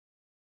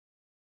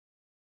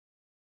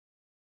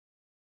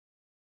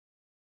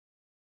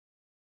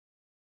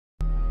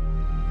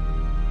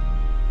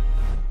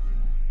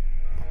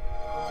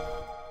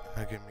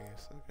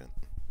second.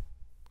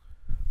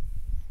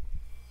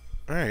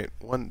 Alright,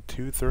 1,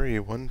 2, 3,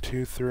 1,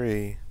 2,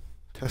 3.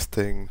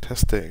 Testing,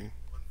 testing.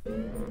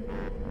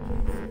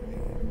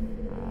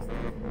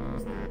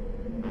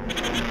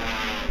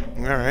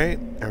 Alright,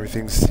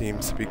 everything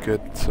seems to be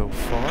good so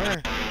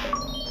far.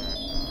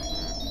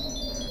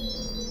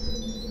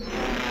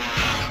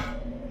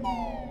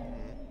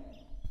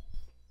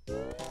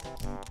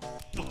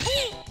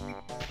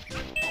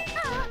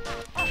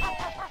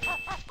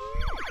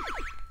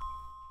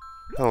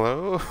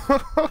 Hello?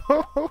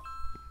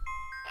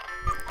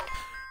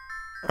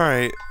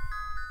 Alright,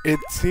 it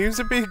seems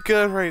to be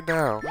good right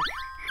now.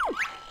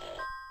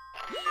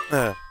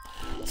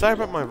 Sorry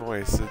about my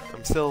voice,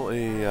 I'm still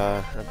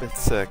a bit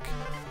sick.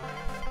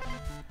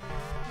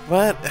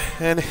 But,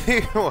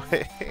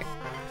 anyway...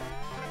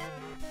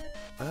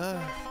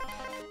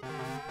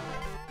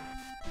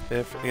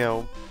 if, you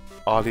know,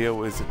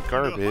 audio isn't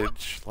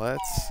garbage,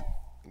 let's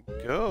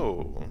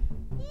go.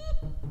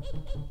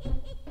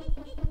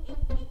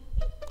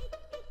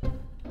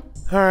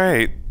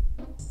 Alright.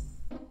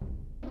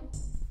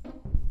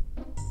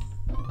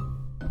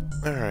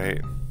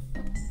 Alright.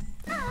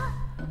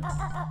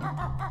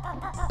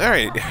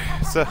 Alright,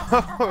 so...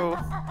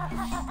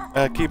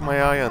 keep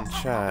my eye on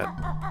chat.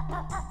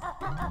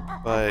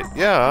 But,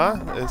 yeah,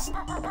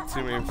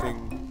 assuming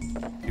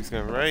everything keeps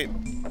going right,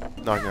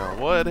 knocking on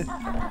wood.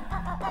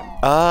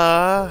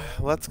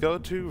 Let's go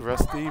to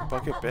Rusty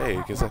Bucket Bay,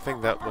 because I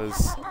think that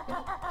was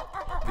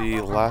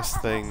the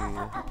last thing,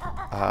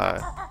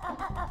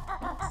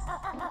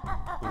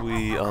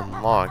 we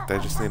unlocked. I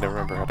just need to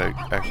remember how to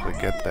actually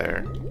get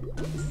there.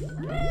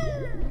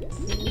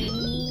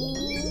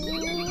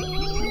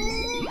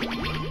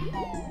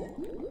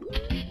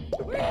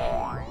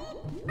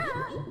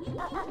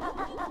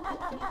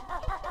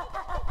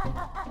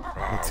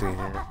 Let's see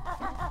here.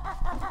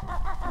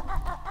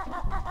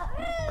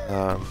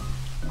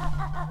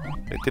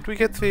 Wait, did we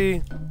get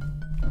the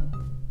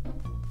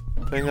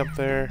thing up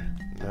there?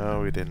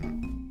 No, we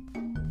didn't.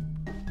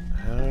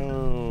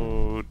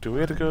 Oh, do we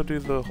have to go do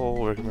the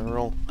whole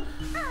rigmarole?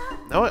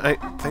 No, I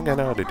think I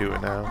know how to do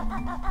it now.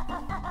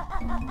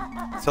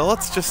 So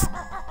let's just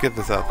get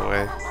this out of the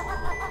way.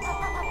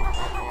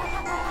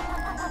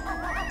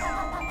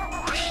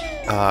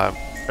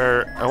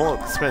 I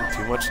won't spend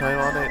too much time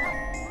on it.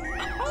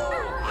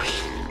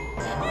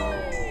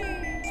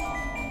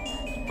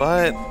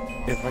 But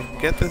if I can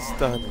get this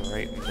done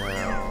right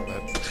now,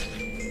 that'd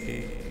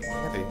be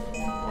handy.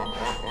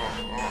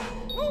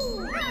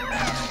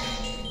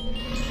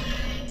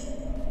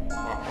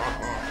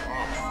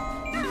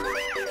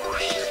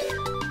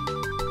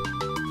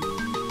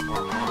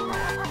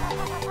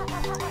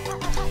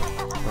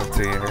 Let's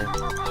see here.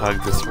 Hug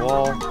this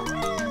wall.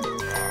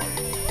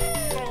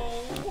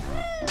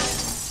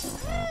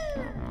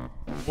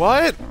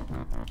 What?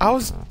 I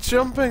was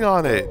jumping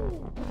on it.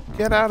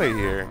 Get out of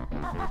here.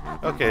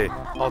 Okay,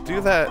 I'll do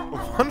that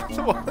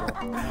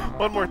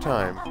one more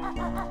time.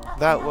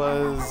 That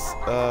was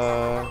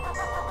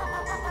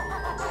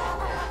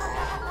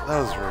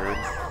rude.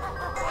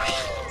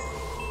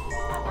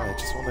 I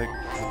just want to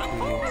get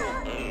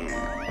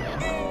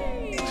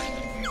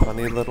the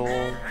funny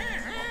little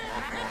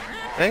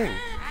thing.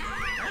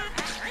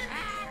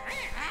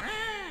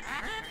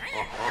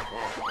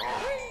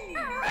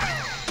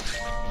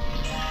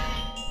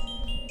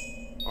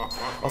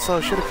 Also,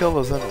 I should have killed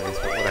those enemies,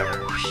 but whatever.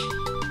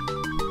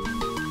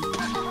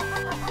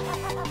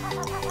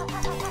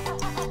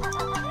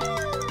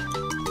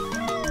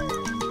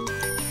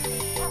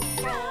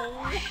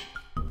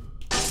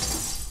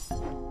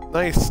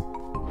 Nice.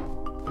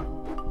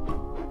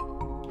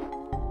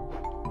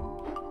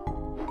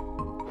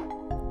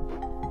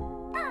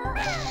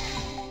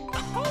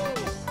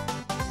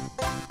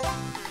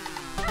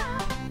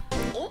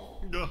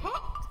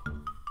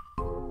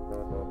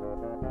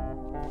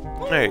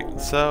 Alright,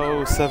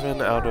 so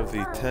 7 out of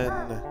the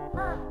 10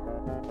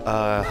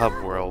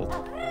 hub world,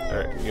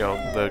 or, you know,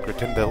 the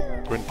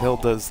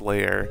Gruntilda's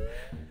Lair,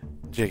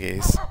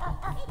 Jiggies.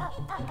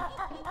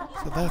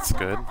 So that's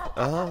good.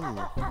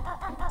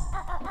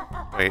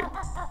 Wait,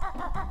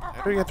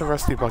 how do we get to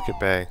Rusty Bucket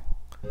Bay?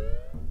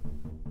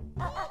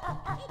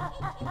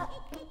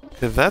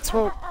 Cause that's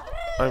what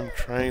I'm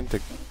trying to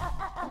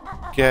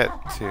get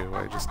to.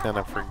 I just kind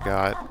of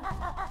forgot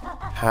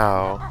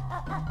how.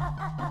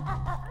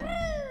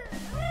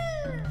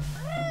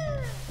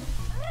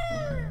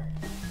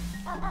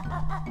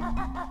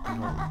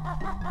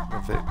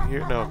 With it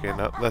here? No, okay,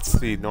 no, that's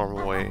the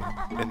normal way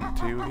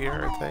into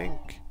here, I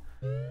think.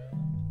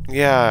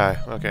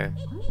 Yeah, okay.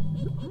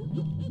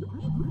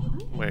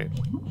 Wait.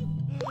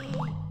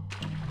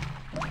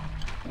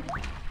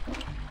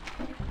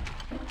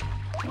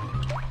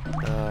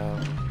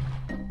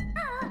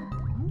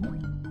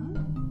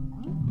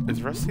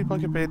 Is Rusty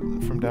Bucket Bay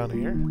from down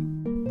here?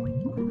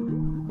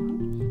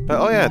 But,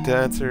 oh yeah, to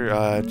answer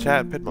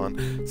chat,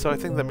 Pitmon. So I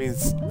think that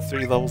means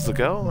 3 levels to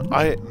go.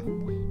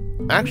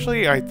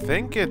 Actually, I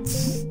think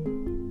it's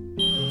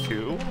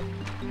 2.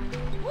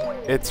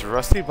 It's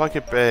Rusty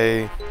Bucket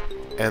Bay,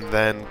 and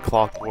then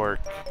Clockwork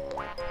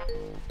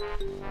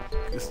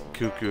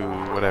cuckoo,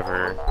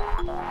 whatever.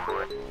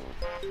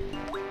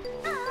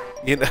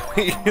 You know,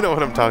 you know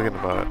what I'm talking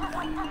about.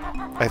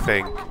 I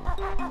think.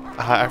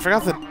 I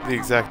forgot the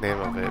exact name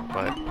of it,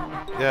 but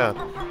yeah,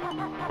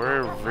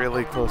 we're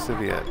really close to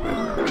the end.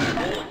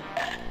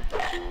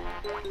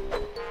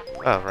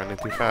 Oh, running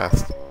too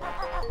fast.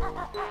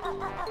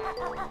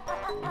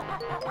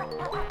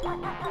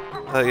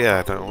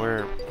 Yeah, no,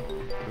 we're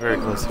very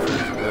close to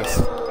finishing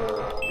this.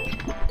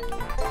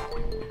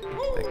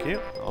 Thank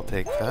you. I'll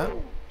take that.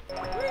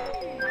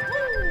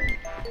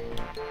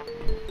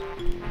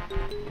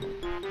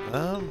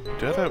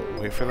 Do I have to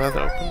wait for that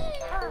to open?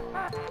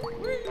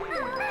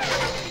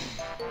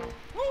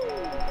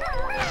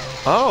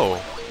 Oh!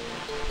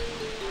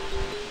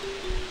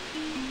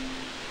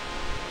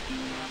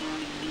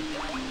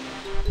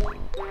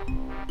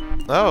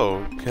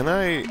 Oh, can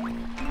I...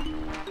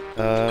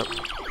 Oh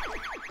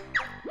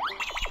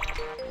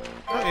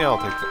yeah,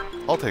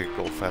 I'll take a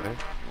gold feather.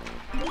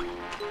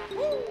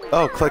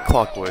 Oh, click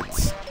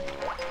clockwoods.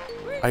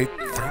 I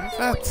think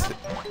that's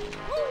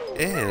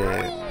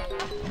it.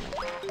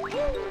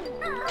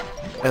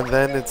 And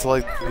then it's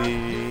like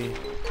the,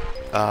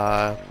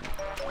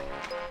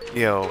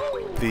 you know,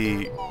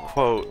 the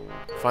quote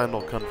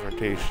final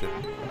confrontation.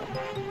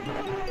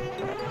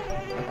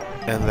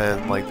 And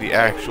then like the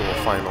actual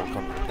final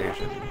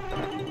confrontation.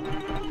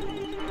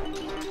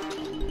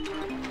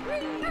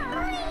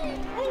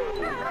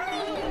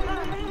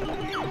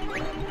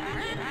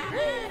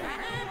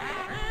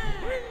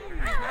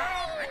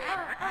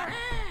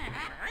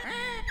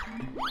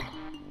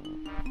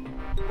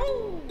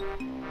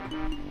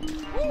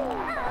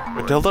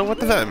 Gruntilda, what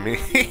does that mean?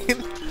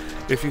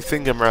 If you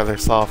think I'm rather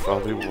soft,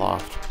 I'll do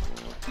loft.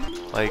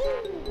 Like,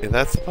 is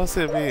that supposed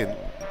to be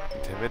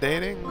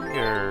intimidating,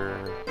 or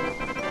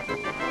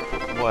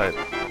what?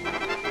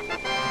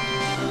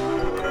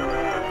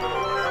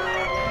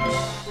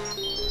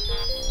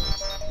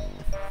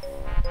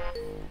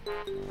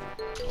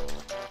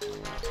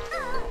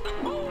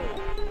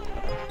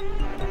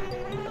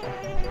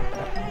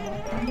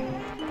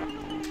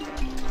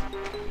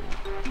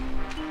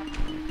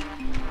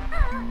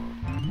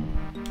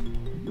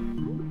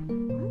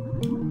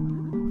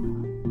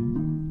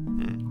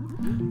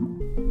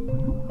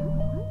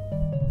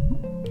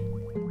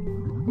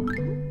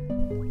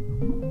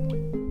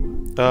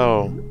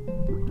 Oh.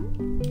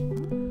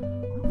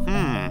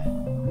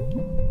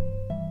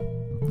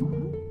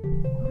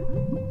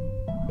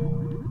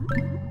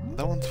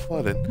 That one's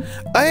flooded.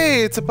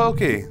 Hey, it's a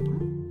Pokey!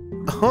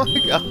 Oh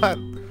my god!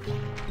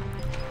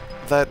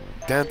 That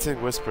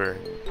dancing whisper.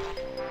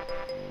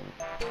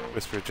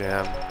 Whisper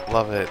jam.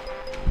 Love it.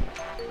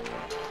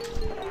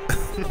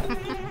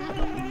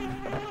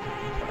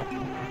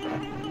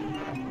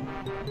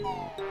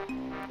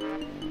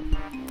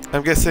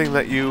 I'm guessing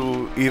that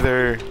you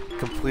either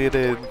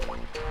completed,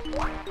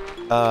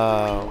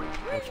 whatchamacallit?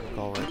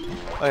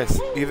 Oh, yes,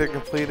 either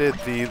completed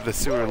the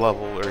sewer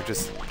level or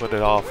just put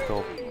it off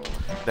till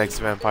next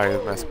Vampire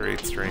the Masquerade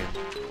stream.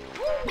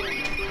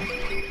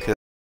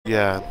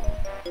 Yeah.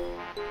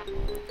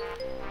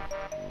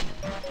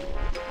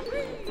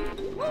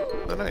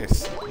 Oh,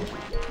 nice.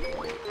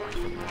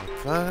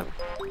 Like that.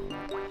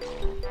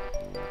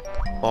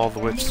 All the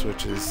witch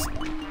switches.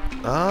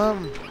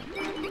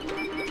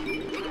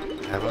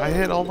 Have I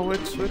hit all the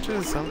witch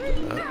switches?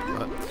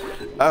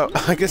 Oh,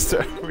 I guess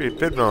they're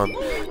Pidmon.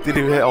 Did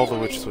you hit all the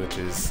witch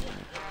switches?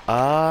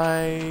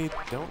 I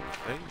don't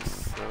think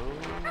so.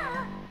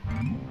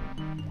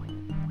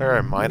 Or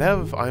I might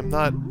have. I'm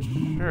not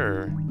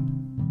sure.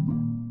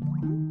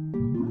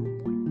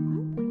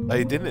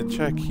 I didn't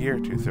check here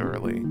too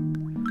thoroughly.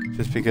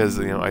 Just because,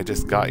 you know, I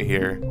just got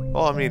here.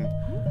 Well, I mean,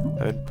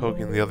 I've been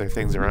poking the other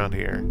things around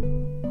here.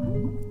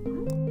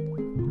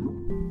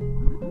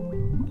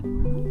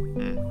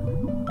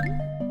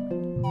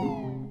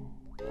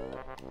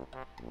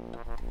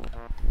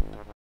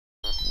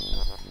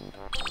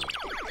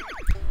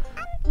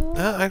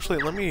 Actually,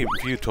 let me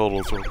view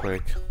totals real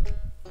quick.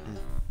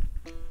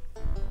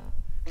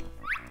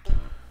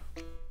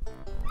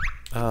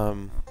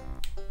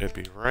 It'd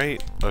be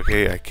right.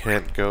 Okay, I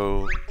can't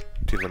go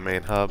to the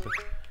main hub.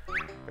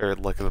 Or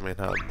look at the main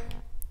hub.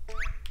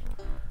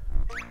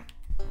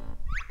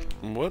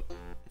 What?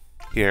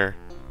 Here.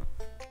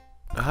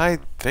 I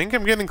think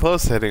I'm getting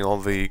close to hitting all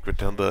the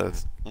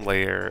Gruntilda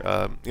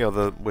layer, you know,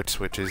 the witch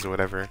switches or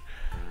whatever.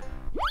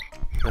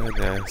 And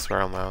yeah,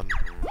 Spiral Mound.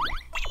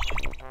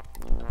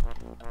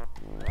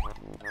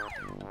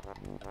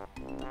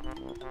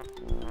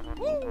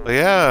 But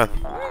yeah,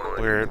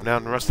 we're now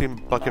in Rusty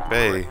Bucket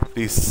Bay,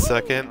 the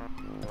second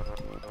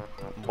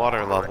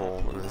water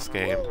level in this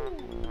game.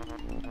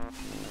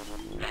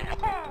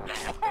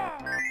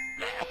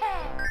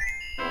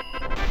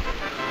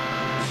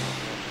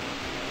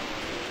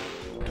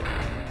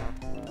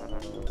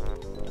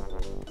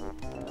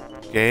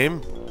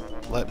 Game,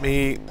 let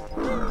me...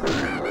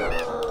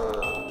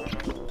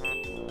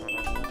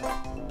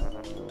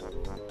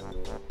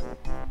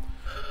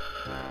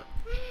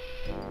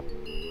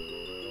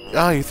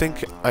 Oh, you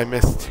think I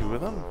missed 2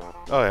 of them?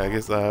 Oh yeah, I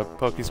guess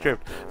PokeScript.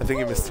 I think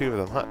you missed 2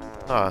 of them.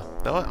 Huh?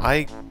 No,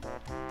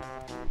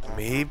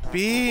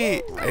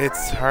 maybe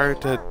it's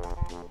hard to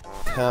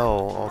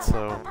tell.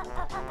 Also.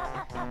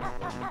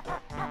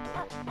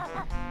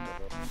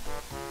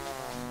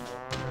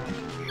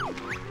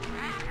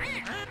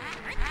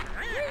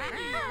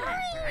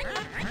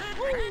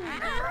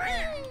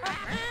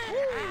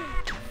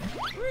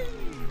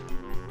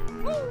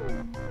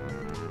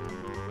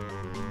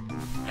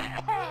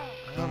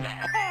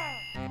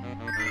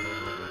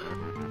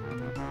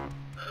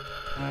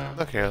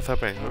 Okay, I was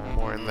hoping to put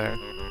more in there.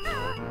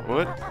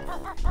 What?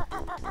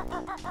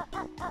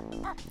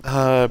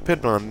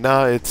 Pidmon,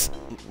 nah, it's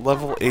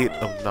level 8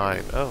 of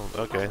 9. Oh,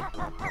 okay.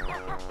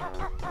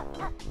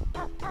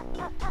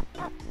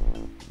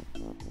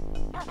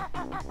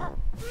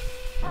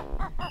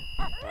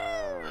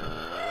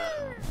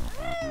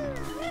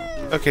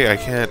 Okay, I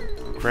can't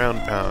ground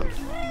pound.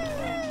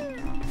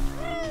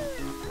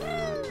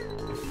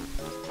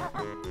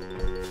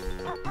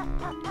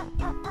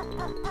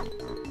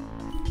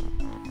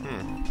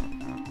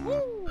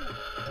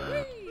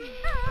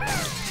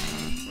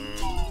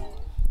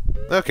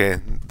 Okay,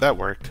 that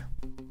worked.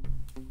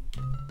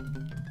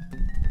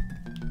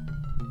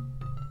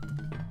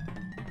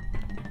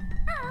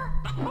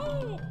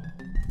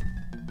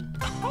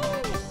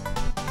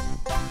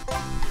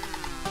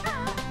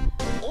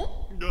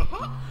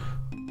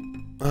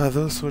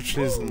 Those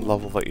switches and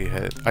level that you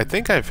hit. I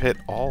think I've hit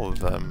all of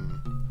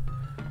them.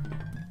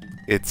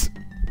 It's,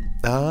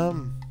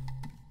 hard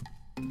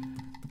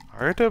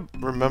to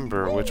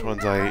remember which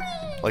ones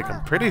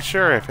I'm pretty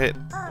sure I've hit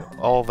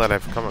all that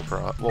I've come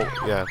across. Well,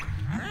 yeah.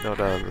 No,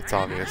 it's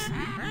obvious.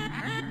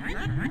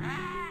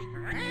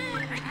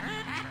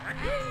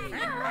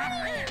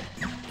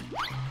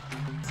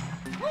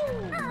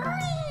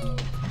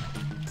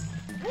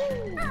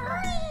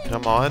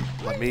 Come on,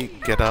 let me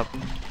get up.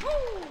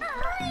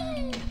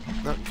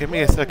 No, give me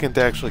a second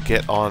to actually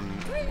get on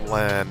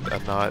land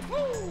and not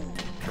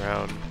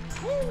drown.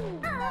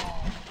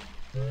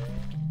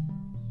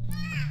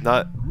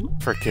 Not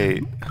for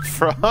Kate.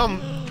 From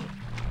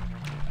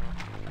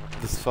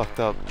this fucked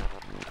up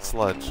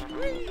sludge.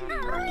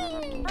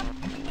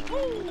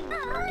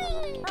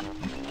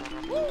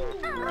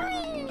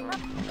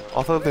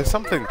 Although there's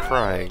something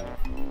crying.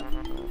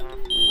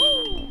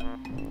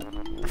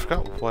 I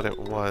forgot what it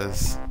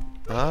was.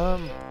 You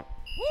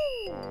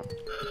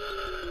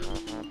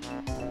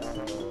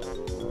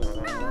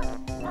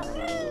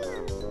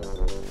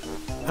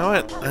know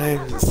what? I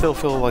still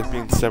feel like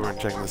being stubborn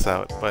checking this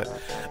out, but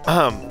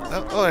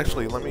oh,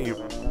 actually, let me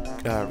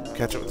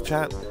catch up with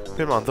chat.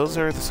 Pimon, those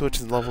are the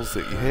switches and levels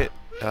that you hit.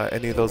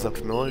 Any of those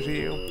unfamiliar to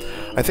you?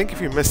 I think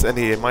if you miss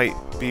any, it might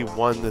be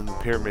one in the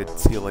pyramid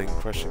ceiling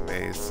crushing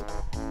maze.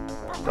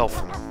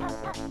 Dolphin.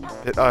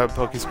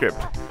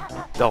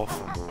 PokeScript.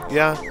 Dolphin.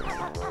 Yeah.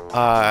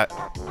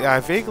 Yeah,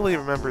 I vaguely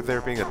remember there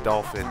being a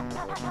dolphin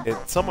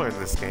somewhere in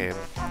this game.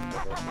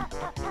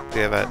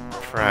 Yeah, that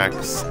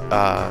tracks.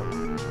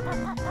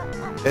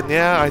 And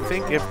yeah, I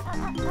think if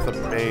the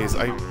maze,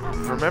 I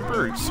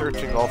remember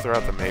searching all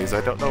throughout the maze.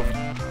 I don't know if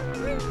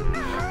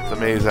the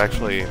maze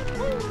actually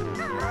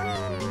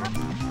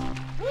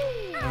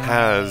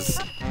has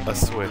a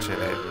switch in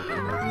it.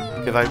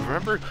 Because I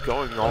remember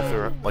going all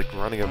through,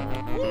 running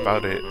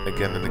about it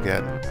again and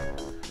again.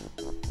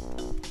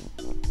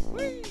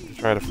 To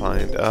try to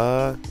find,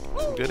 some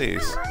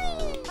goodies.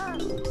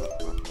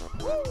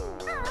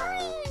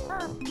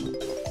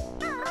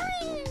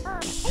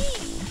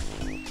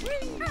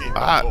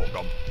 Ah!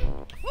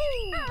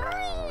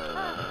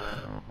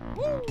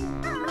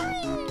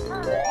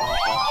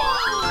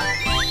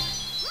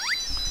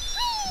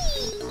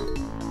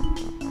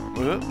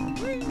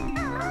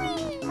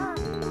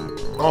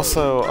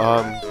 Also,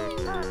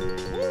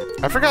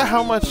 I forgot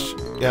how much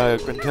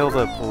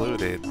Gruntilda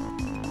polluted,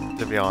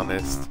 to be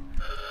honest.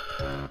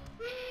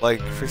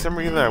 For some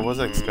reason I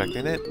wasn't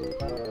expecting it.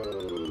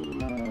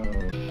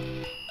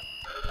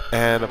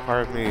 And a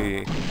part of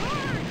me...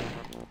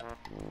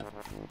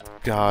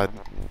 God,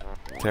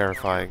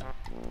 terrifying.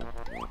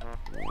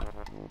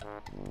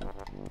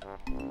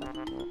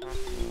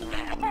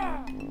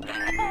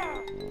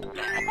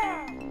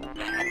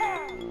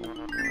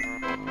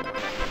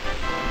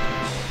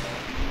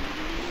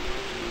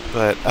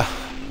 But,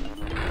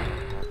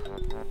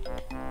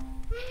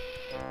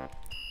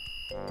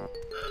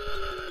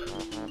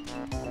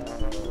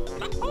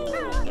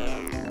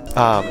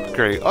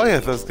 great. Oh yeah,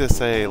 I was gonna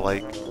say,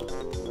 I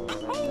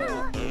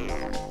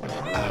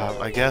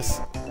guess,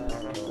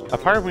 a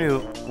part of me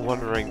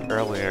wondering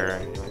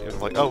earlier, it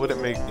was oh, would it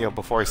make,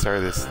 before I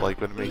started this,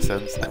 would it make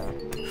sense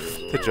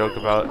to joke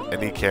about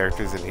any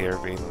characters in here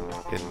being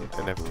in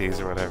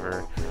NFTs or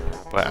whatever?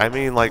 But I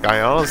mean,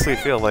 I honestly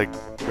feel like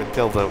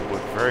Gruntilda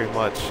would very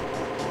much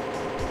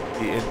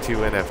be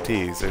into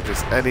NFTs, or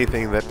just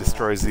anything that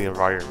destroys the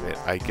environment,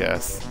 I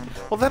guess.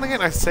 Well, then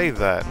again, I say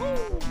that,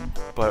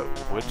 but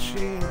would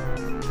she?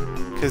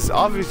 Because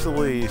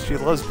obviously she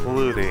loves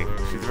polluting.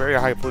 She's a very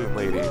high polluting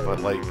lady, but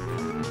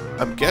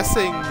I'm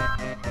guessing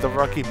the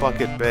Rocky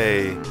Bucket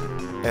Bay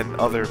and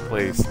other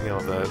place, you know,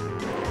 the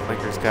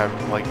Linker's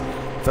Cabin, like,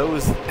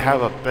 those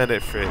have a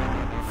benefit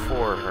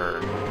for her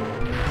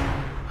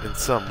in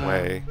some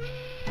way.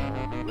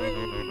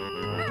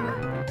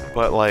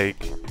 But,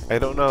 like, I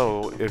don't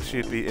know if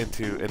she'd be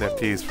into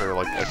NFTs for,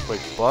 like, a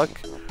quick buck,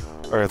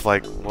 or it's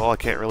like, well, I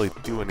can't really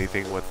do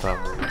anything with them.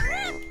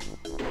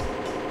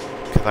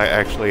 Because I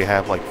actually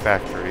have, like,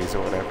 factories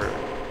or whatever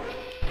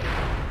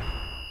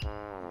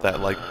that,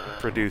 like,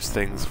 produce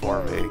things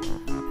for me.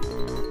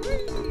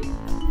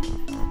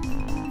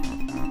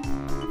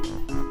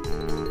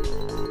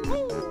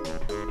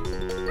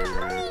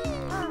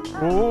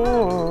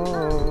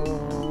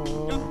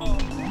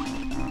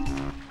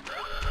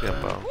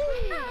 Yumbo.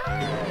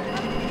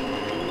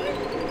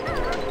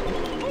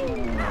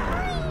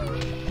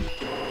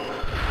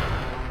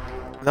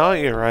 No,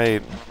 you're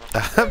right.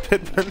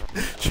 Pitman,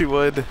 she'd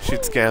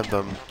scam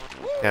them.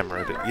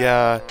 Camera it.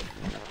 Yeah,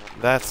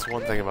 that's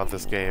one thing about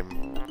this game.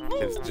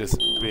 It's just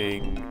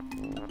being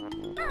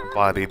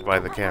bodied by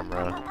the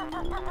camera.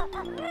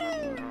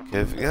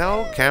 If, you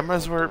know,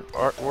 cameras were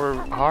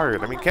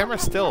hard. I mean,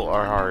 cameras still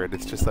are hard.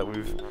 It's just that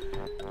we've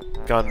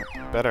gotten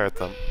better at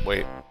them.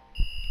 Wait.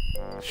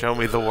 Show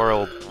me the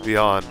world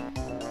beyond.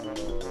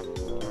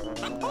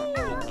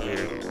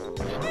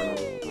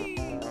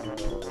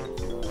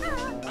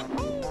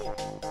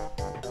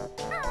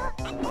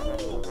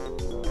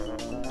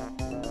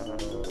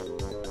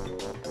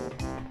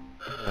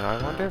 Now,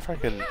 I wonder if I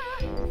can...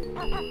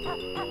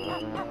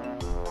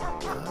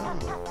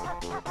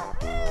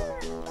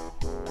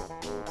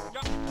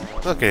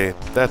 Okay,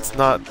 that's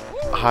not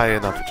high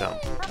enough jump.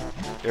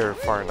 Or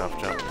far enough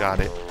jump, got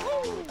it.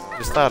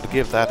 Just thought I'd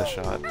give that a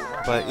shot.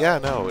 But yeah,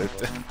 no, it...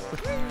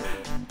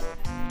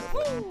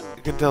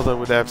 You can tell that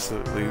would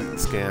absolutely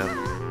scam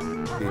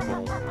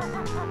people.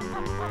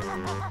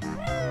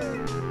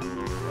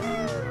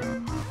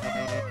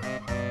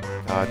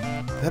 God,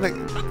 that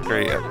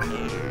great.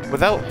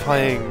 Without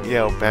playing, you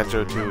know,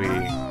 Banjo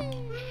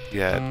Kazooie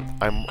yet,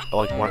 I'm,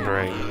 like,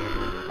 wondering...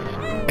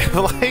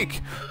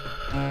 like...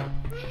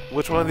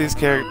 Which one of these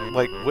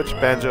which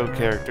Banjo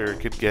character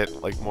could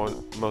get, like,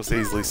 most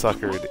easily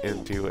suckered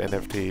into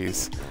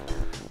NFTs?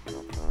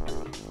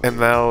 And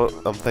now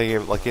I'm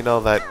thinking, like, you know,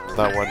 that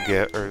one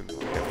or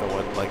the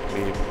one, like,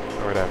 meme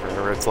or whatever,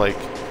 where it's like,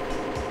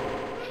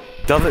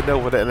 doesn't know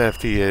what an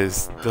NFT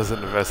is,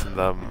 doesn't invest in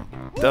them,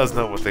 does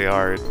know what they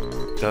are,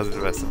 doesn't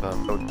invest in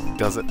them,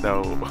 doesn't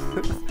know,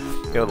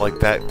 you know, like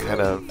that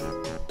kind of,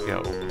 you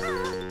know,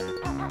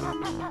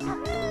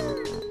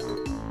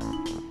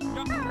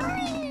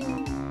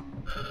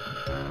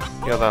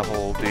 that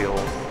whole deal.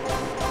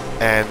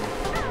 And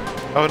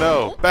oh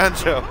no,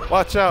 Banjo,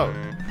 watch out!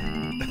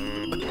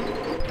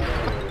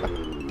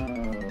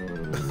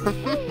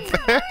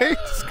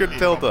 Thanks,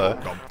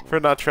 Gruntilda, for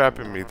not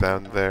trapping me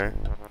down there.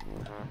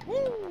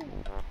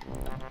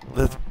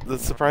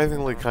 That's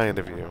surprisingly kind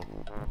of you.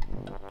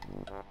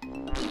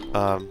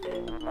 Huh.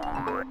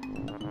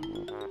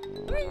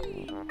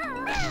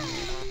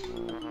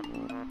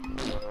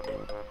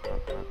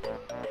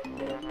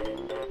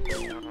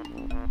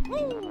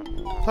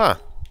 Hi.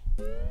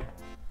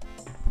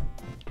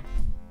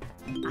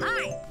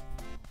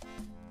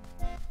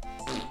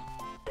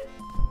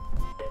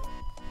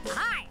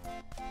 Hi.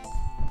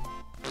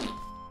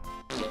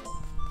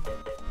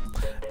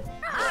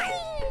 Hi.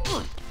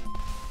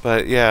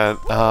 But yeah,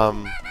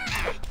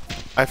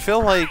 I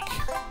feel like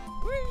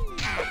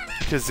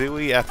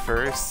Kazooie at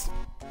first.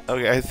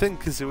 Okay, I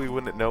think Kazooie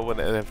wouldn't know what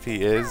an NFT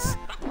is,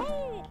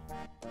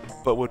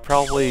 but would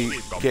probably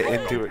get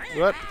into it.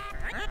 What?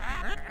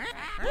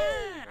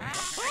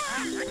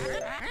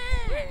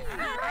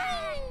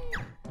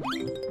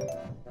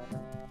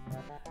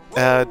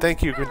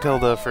 Thank you,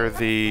 Gruntilda, for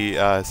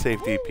the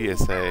safety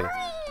PSA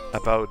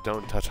about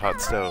don't touch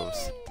hot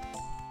stoves.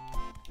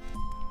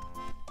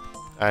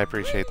 I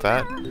appreciate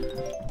that.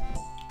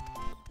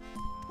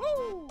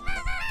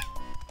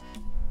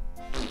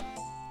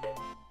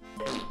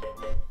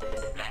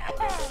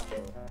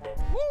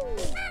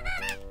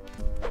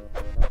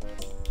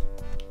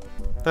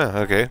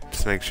 Oh, okay.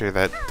 Just make sure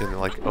that didn't,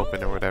 like,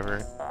 open or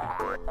whatever.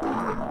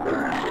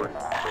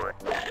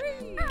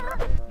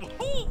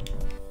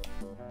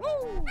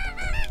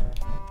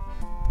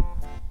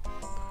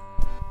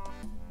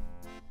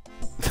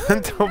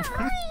 Don't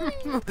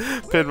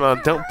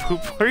Pidmon, don't poop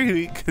where you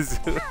eat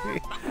Kazooie.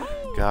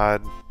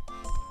 God.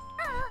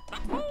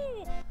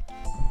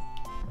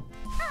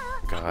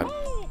 God.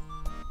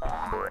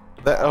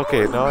 That,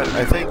 okay, no,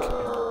 I think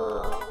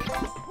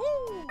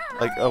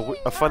like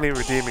a funny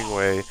redeeming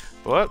way.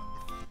 What?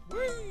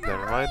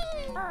 Never mind.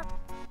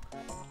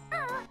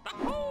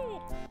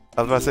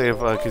 I was about to say if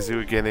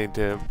Kazooie getting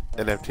into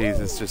NFTs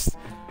is just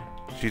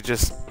she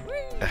just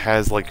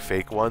has like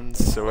fake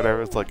ones or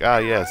whatever. It's like, ah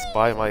yes,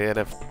 buy my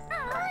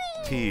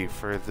NFT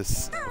for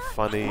this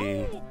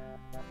funny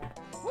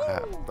I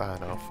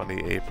don't know,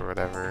 funny ape or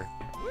whatever.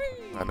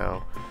 I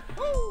know.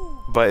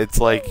 But it's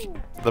like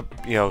the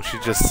she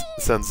just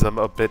sends them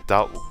a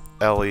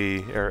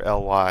bit.ly or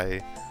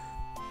ly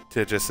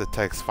to just a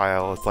text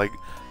file. It's like,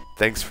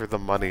 Thanks for the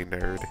money,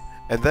 nerd.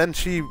 And then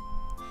she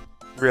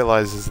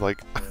realizes,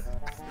 like...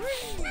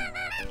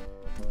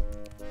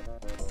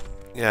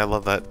 Yeah, I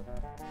love that.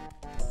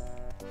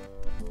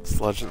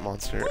 Sludge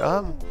monster.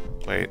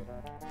 Wait.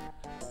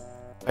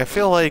 I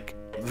feel like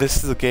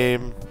this is a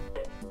game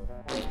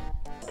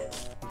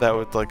that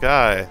would, like,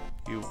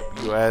 you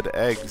add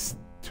eggs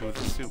to the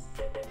soup.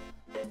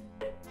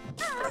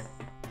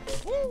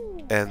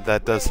 And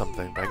that does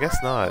something, but I guess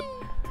not.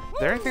 Is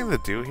there anything to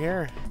do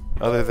here?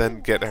 Other than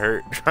get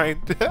hurt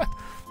trying to...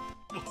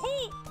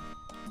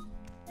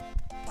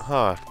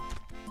 Huh.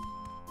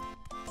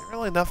 There's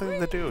really nothing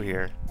to do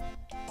here.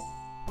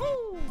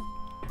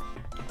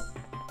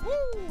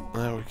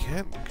 No, we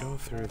can't go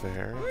through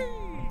there.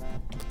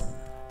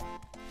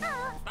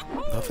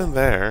 Nothing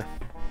there.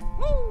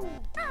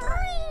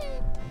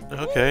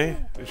 Okay,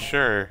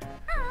 sure.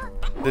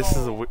 This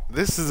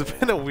has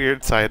been a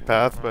weird side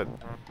path, but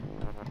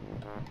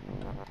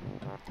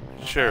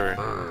sure.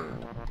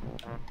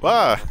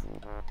 Ah!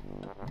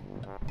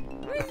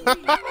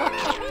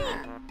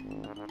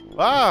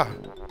 Ah!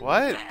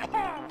 What?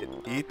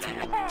 Eat?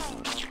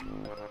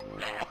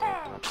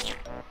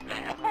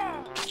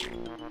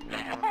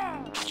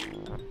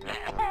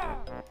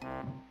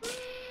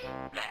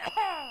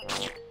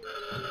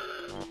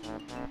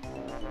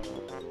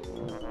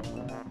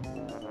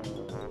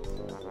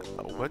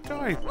 What do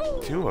I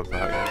do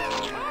about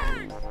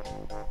it?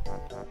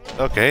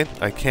 Okay,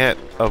 I can't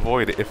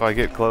avoid it if I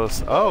get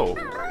close. Oh!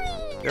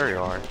 There you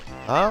are.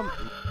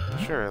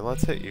 Sure,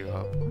 let's hit you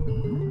up.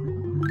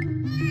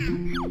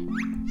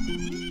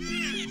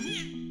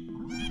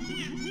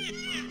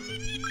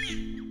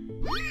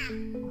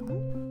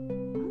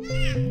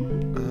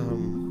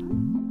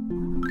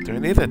 Do I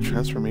need a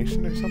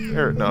transformation or something?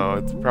 Or no,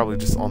 it's probably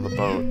just on the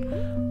boat.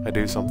 I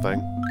do something.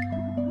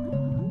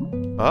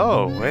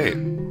 Oh, wait.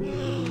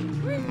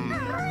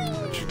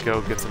 I should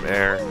go get some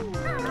air.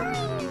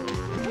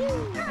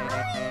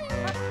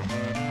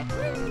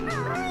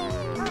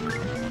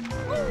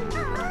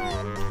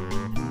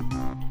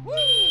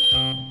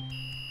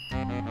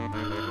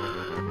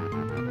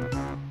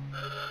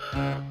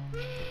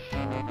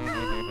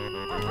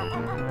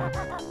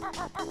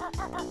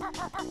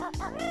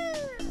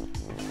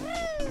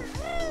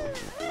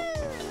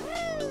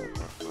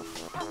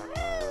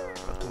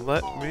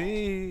 Let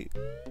me...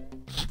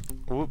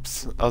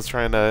 Whoops. I was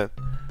trying to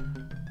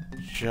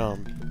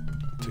jump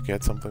to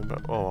get something,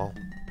 but oh well.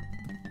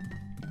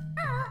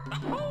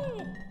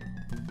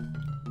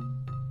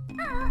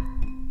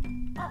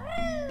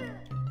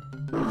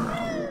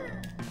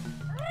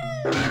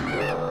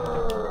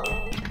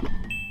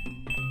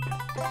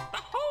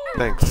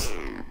 Thanks.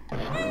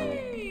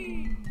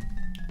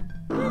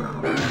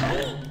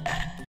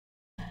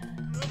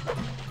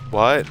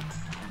 What?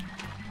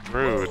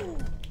 Rude.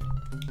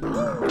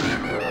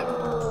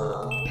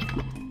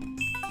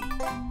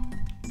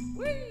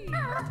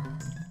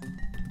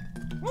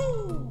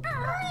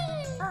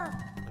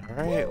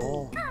 Alright,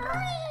 well,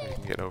 we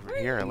can get over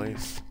here at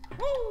least.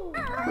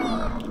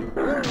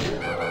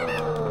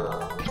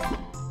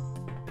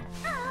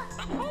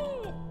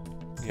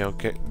 You know,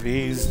 get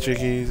these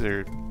Jiggies,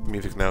 or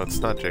music notes,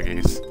 not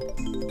Jiggies.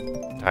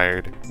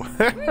 Tired.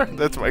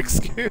 That's my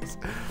excuse.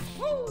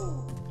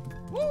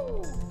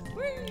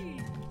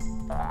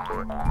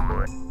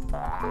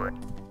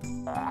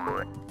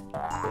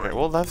 Alright,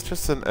 well, that's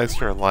just an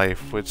extra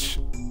life, which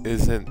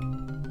isn't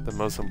the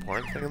most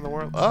important thing in the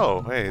world.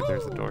 Oh, hey,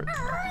 there's a door.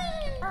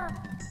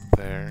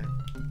 There.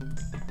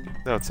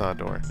 No, it's not a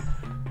door.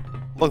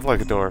 Looked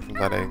like a door from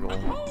that angle.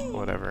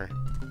 Whatever.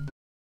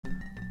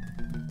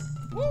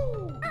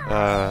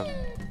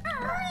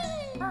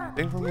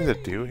 Anything for me to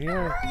do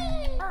here?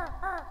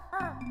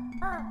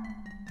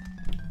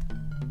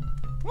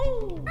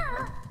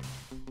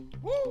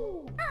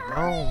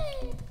 No.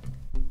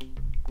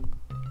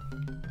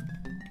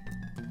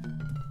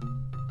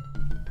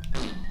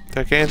 Did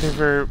I get anything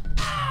for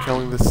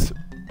killing this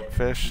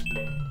fish?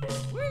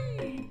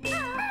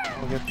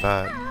 Look at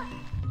that.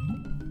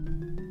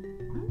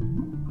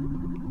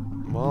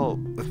 Well,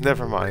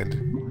 never mind.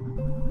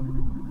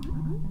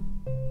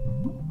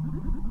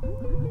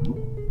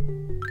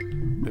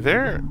 Is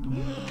there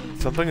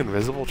something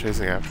invisible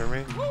chasing after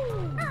me?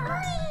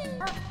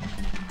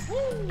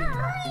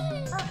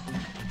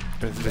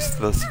 It's just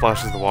the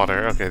splashes of the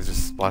water. Okay, it's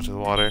just splashes of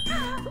the water.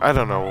 I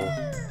don't know.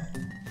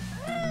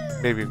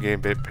 Maybe I'm getting a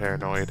bit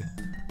paranoid.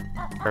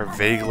 Or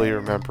vaguely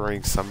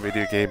remembering some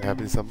video game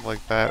having something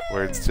like that,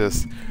 where it's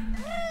just,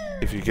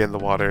 if you get in the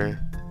water...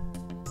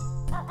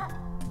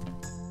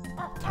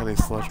 Tiny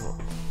sludge...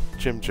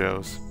 Jim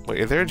Joe's. Wait,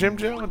 is there a Jim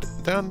Joe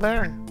down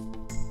there?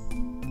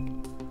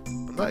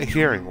 I'm not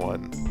hearing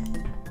one.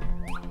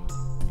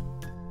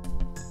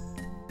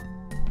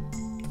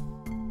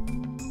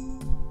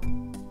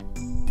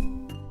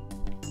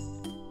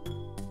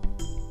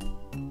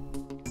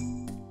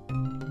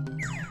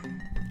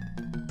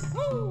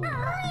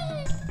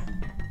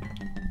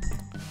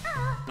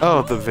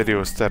 Oh, the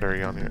video is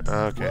stuttering on here.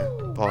 Okay,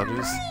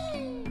 apologies.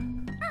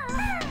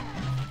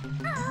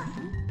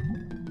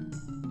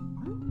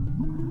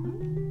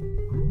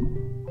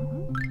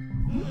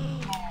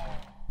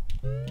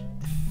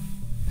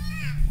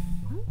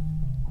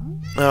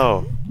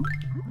 Oh.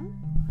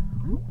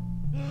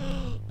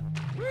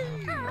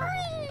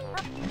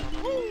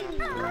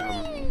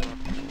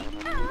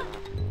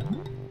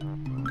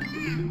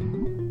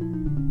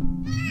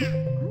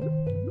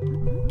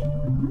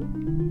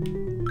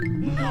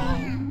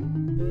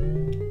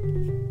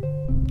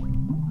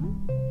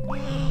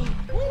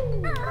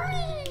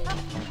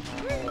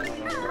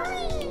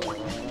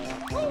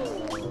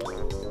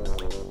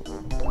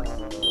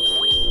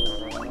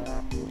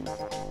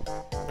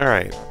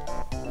 Alright.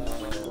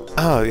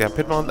 Oh, yeah,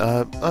 Pitmon,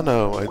 oh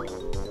no,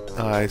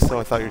 I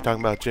thought you were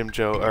talking about Jim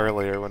Joe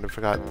earlier when I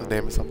forgot the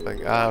name of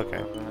something. Ah,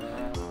 okay.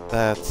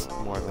 That's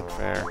more than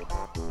fair.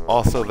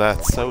 Also,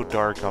 that's so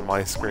dark on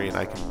my screen,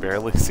 I can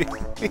barely see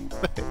anything.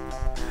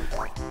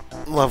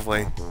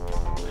 Lovely. You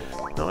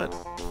know what?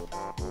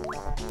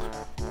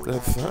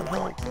 Does that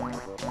help?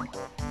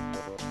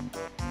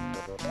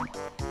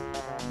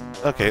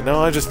 Okay,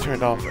 no, I just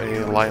turned off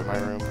a light in my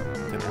room.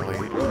 Didn't really...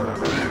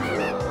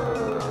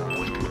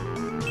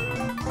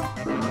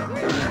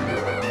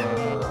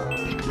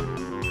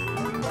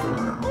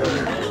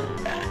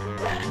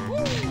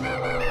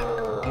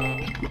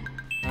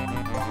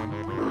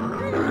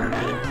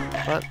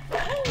 What?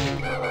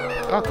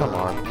 Oh, come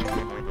on.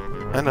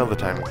 I know the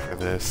timing for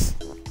this.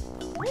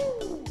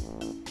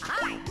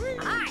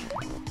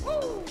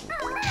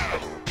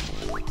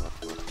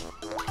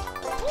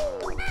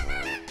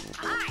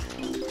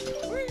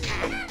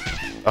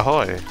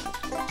 Ahoy!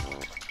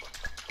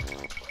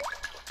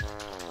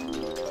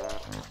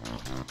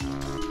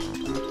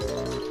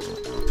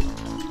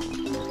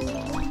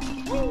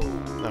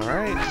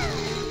 Alright.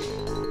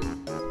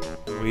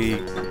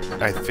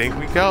 I think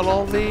we got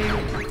all the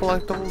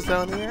collectibles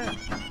down here.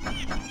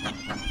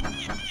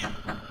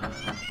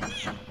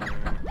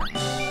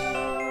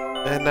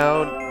 And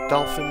now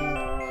Dolphin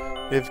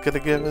is gonna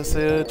give us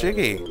a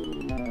Jiggy.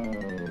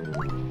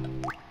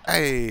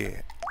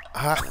 Hey!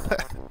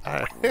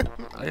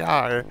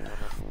 Yeah.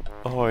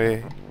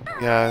 Ahoy.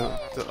 Yeah.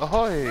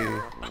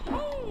 Ahoy!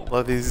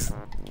 Love these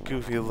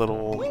goofy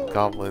little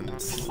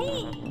goblins.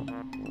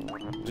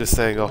 Just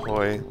saying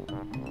ahoy.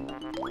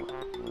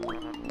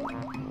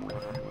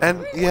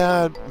 And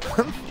yeah,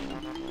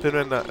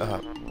 Pinman,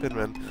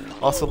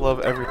 also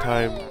love every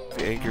time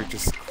the anchor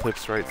just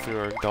clips right through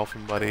our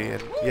dolphin buddy,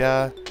 and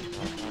yeah,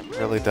 it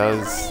really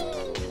does.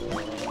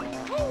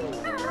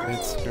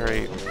 It's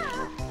great.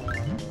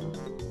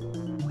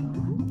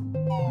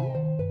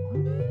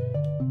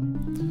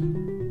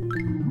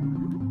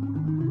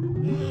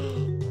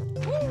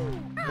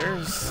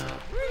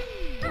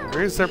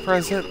 Where's their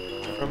present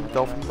from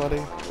Dolphin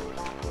Buddy?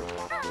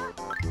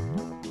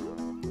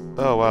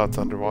 Oh wow, it's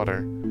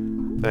underwater.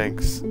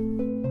 Thanks.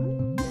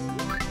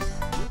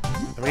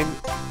 I mean,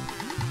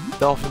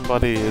 Dolphin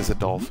Buddy is a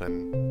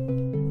dolphin.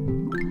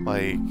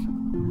 Like,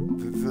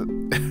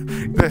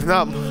 there's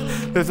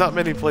not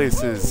many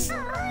places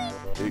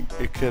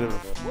it could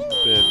have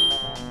been.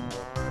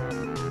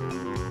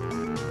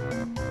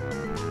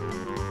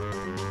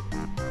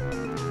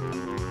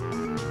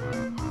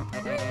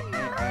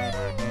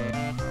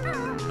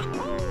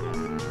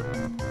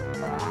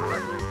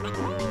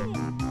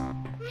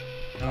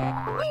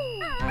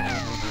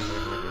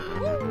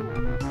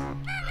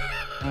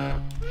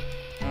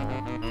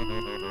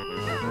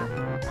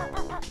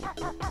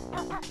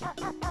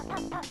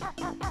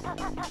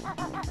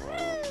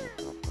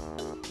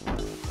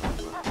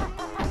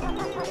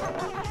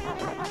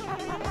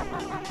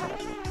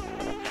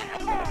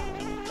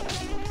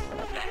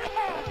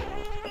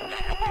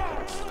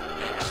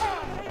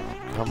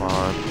 Come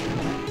on.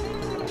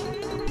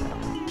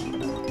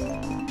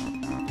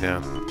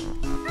 Yeah.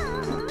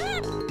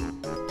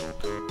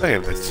 Okay,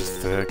 let's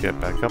just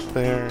get back up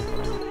there.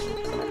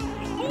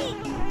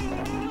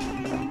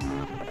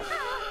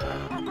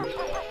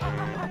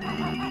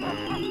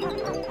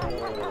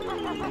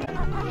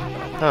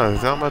 Oh,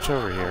 there's not much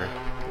over here,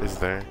 is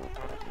there?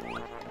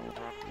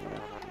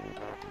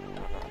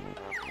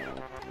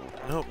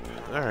 Nope.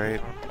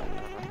 Alright.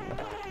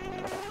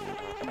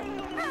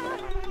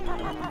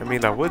 I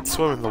mean, I would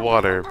swim in the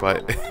water,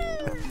 but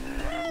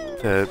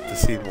to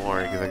see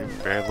more, because I can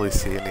barely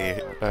see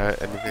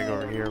anything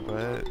over here,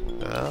 but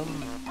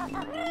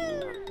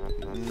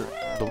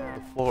the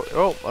floor,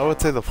 oh, I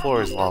would say the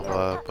floor is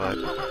lava, but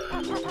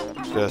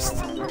just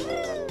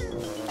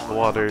the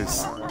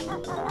water's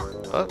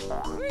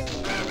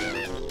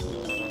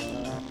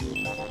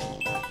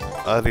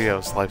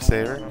adios,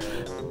 lifesaver.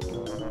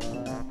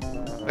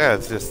 Yeah,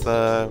 it's just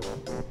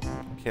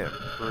can't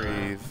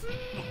breathe.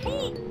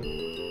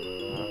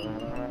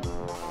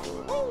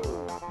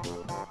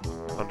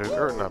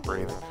 Or not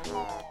breathe.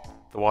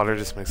 The water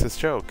just makes us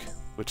choke,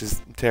 which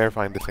is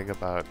terrifying to think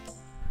about.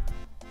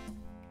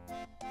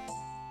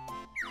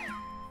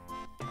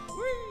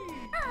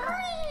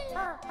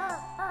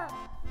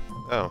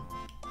 Oh.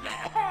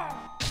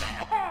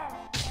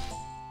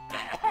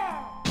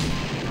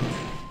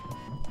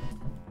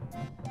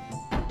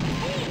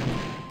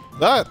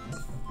 That!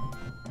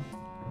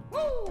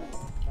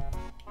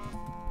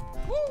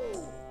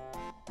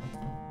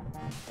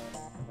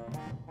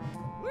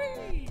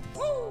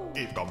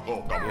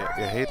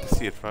 You hate to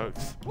see it,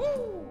 folks.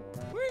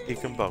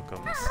 Ekum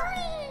Bokums.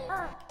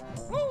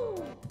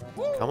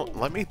 Come on,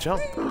 let me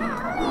jump.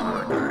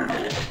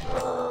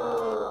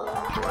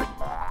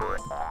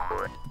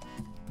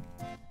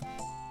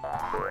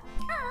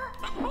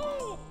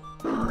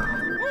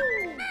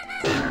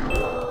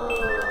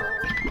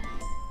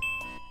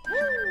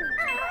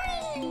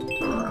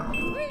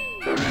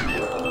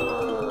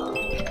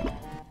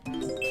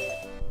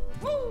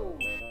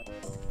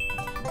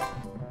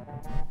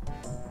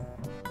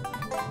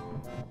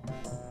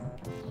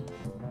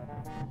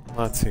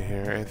 Let's see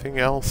here. Anything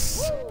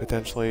else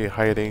potentially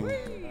hiding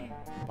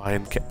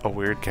behind a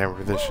weird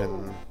camera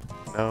position?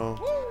 No?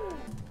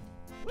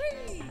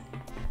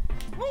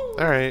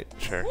 Alright,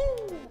 sure.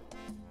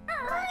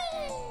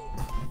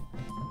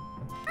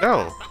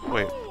 No!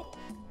 Wait.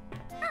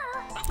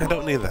 I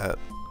don't need that.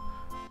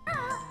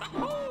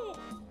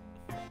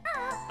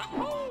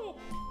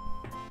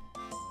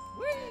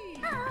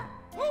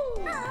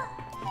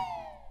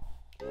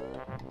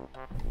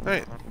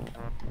 Right.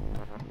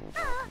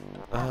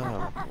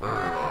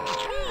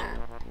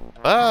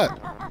 Ah!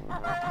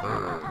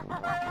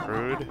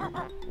 Rude.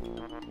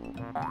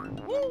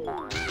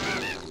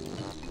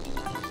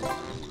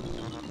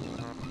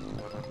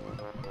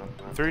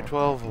 Three,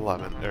 12,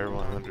 11. Or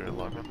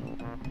 111.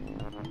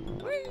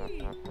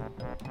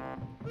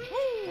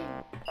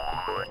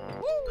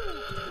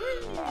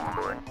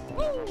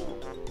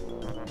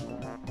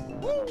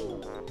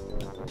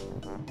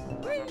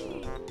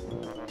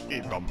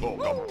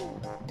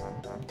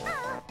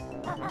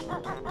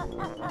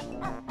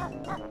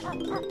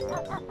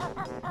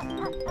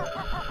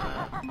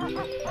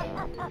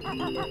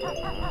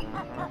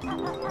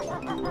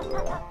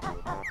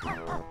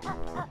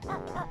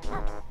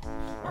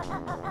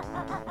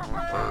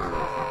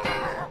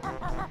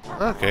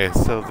 Okay,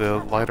 so the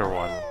lighter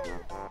one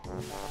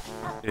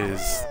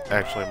is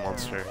actually a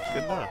monster.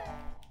 Good enough.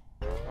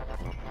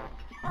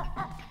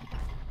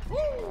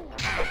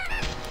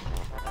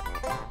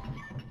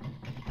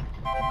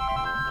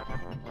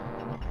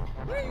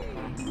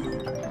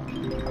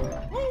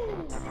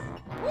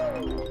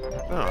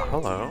 Oh,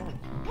 hello.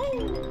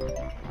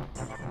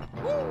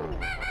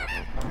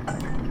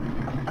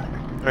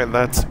 Alright,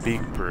 that's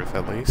beak proof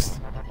at least.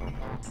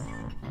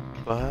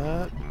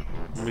 But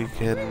we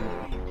can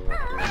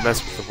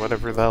mess with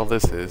whatever the hell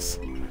this is.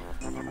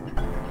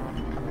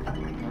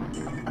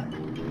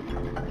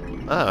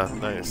 Ah,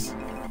 nice.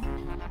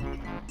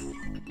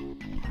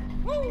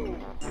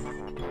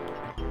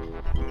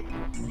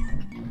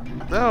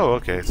 Oh,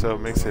 okay, so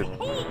it makes it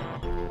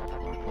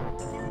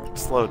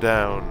slow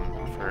down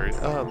for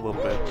a little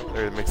bit.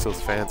 Or it makes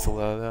those fans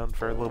slow down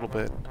for a little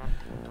bit.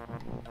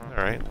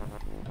 Alright.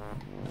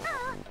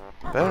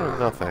 Better than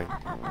nothing.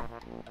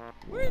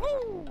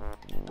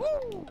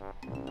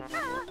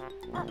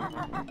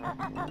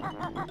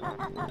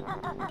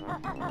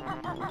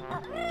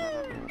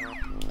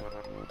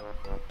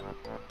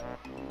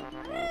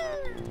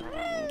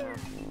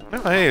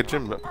 Oh, hey,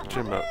 Jim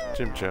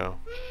Joe.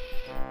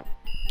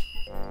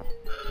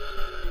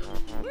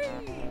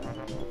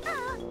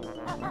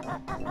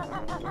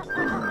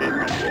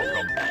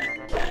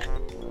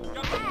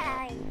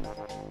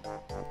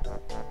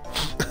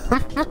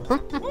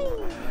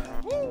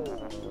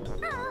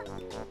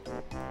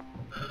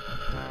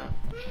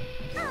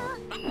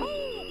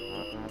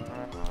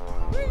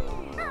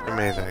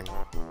 Amazing.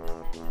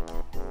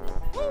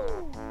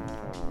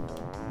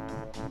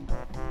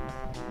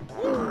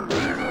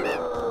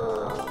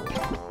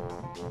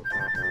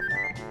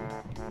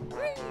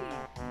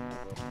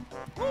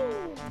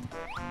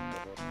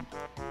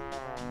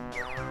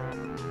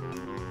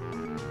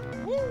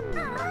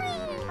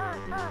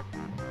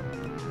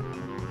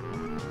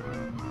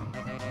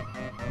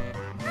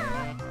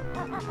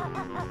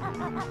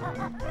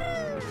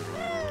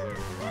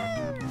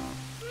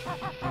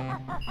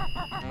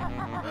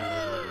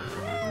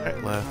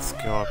 Alright, let's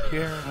go up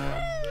here.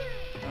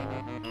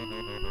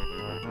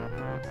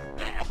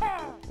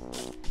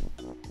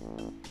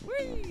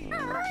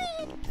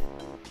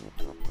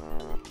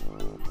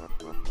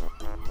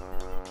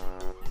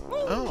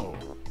 Oh.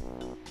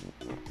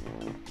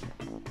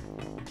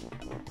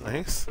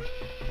 Nice.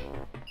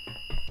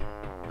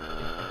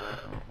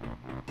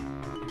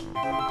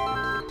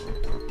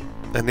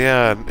 And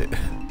yeah,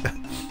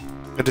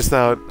 I just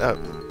now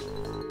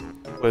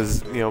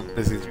was, you know,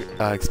 busy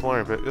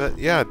exploring, but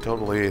yeah,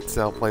 totally, it's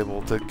now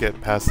playable to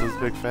get past those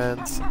big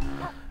fans.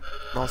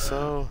 And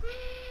also,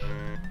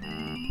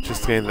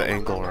 just getting the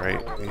angle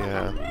right,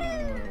 yeah.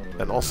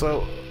 And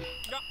also,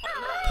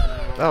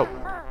 oh,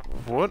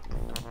 what?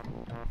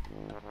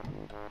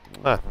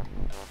 Ah,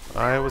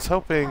 I was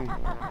hoping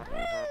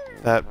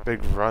that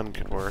big run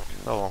could work.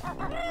 Oh well.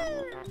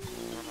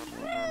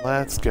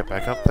 Let's get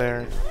back up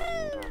there.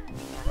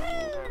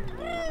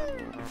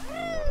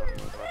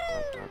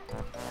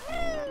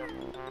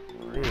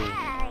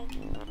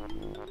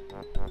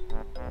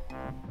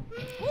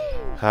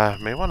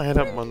 May want to hit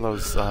up one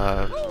of those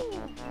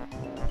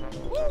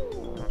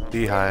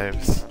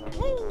beehives.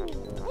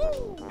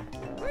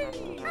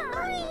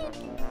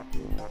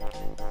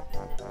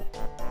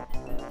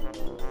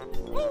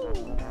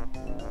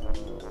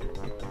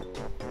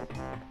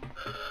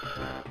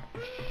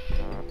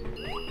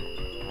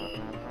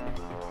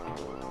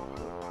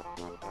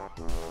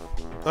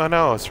 Oh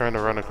no, I was trying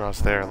to run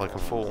across there like a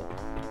fool.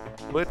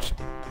 Which,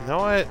 you know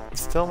what?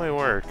 Still may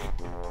work.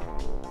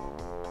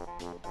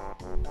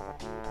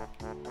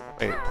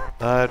 Wait,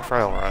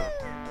 trial run.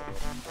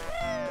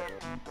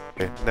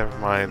 Okay, never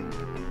mind.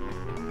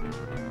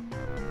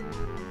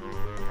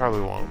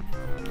 Probably won't.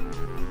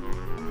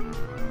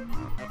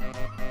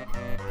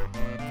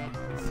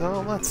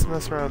 So let's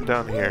mess around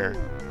down here.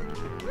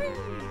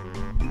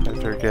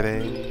 After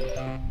getting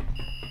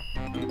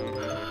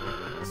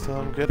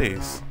some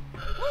goodies.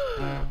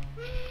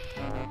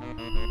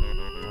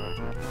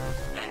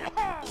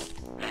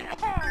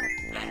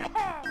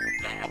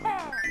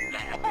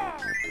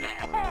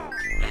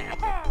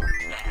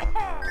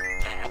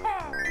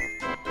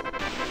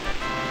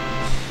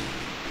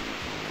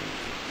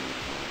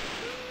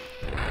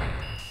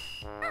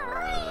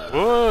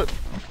 What?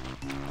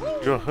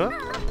 Uh-huh.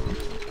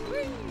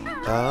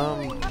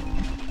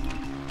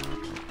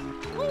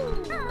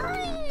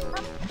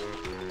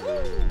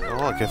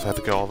 Well, I guess I have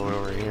to go all the way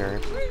over here.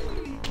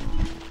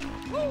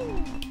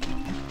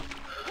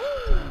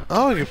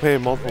 Oh, you can pay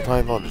multiple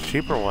times on the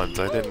cheaper ones.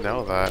 I didn't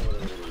know that.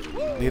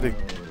 Need to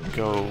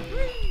go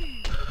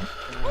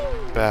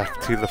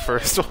back to the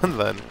first one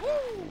then.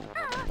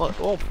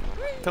 Well,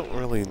 don't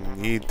really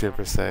need to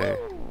per se,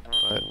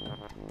 but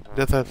it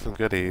does have some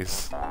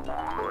goodies.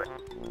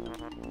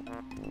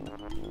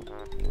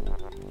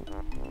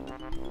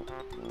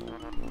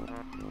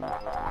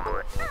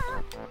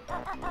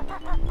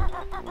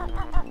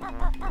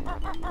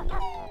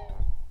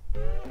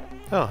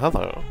 Oh,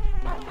 hello.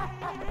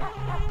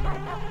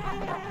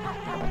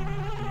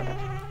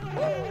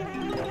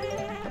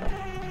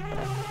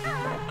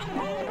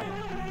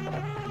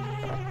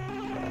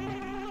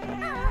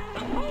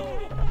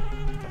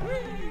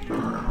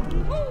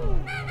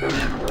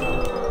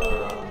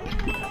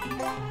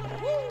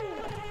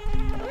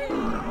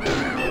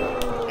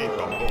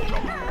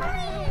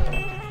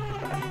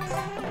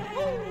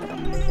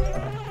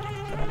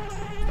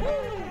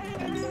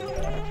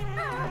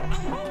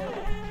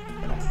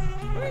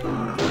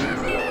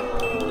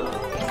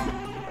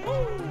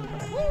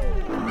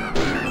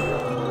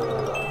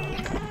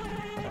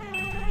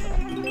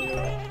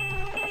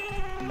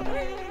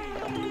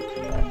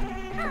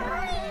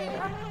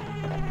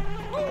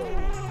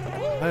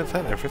 Is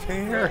that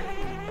everything here?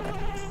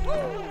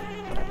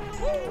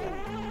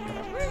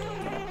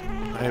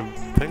 I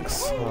think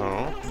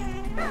so.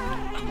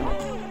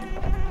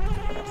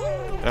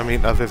 I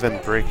mean, other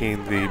than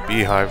breaking the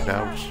beehive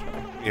now, which,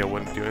 you know,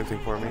 wouldn't do anything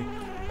for me.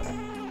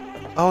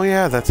 Oh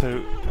yeah, that's how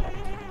you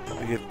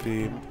get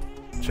the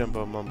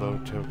Jumbo Mumbo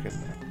token.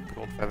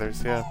 Gold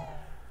feathers, yeah.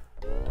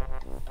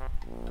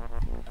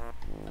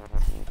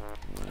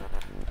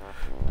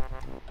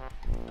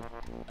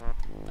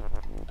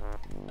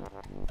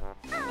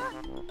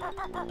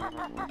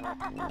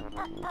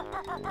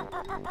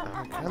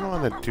 I kind of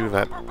want to do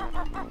that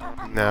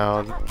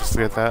now, just to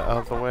get that out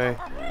of the way.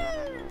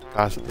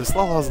 Gosh, this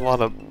level has a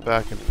lot of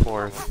back and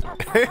forth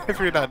if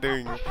you're not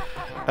doing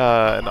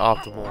an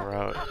optimal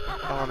route.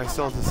 Oh, and I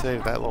still have to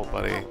save that little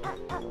buddy.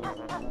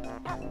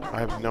 I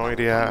have no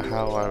idea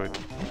how I would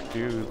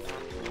do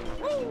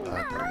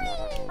that.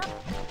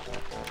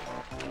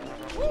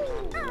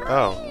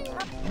 Oh.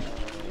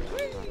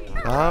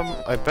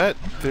 I bet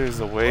there's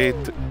a way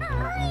to...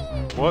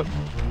 What?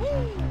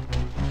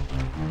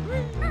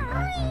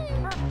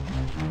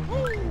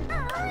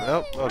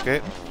 Nope,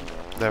 okay.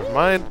 Never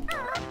mind.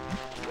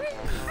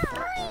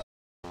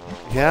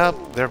 Yep,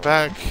 they're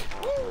back.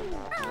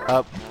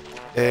 Up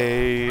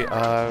a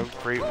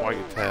great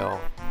white tail.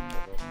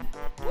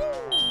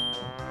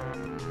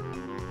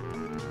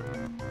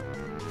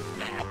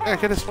 Yeah, I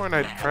could have sworn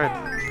I tried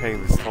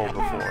paying this toll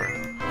before.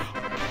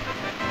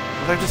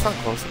 Was I just not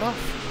close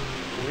enough?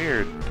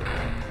 Weird.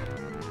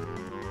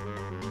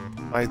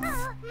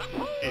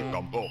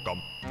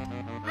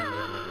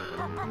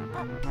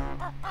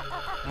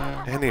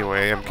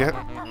 Anyway, I'm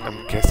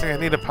guessing I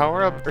need a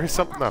power up or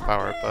something. Not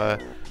power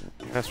up,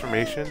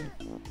 transformation,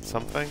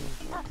 something.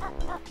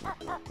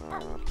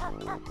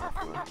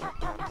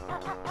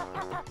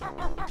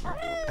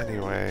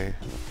 Anyway.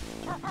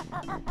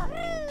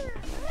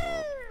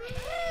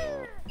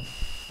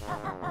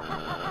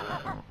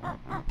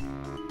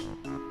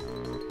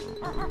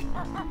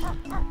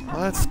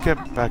 Let's get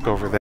back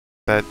over there.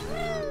 That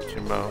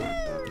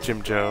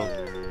Jim Joe,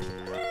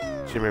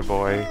 Jimmy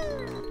Boy,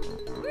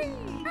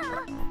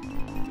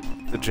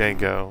 the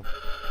Django,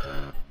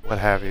 what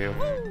have you.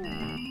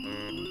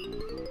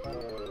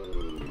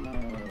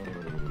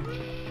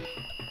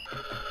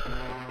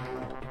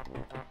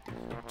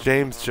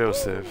 James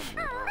Joseph.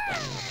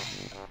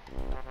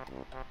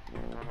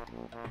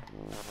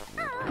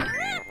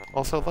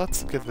 Also,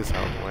 let's get this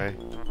out of the way.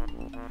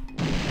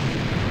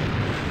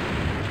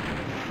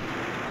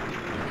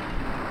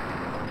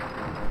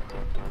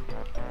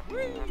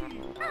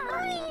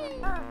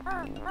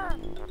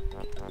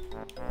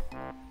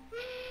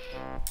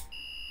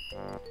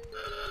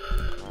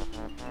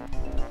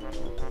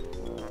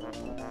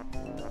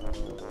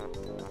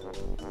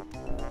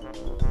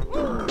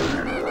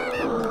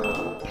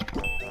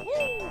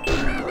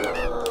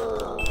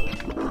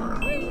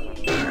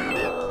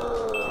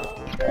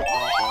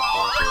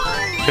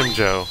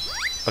 Banjo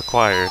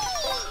acquired.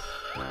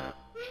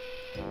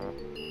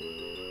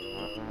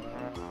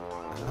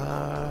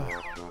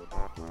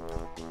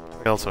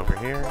 What else over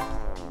here?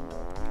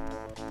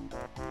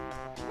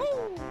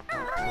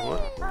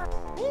 What?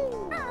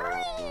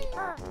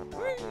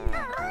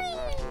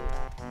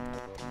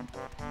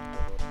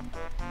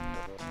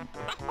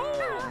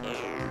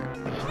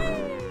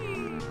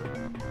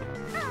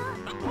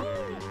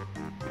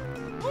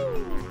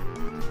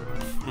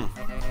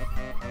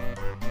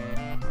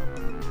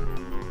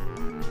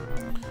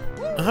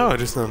 Oh, I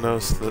just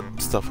noticed the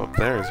stuff up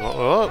there as well.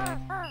 Oh!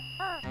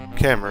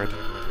 Camera.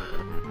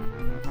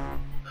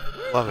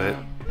 Love it.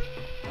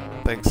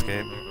 Thanks,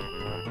 game.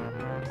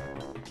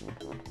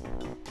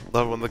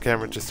 Love when the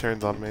camera just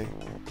turns on me.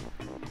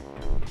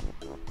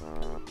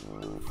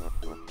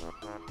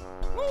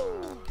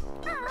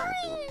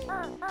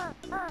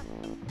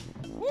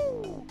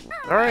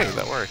 Alright,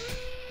 that worked.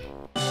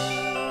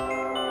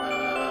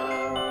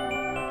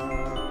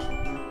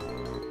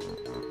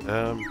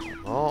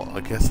 Well,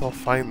 I guess I'll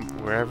find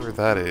wherever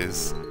that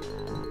is.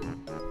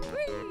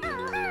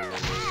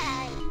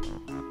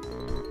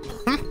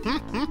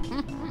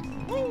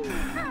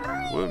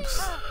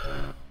 Whoops.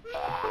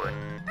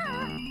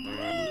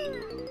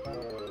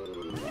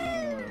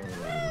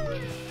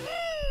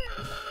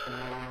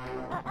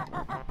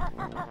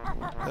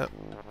 Yep.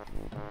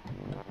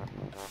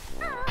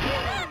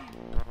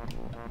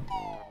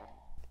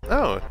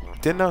 Oh,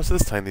 didn't notice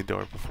this tiny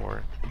door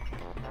before.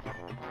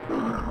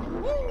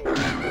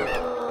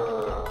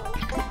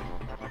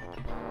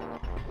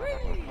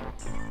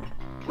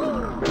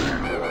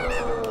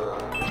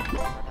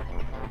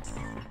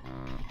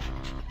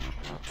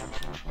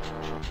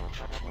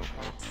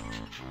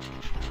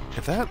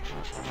 Is that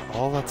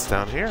all that's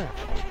down here?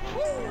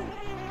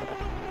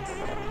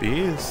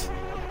 These?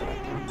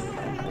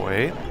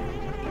 Wait.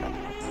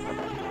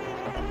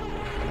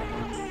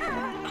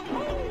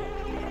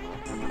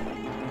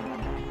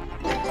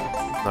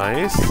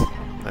 Nice.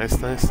 Nice,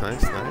 nice,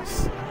 nice,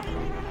 nice.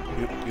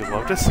 You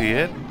love to see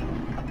it.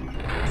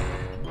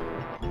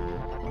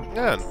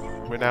 Good.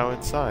 We're now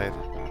inside.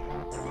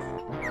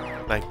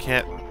 I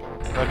can't...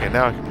 Okay,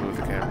 now I can move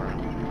the camera.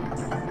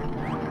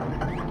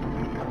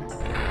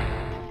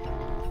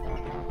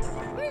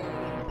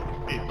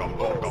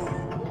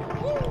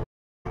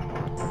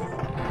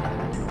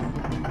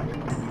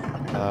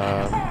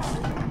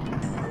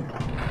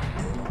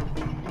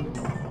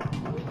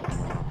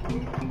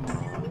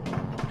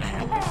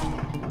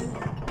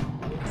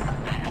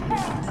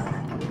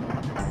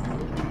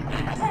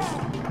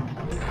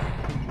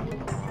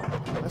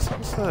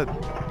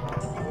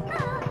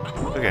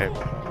 Okay.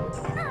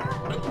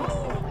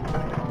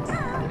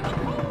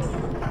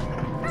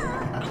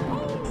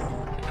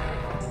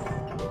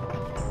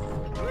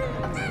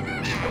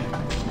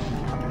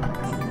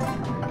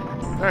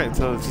 Alright,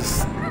 so it's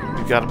just,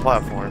 you got a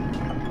platform.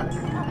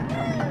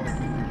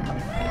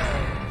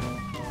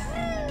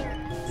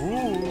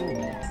 Ooh.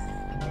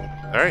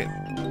 Alright,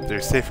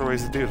 there's safer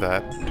ways to do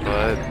that,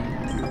 but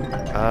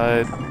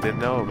I didn't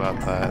know about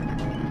that.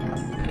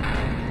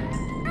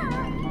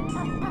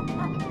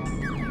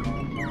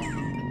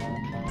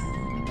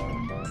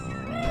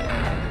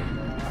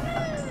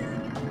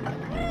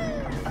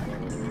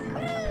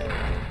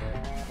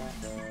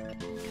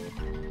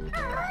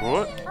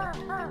 What?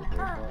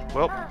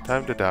 Well,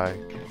 time to die.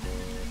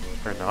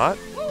 Or not?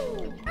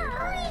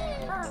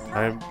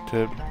 Time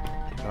to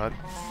not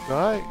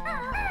die?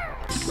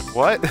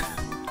 What?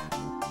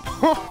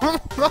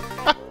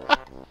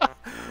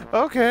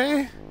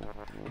 Okay.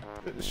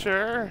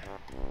 Sure.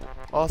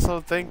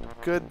 Also, thank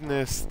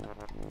goodness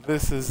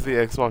this is the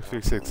Xbox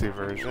 360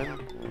 version.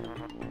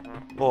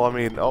 Well, I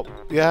mean, oh,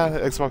 yeah,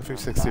 Xbox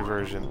 360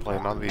 version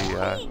playing on the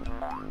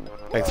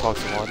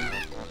Xbox One.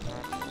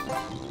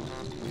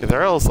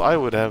 Or else I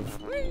would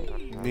have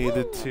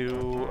needed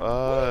to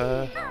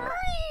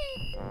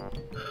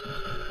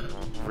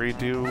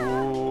redo...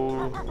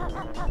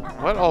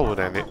 What all would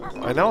I need?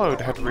 I know I would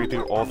have to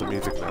redo all the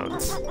music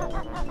notes.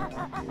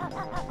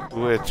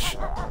 Which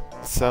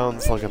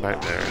sounds like a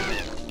nightmare.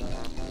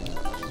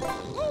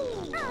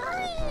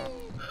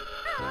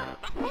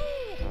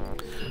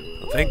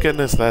 Thank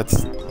goodness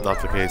that's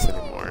not the case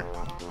anymore.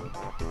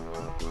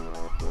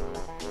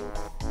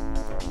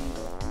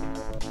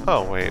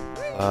 Oh, wait.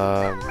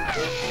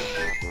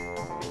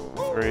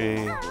 3,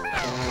 1,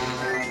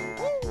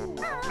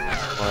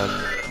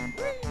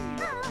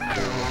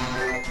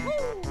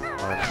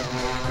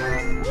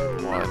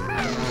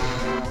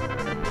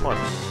 1.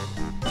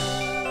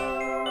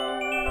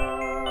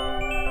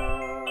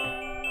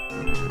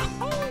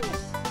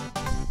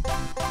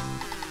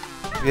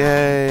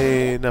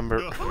 Yay!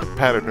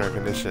 Pattern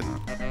recognition.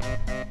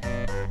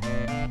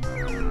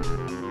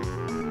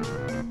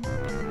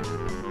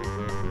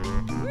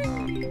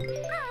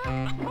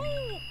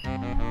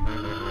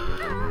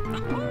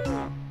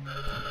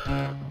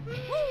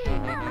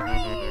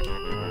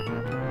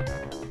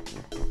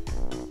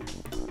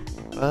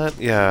 But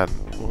yeah,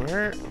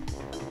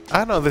 I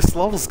don't know, this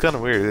level's kind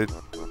of weird.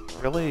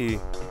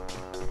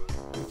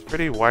 It's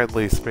pretty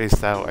widely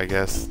spaced out, I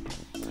guess.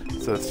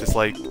 So it's just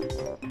like,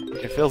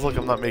 it feels like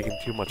I'm not making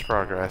too much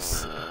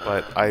progress,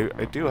 but I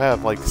do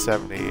have like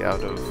 70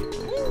 out of,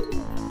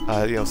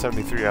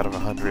 73 out of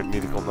 100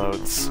 musical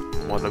notes,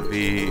 one of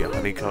the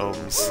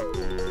honeycombs.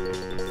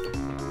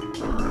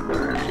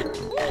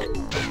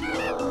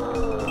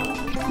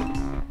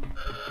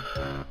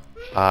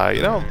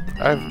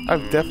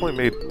 I've definitely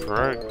made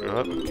camera.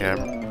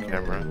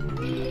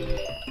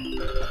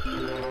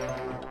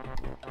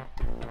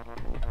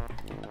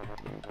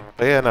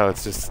 But yeah, no,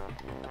 it's just,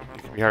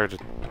 it can be hard to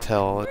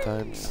tell at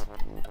times.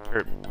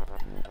 It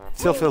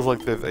still feels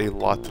like there's a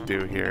lot to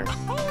do here.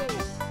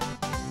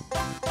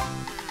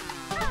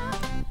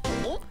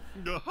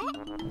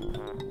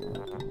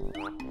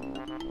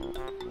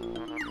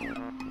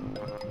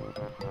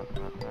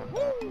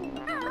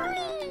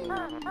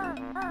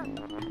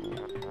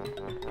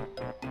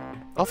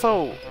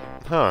 Also,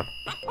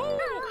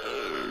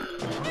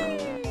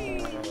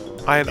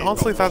 I had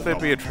honestly thought there'd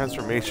be a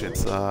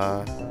transformations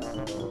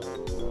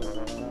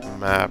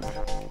map.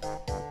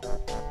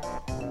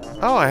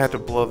 Oh, I had to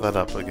blow that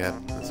up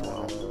again as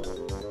well.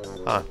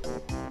 Huh.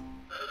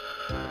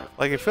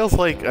 Like, it feels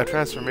like a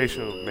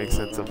transformation would make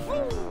sense of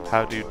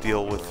how do you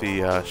deal with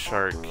the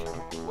shark.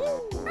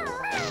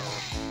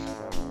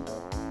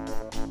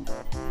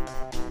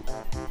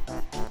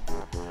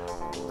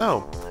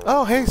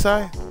 Oh, hey,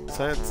 Science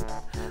Mix.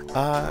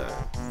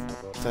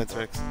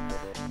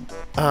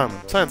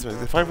 Science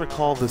Mix, if I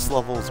recall, this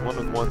level is one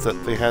of the ones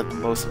that they had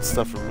most of the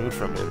stuff removed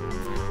from it,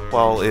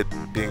 while it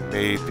being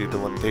made due to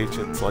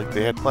limitations. Like,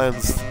 they had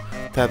plans to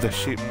have the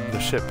ship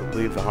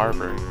leave the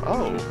harbor.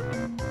 Oh,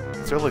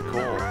 it's really cool.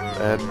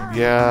 And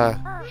yeah,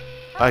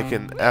 I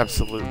can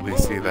absolutely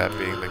see that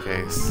being the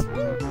case.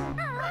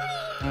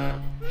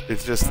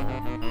 It's just,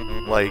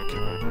 like,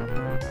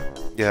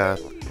 yeah.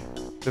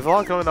 There's a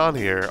lot going on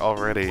here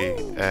already,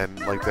 and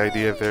like the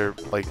idea of there,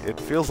 like, it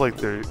feels like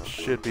there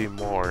should be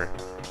more.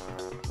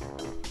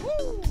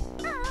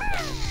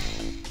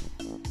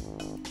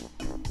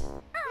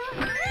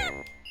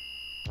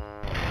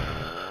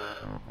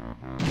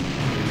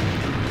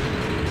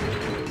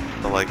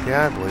 But like,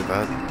 yeah, I believe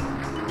that.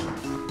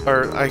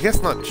 Or I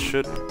guess not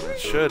should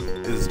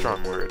is a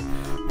strong word.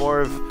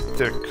 More of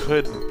there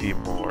could be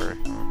more,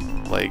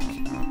 like,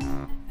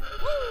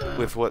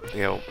 with what,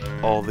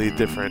 all the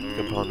different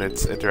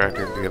components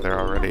interacting together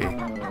already.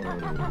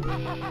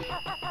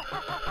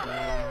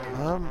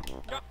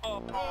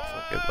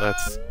 Okay,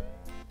 let's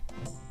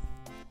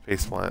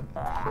faceplant.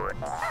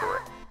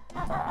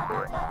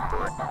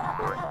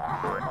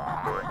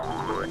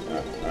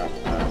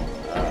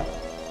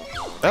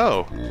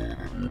 Oh!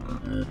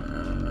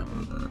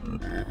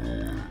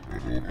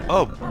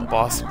 Oh,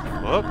 boss.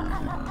 Whoop.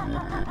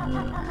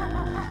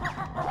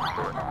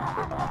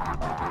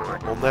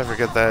 We'll never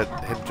get that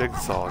hidden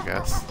jigsaw, I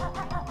guess.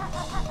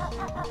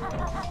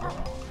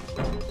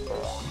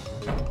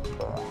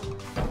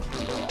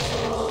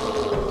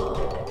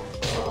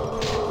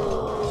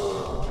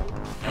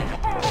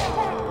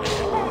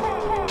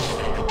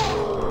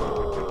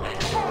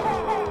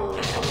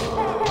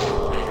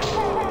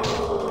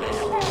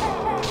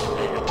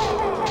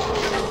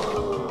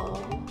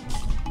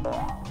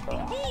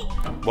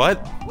 What?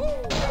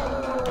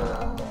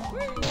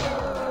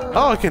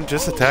 Oh, I can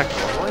just attack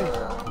normally?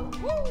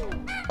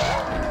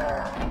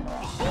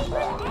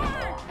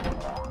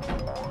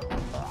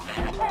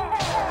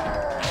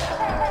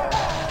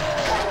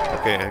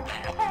 Okay.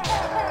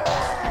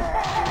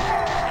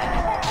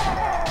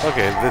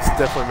 Okay, this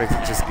definitely makes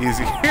it just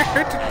easier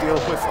to deal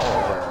with all of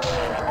them.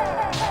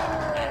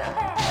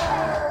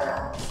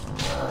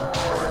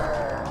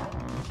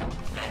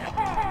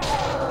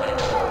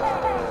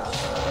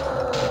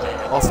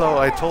 Also,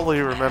 I totally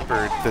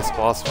remembered this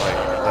boss fight,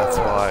 and that's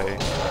why,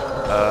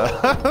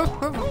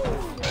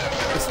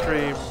 the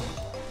stream,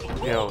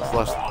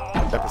 slash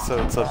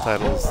episode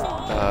subtitles,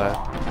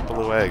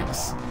 Blue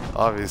Eggs,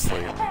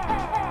 obviously.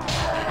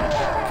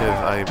 Because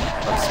I'm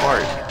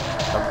smart.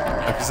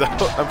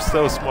 I'm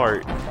so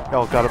smart.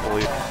 Y'all gotta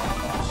believe.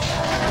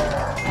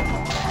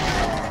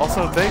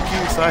 Also, thank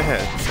you,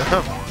 Science.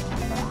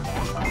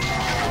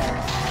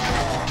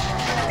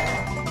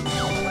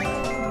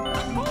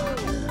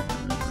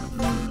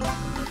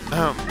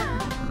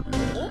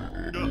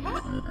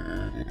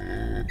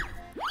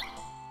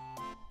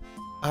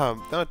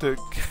 Now to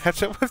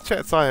catch up with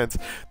Chat Science,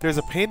 there's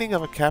a painting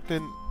of a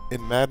captain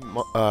in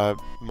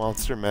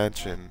Monster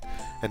Mansion,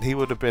 and he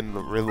would have been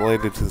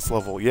related to this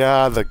level.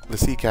 Yeah, the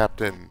sea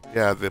captain.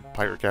 Yeah, the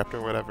pirate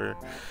captain or whatever.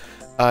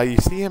 You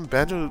see him,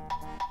 Banjo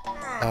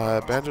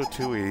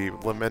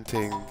Tooie,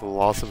 lamenting the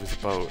loss of his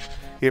boat.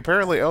 He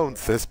apparently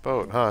owns this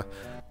boat, huh?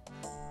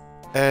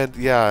 And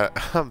yeah,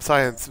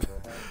 Science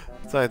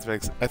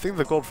makes. I think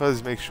the gold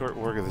feathers make short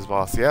work of this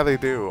boss. Yeah, they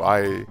do.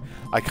 I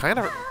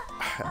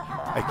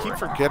keep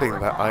forgetting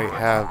that I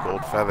have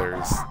gold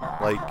feathers.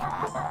 Like,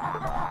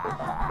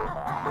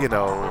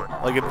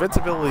 like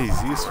invincibility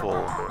is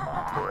useful,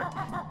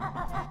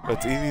 but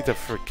it's easy to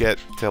forget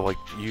to like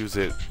use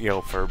it,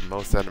 for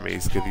most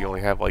enemies because you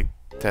only have like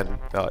 10,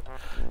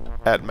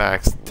 at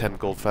max 10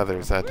 gold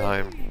feathers at a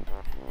time.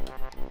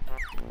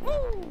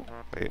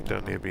 Wait,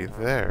 don't need to be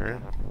there.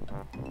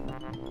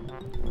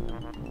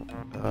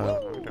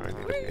 Where do I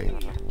need to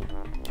be?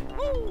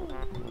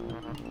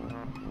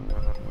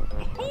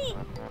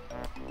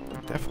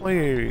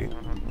 Definitely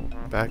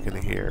back in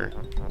here.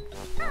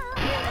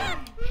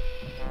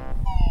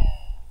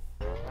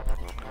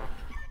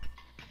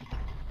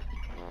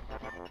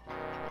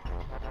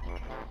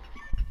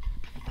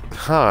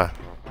 Huh.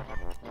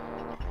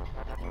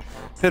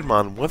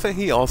 Hitmon, wasn't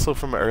he also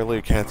from an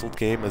earlier cancelled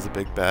game as a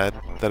big bad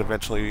that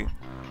eventually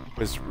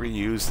was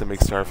reused to make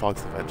Star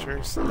Fox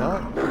Adventures? No?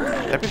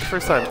 That'd be the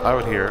first time I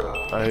would hear.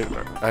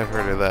 I've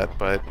heard of that,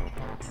 but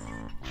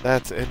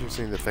that's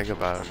interesting to think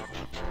about.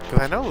 Because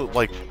I know,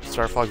 like,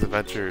 Star Fox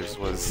Adventures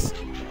was,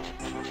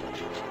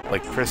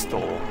 like,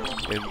 Crystal,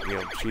 and, you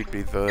know, she'd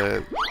be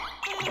the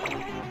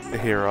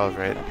hero of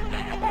it.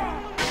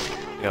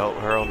 You know,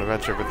 her own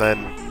adventure, but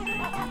then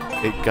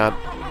it got,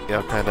 you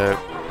know, kind of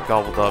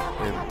gobbled up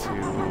into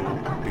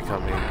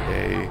becoming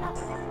a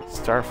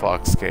Star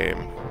Fox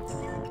game.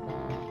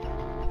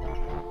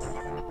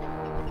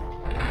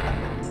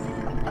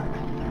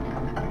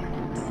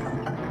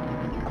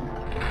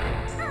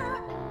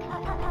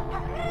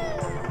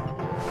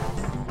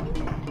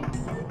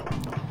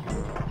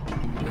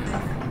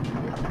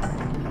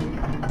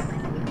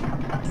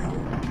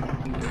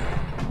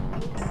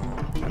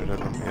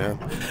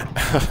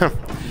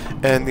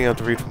 And, you know,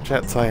 to read from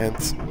chat,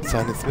 Science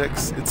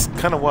Mix, it's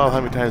kind of wild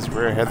how many times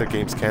Rare had their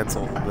games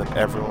canceled, and then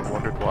everyone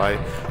wondered why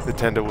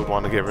Nintendo would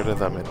want to get rid of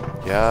them, and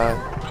yeah.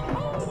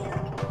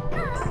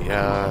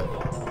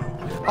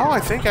 Oh, I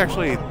think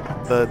actually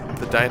the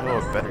Dino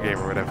of Better Game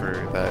or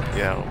whatever that,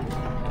 you know,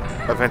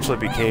 eventually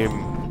became,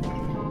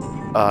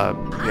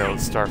 you know,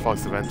 Star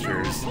Fox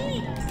Adventures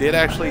did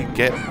actually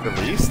get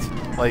released.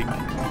 Like,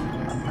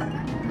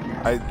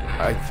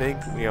 I think,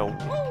 you know,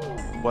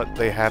 what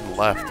they had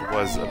left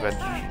was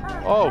eventually...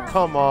 Oh,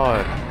 come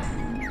on!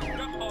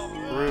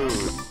 Rude.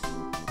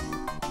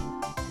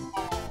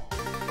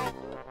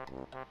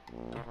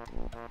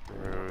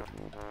 Rude.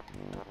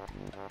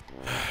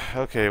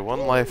 Okay,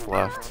 one life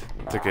left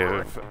to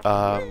give.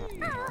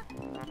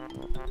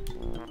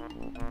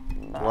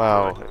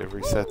 Wow, it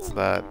resets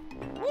that.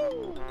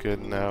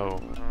 Good,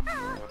 no.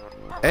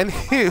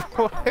 Anyway...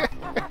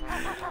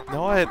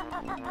 know what?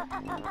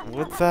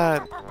 With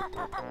that...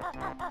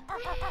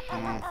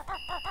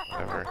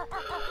 whatever.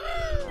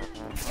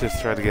 Let's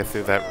just try to get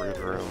through that rude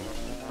room.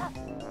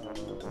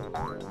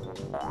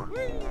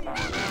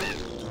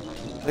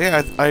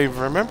 Yeah, I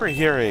remember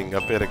hearing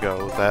a bit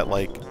ago that,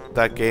 like,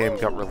 that game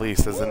got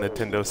released as a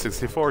Nintendo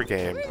 64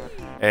 game.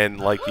 And,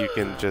 like, you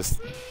can just...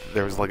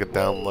 there was, like, a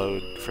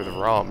download for the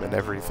ROM and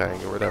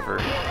everything, or whatever,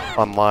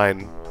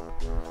 online.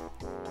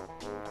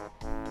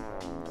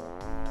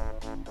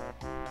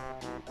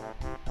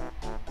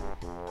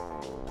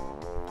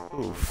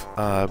 Oof.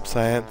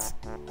 Science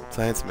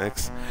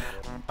Mix.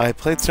 I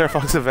played Star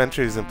Fox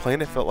Adventures and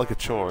playing it felt like a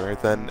chore.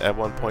 Then, at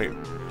one point,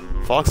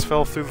 Fox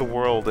fell through the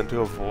world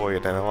into a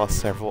void and I lost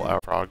several hours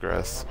of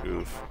progress.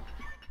 Oof.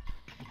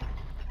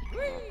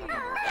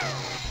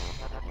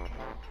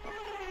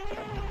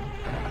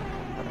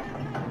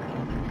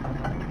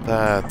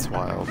 That's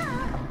wild.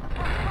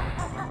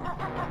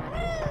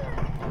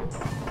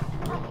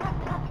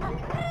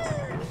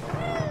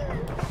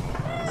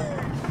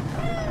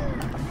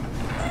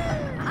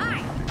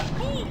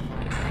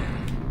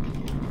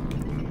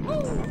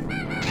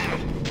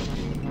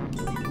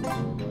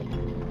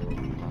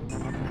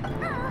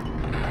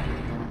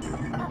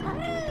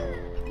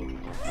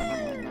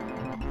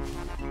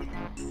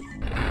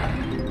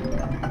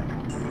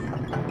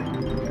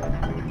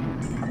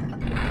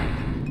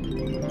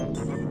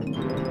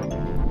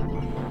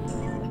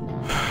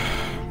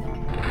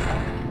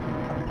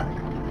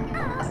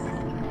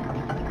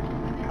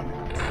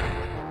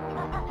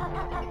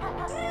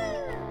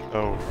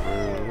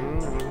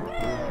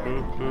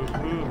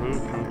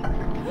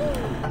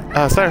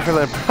 Sorry for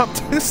that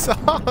impromptu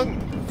song!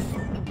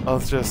 I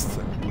was just...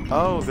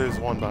 oh, there's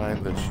one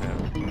behind this ship.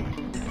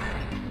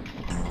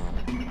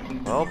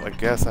 Well, I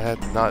guess I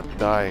had to not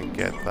die and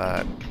get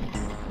that.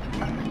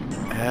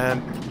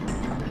 And...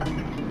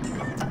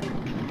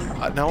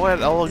 you know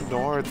what? I'll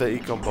ignore the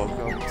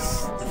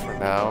Ecombocums for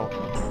now.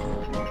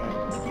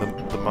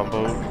 The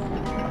Mumbo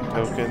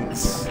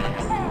tokens.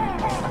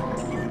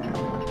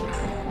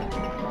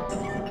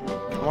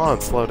 Come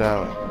on, slow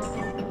down.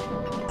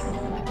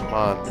 Come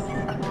on.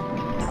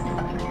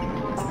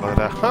 Slow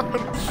down.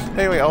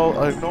 Anyway,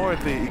 I'll ignore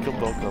the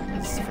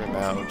Ecombocums for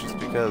now, just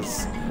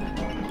because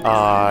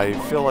I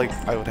feel like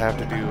I would have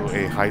to do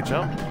a high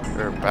jump,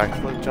 or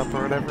backflip jump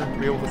or whatever, to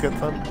be able to get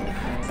them.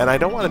 And I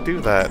don't want to do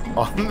that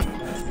on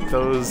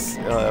those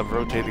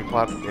rotating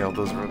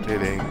those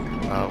rotating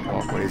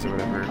walkways or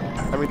whatever.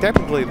 I mean,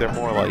 technically they're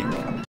more like,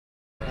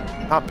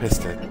 not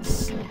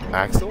pistons,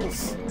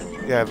 axles?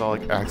 Yeah, they're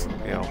like axles,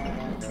 you know.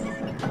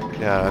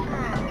 Yeah.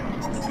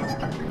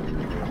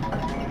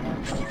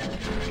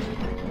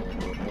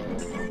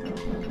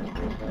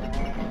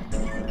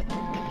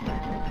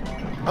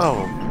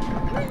 Oh,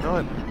 you know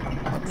what?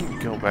 Let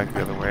me go back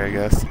the other way, I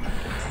guess.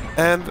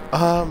 And,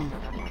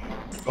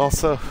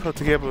 Also,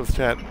 to get with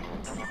chat.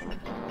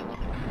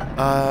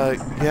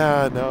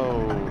 Yeah,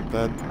 no,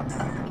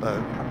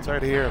 sorry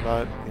to hear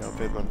about, you know,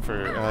 Bitman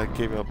for,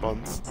 giving up on,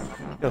 you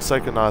know,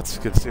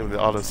 Psychonauts consuming the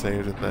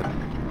autosave and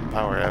then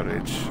power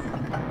outage.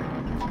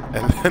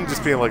 And then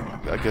just being like,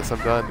 I guess I'm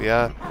done,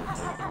 yeah.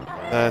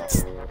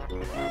 That's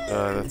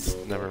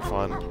never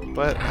fun.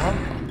 But,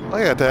 oh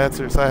yeah, to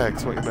answer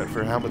Cyhex, what you meant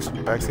for how much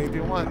vaccine do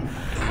you want?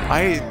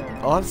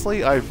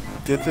 Honestly, I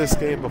did this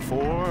game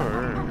before,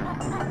 or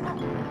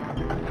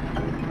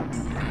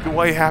do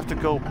I have to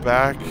go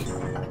back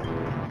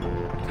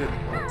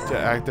to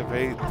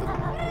activate the...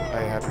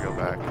 I have to go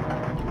back.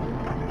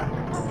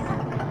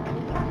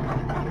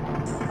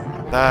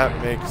 That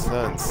makes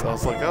sense. I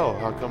was like, oh,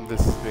 how come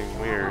this is being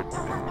weird?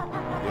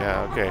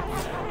 Yeah, okay.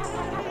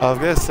 I was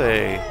gonna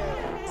say,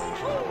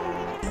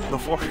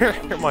 before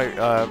my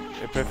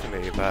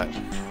epiphany, that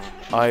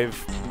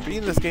I've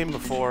beaten this game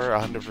before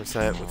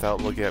 100%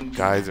 without looking at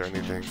guides or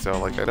anything, so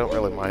like I don't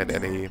really mind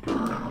any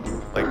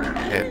like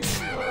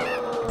hints.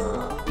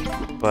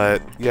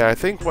 But yeah, I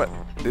think what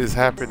is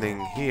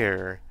happening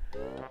here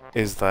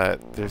is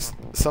that there's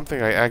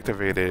something I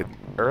activated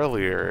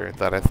earlier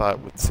that I thought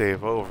would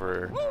save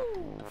over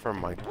from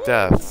my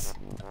deaths,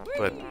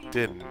 but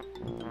didn't.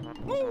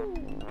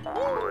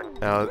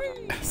 Now,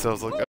 so I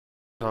was like,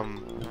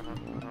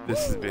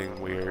 this is being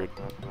weird.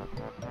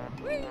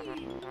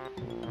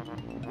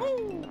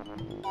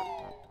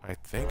 I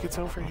think it's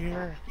over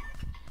here.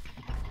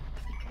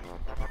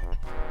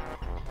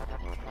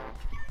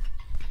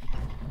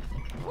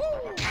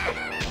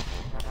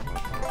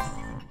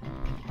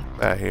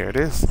 Here it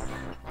is.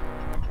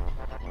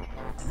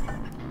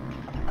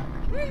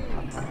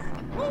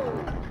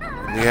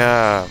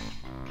 Yeah.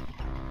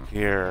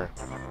 Here.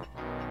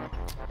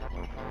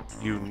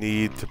 You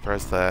need to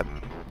press that.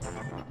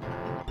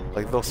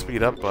 Like, they'll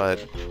speed up,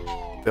 but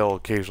they'll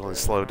occasionally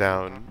slow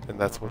down, and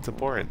that's what's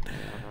important.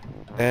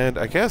 And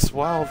I guess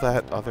while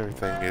that other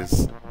thing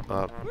is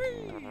up,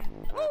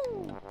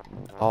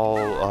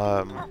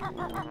 I'll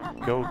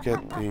go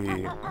get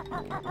the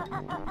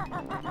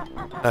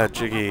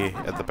Jiggy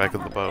at the back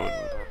of the boat.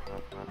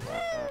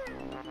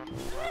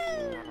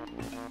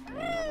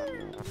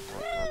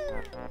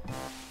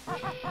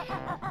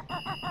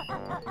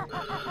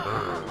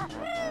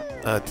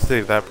 To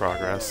save that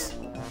progress.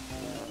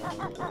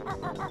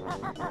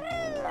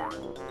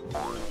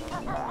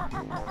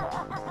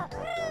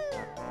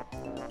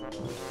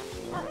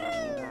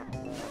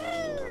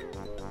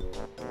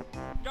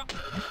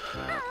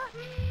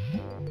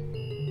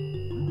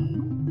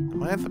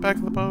 Am I at the back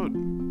of the boat?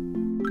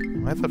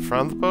 Am I at the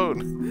front of the boat?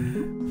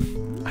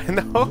 I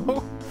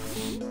know!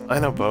 I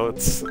know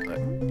boats.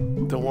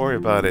 Don't worry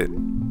about it.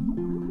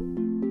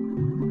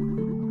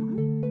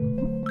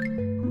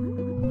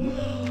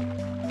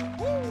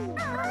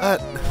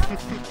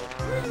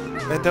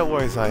 And don't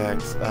worry,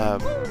 Zyx.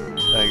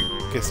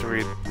 I guess to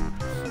read.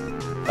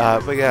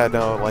 But yeah,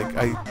 no, like,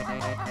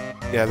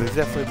 yeah, there's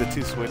definitely the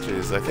two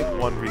switches. I think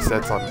one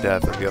resets on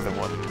death and the other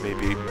one may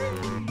be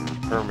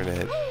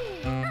permanent.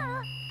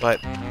 But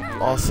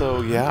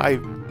also, yeah,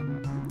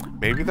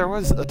 maybe there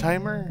was a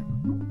timer?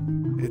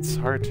 It's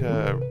hard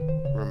to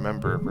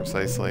remember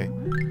precisely.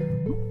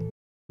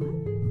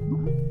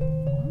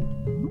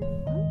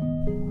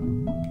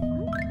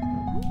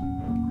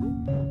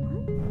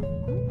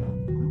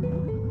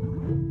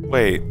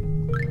 Wait.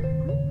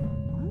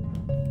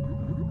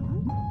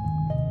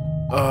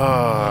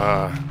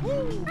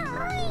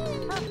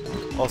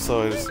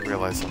 Also, I just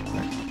realized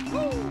something.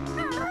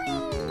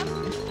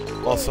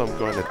 Also, I'm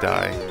going to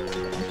die.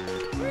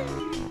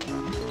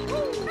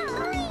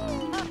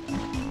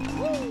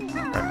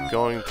 I'm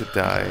going to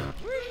die.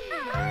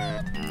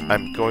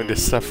 I'm going to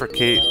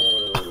suffocate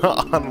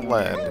on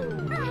land.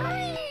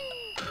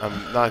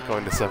 I'm not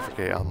going to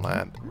suffocate on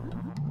land.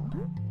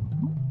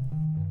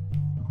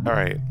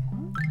 Alright.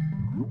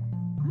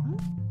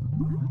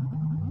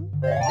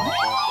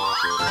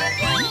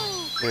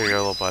 Here you go,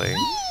 little buddy.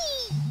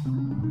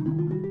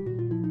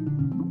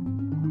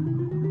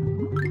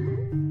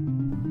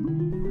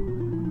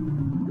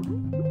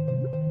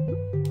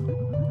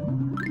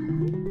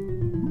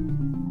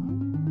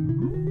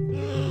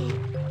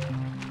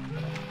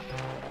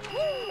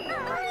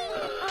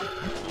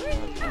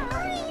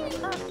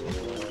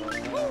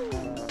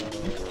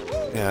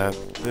 Yeah,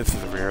 this is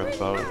the rear of the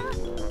boat.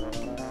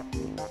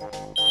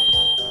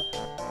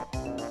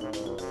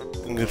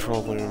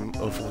 Control room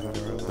overlooking the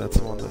room. That's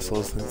the one that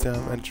slows things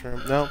down. Enter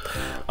room. No,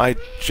 I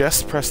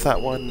just pressed that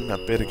one a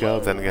bit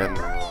ago. Then again,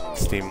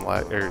 Steam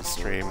lag or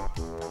stream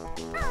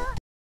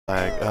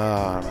lag.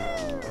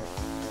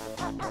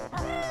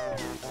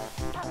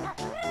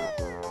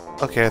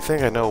 Okay, I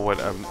think I know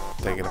what I'm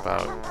thinking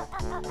about.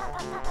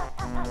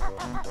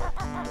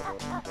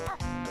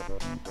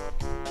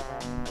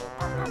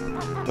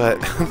 But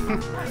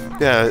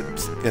yeah,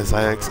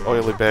 Zyx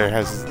Oily Bear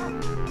has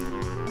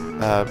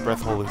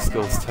breath holding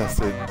skills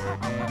tested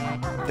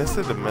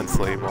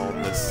immensely well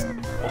in this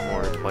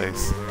Homeward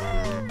place.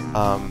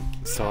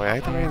 So I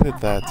activated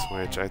that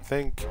switch. I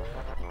think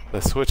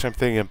The switch I'm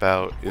thinking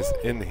about is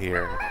in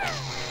here.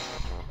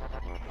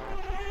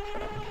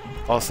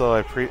 Also,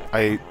 I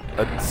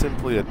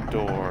simply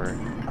adore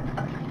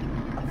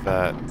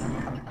that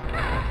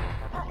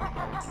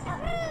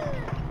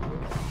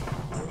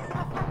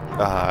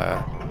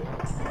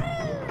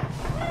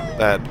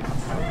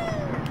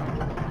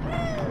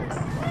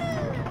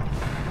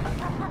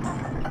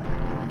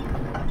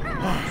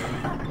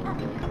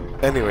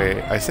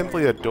anyway, I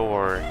simply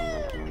adore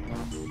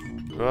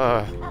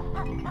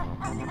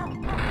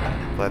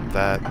let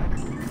that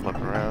flip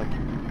around.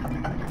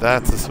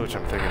 That's the switch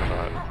I'm thinking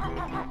about.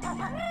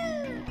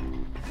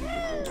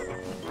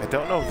 I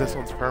don't know if this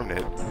one's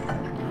permanent.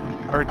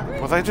 Or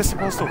was I just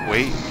supposed to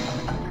wait?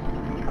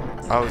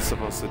 I was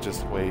supposed to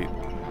just wait.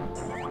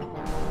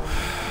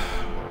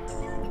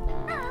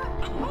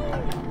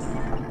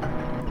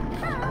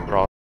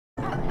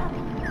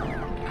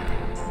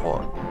 Hold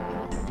on.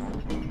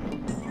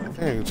 I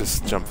think I can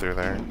just jump through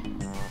there.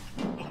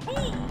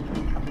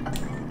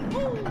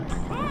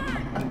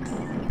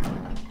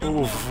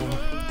 Oof.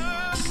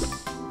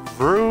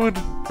 Rude.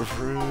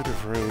 Rude.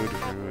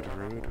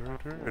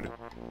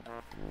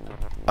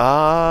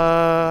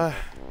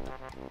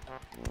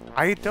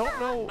 I don't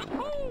know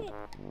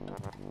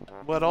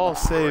what all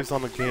saves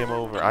on the game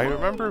over. I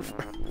remember,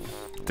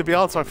 to be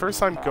honest, my first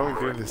time going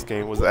through this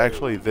game was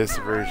actually this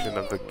version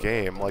of the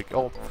game. Like,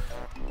 I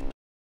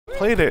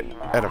played it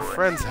at a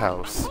friend's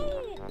house.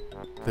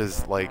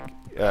 Because, like,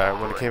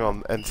 when it came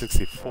on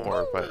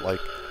N64, but,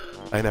 like,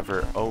 I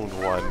never owned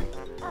one.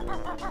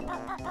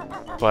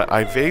 But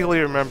I vaguely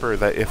remember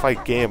that if I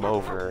game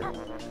over,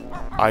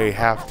 I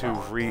have to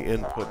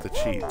re-input the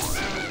cheats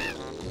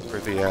for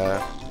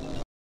the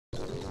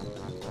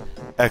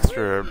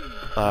extra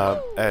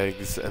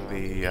eggs and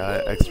the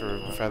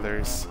extra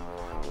feathers,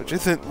 which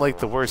isn't like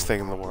the worst thing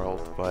in the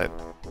world, but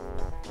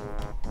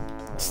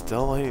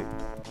still ain't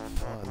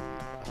fun.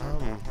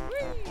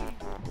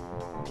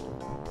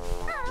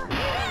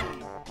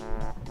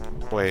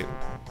 Wait,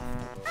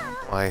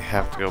 I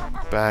have to go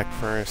back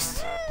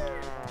first.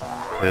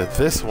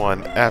 This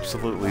one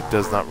absolutely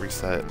does not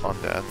reset on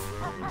death.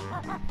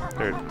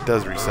 Or it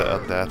does reset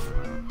on death.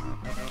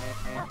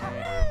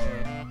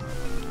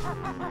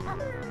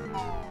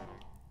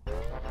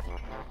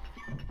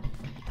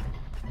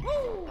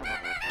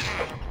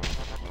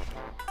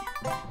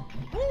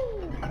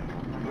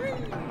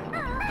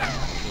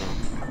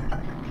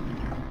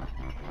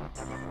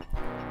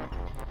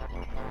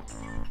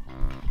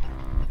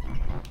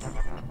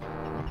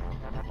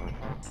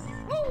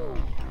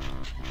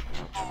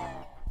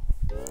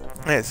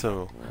 Alright,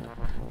 so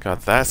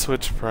got that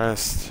switch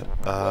pressed.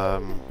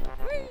 What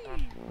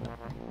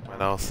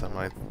else am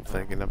I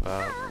thinking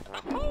about?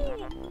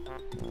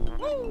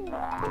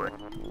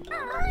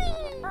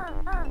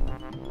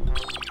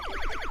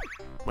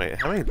 Wait,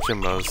 how many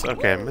Jimbos?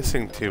 Okay, I'm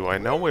missing 2. I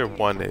know where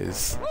 1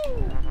 is.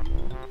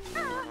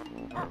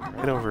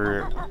 Right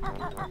over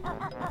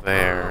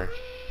there.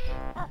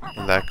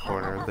 In that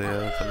corner of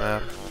the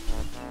map.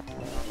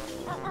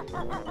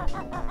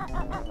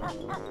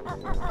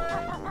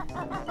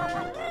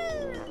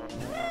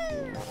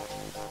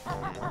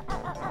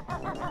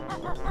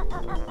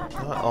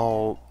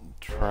 I'll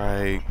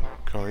try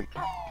going...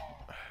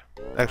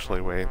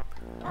 Actually, wait.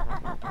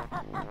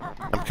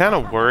 I'm kind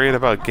of worried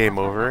about game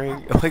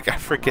overing. Like, I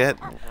forget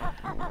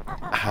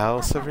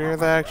how severe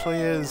that actually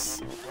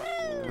is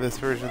in this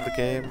version of the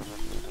game.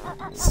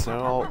 So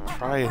I'll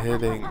try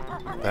hitting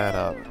that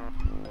up.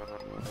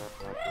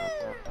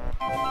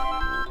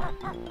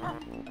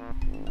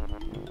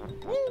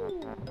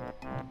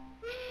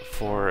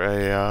 For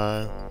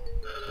a,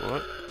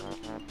 what?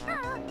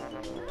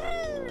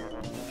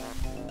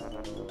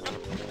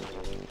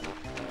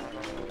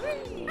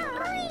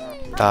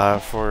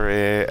 For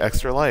a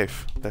extra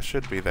life. That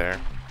should be there.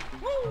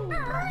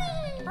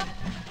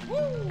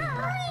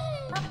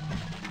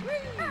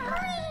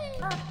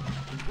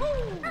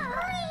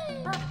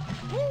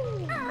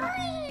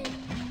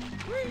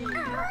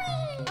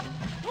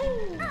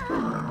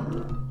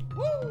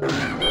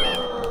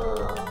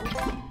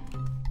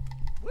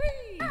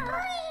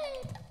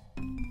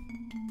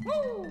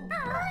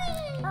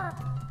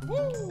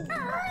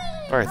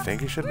 Or I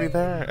think he should be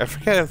there. I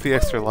forget if the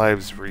extra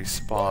lives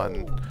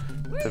respawn,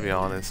 to be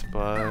honest,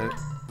 but...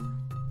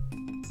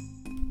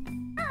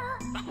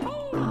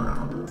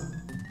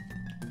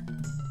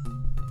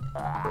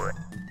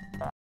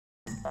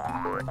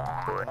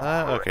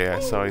 okay,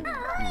 so I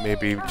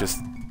maybe just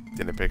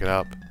didn't pick it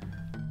up.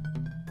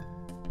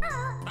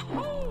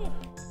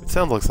 It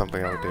sounds like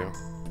something I would do.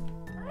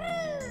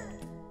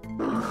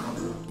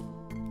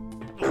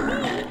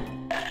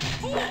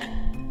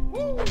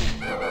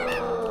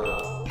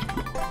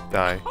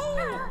 Die.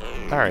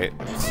 Alright,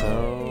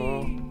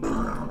 so...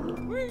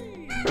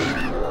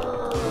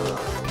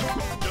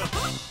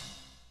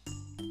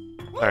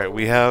 Alright,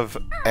 we have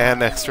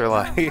an extra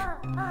life.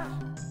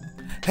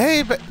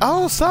 Hey, but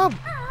oh, sup!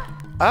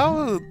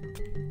 Oh,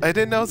 I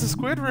didn't know it was a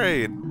squid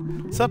raid.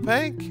 Sup,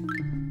 Hank?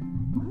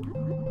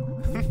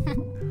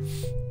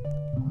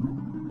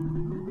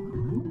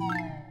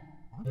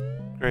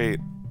 Great.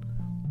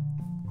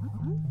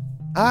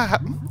 Ah,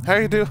 how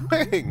are you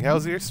doing?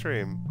 How's your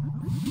stream?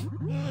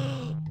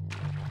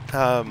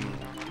 Not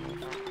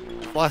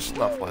Flash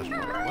Point.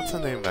 What's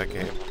the name of that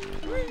game?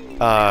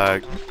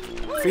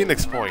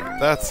 Phoenix Point.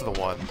 That's the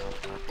one.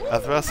 I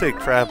was about to say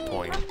Crab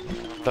Point.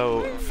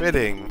 Though,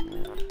 fitting.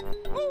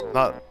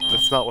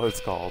 That's not what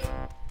it's called.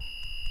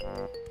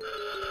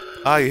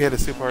 Ah, you hit a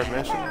super hard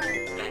mission?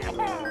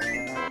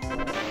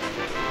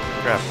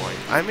 Crab Point.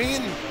 I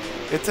mean,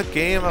 it's a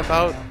game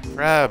about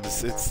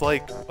crabs. It's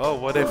like, oh,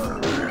 what if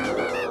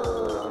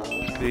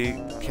the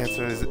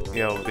cancer is,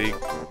 you know, the,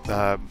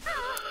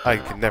 I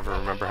can never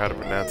remember how to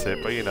pronounce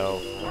it, but you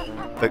know,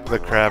 the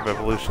crab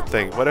evolution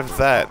thing. What if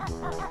that,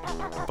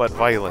 but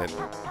violent?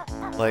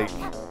 Like,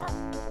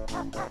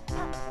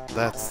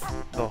 that's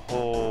the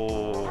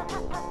whole,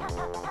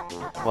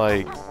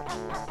 like,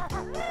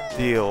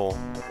 deal.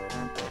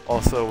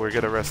 Also, we're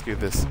gonna rescue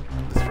this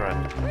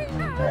friend.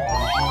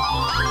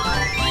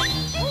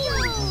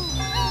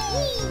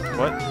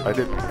 What? I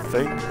didn't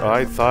think? Oh,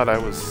 I thought I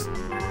was...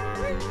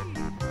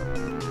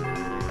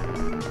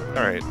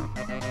 Alright.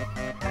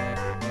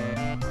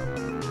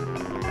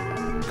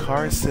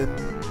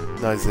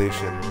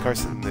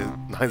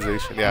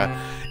 Carcinization, yeah.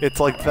 It's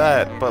like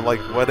that, but like,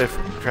 what if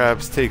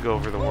crabs take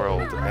over the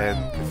world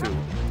and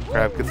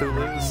Crab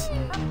Cthulhu's?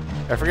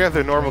 I forget if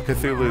they're normal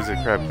Cthulhu's or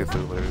Crab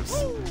Cthulhu's.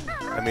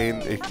 I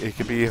mean, it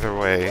could be either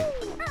way.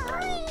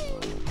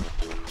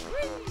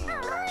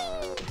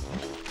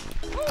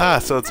 Ah,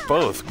 so it's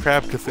both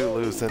Crab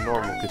Cthulhu's and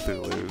normal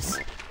Cthulhu's.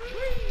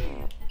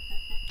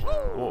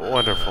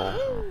 Wonderful.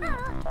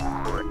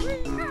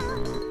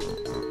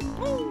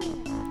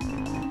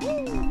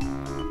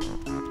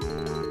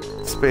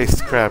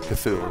 Space Crab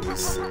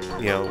Cthulhu's.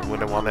 You know,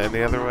 wouldn't want it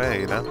any other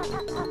way, you know?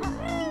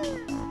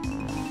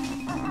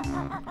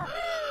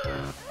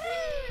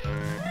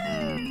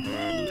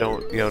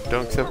 Don't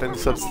accept any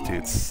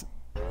substitutes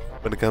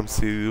when it comes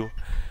to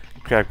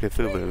Crab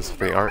Cthulhu's.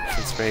 They aren't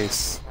from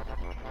space.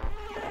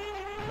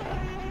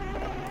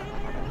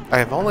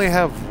 I only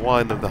have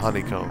one of the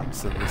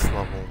honeycombs in this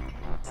level.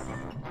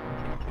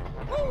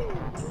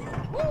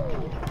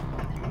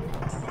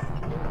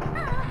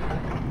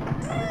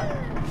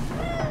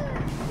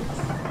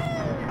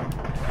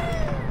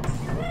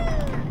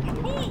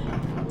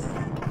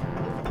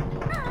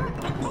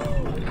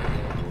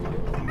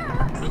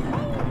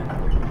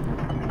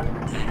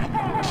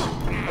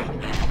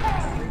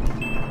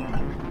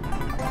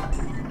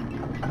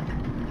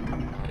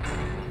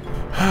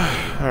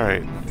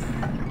 Alright.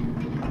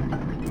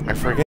 I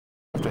forget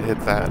to hit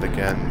that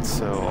again,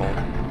 so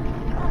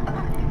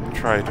I'll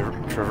try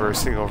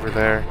traversing over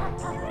there.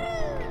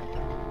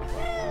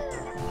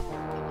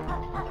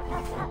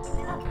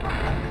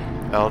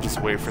 I'll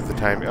just wait for the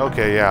time.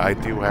 Okay, yeah, I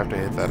do have to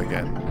hit that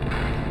again.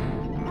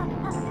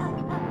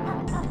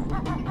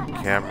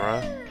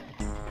 Camera,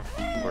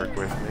 work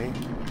with me.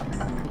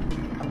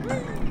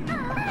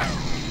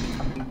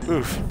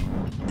 Oof.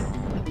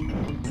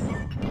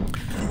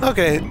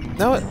 Okay,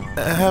 now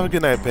have a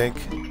good night, Pink.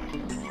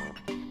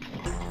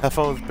 Have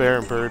fun with Bear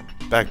and Bird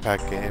backpack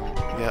game.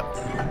 Yep.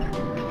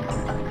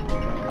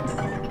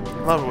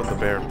 Love it with the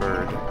Bear and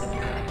Bird.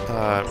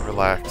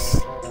 Relax.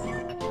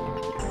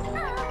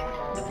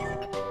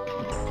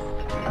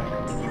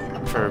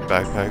 For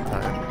backpack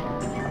time.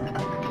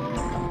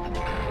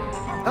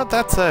 Now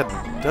that said,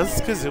 does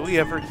Kazooie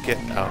ever get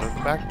out of the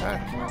backpack?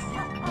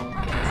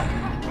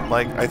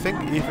 Like, I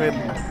think even,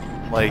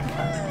 like,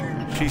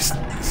 she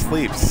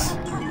sleeps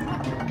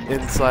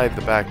inside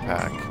the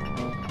backpack.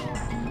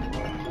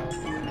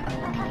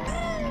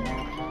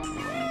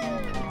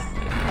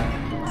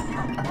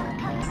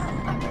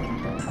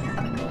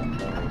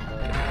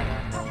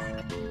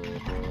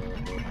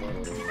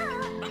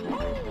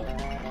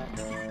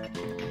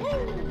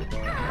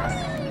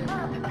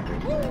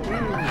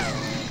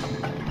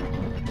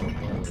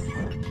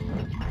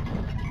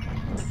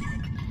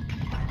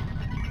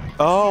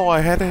 Oh, I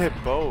had to hit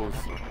both.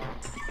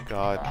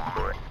 God.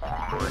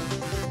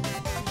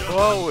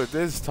 Whoa, it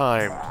is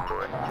timed.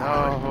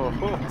 No,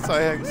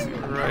 Cyx,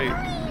 you're right.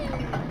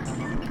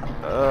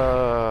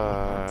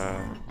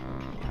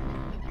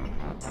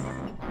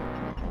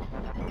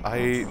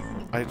 I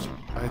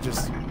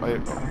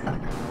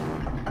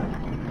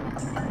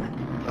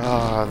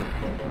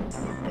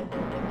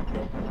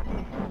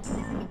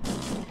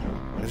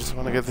just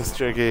want to get this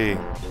Jiggy.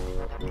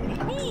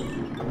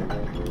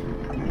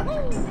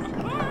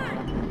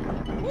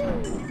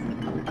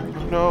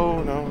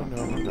 No.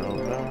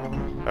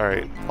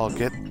 Alright, I'll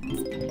get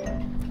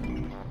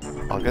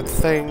the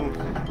thing,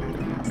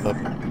 the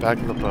back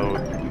of the boat,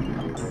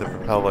 the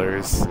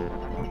propellers.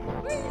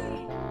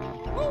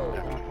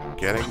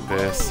 Getting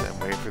this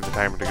and wait for the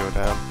timer to go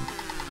down.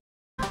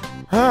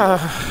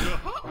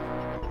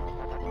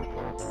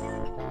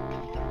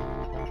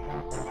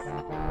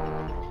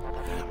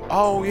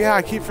 Oh yeah,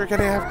 I keep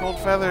forgetting I have gold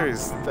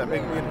feathers that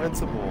make me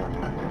invincible.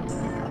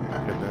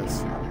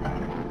 Goodness.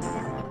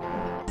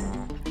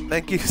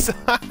 Thank you,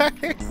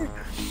 Sai.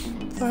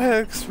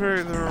 Thanks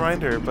for the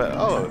reminder, but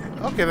oh,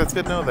 okay, that's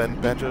good to know then.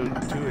 Banjo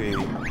Kazooie,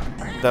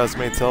 that was the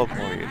main sell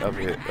point of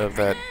it, of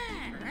that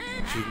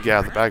she can get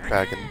out of the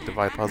backpack and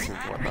divide puzzles and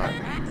whatnot.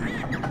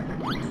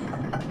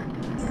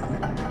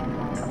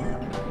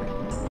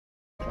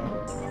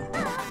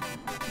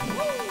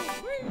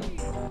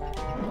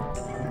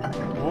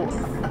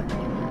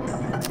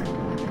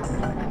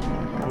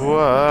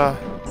 Whoa.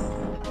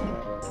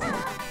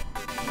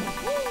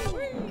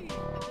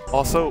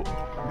 Also,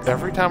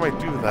 every time I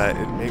do that,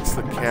 it makes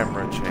the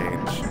camera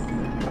change.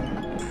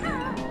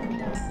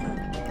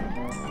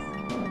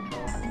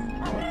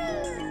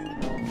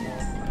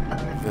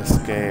 This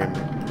game.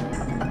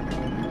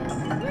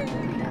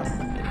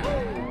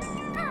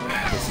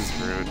 This is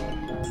rude.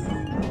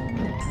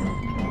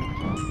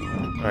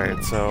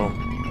 Alright, so...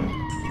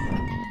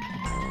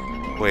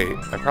 Wait,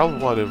 I probably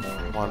would have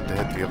wanted to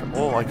hit the other...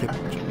 Oh, I could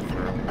jump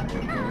through.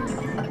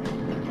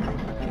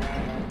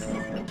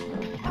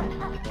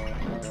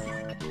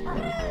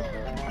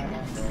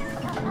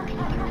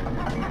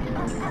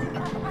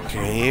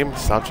 Game,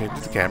 stop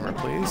changing the camera,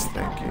 please.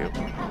 Thank you.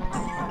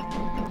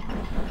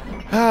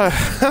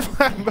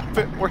 I'm a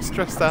bit more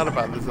stressed out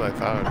about this than I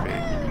thought it would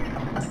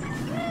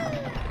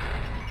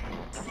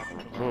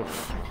be.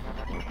 Oof.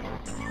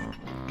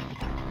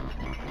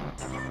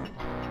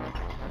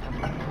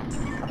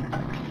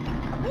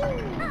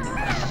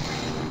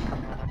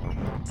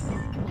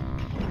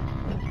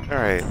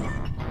 Alright.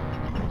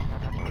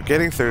 We're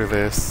getting through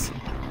this.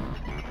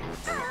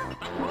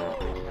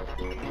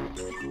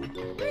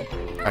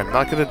 I'm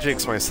not gonna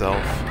jinx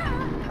myself.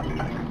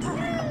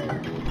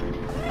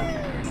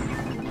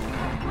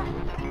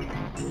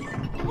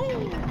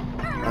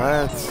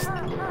 Let's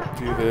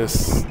do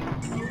this. Do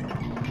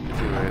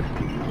it.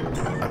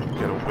 I'm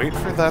gonna wait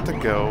for that to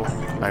go.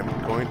 I'm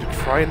going to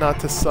try not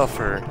to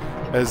suffer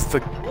as the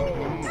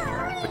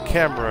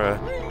camera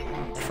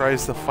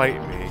tries to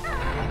fight me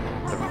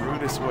the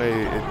rudest way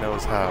it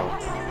knows how.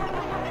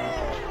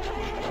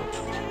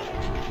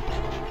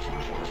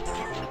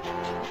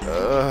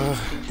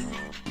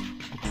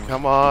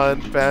 Come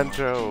on,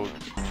 Banjo.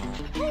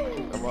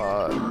 Come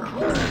on.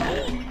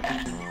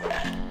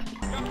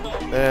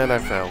 And I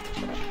failed.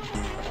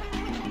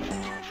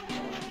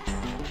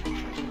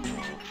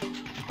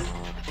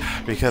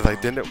 Because I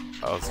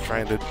was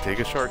trying to take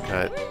a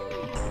shortcut.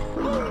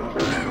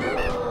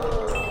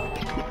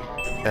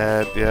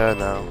 And yeah,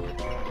 no.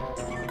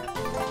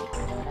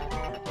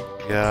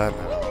 Yeah,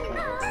 no.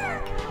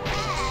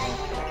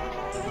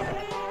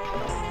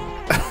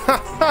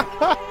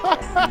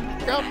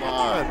 Come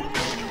on!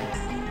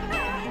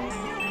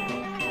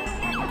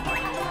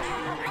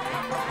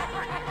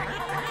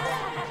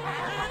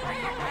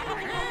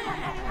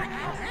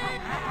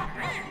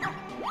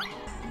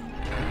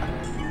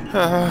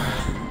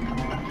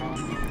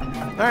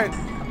 Alright,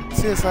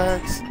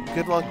 CSIX,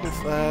 good luck with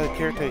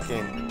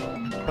caretaking.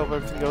 Hope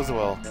everything goes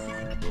well.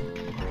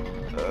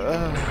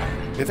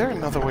 Is there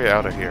another way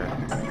out of here?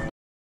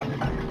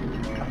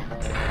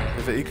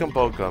 There's the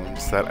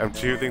Ecombogums that I'm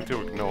choosing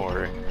to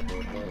ignore.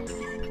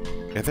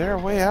 Is there a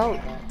way out?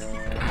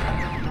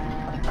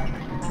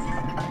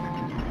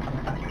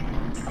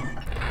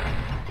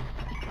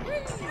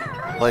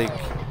 Like...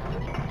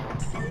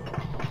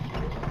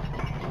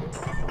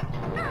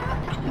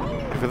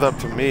 if it's up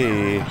to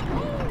me,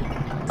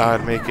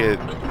 I'd make it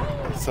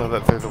so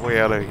that there's a way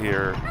out of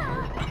here.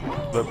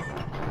 The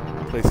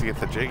place to get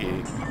the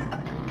Jiggy.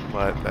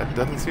 But that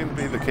doesn't seem to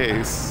be the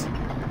case.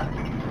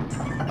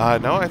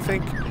 No, I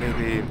think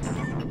maybe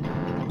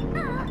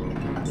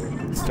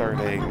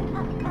starting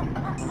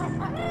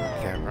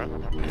camera.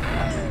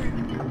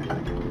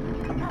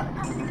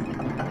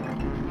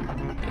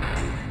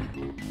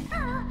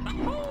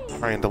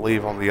 Trying to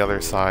leave on the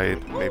other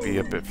side, maybe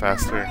a bit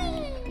faster.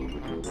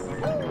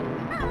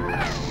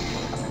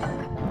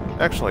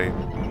 Actually,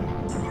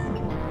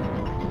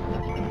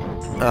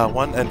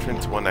 one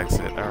entrance, one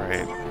exit.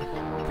 Alright.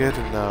 Good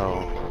to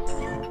know.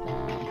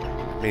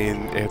 I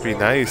mean, it'd be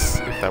nice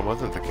if that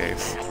wasn't the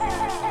case.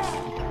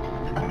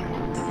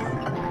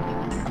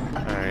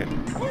 Alright.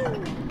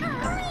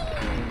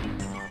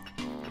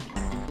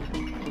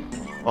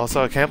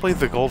 Also, I can't believe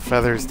the gold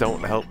feathers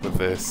don't help with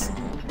this.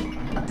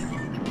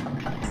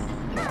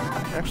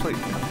 Actually...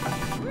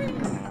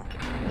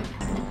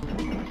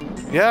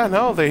 yeah,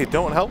 no, they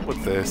don't help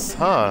with this,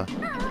 huh?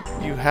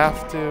 You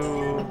have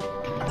to...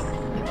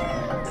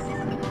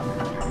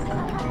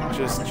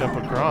 just jump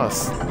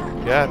across.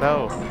 Yeah,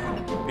 no.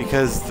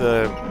 Because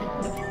the...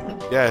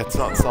 yeah, it's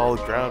not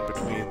solid ground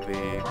between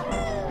the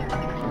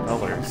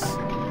colors.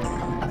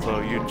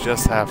 So you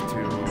just have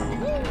to...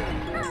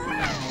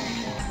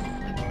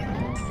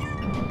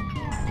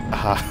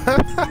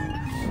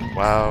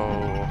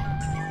 wow.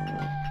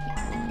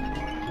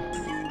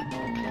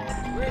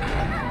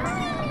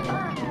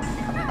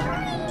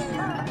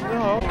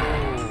 No.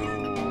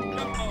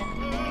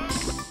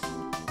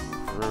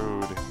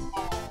 Rude.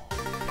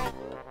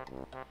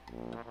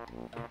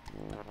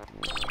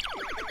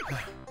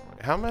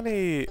 How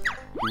many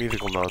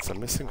musical notes? I'm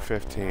missing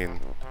 15.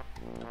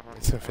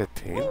 Missing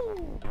 15?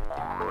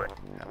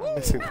 I'm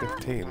missing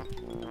 15.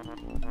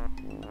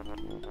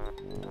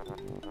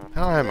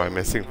 How am I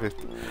missing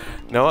 15?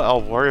 No,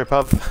 I'll worry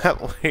about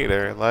that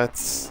later.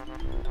 Let's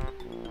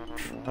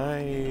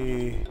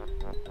try...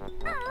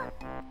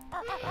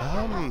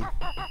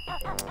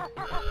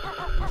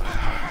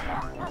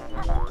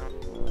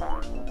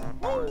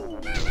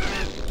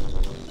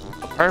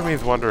 Part of me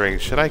is wondering,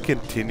 should I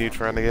continue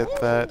trying to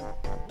get that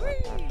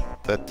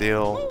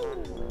deal?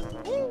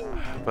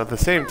 But at the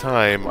same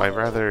time, I'd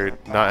rather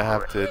not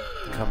have to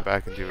come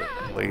back and do it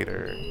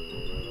later.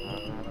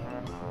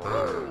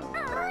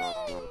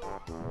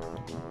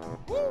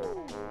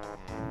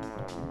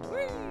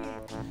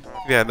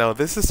 Yeah, no,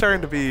 this is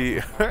starting to be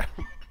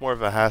more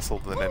of a hassle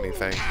than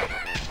anything.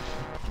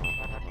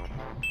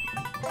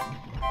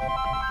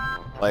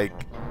 Like,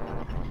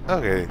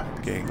 okay,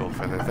 getting gold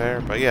feather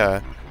there, but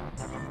yeah.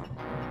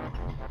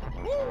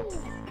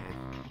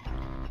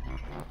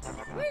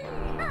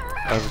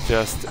 Of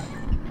just,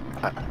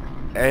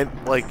 and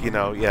like, you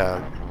know, yeah,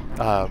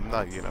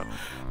 not, you know.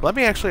 Let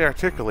me actually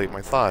articulate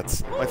my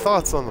thoughts. My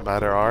thoughts on the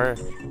matter are,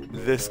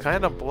 this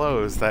kind of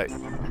blows that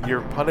your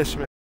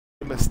punishment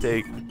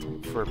mistake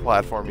for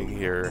platforming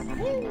here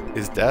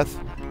is death.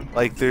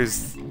 Like,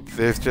 there's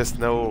just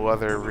no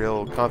other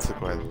real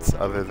consequence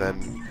other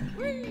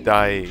than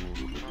dying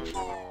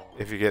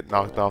if you get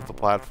knocked off the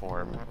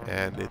platform,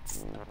 and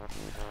it's...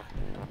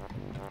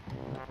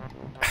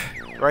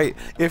 Right,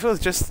 if it was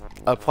just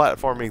a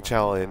platforming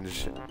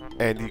challenge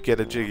and you get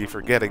a Jiggy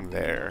for getting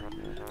there,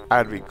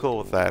 I'd be cool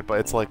with that, but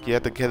it's like you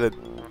had to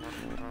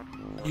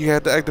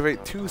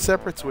activate 2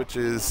 separate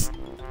switches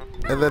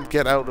and then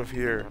get out of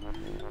here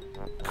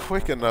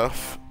quick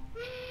enough.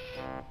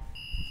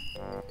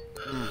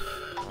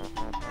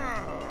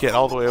 Get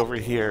all the way over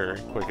here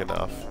quick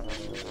enough,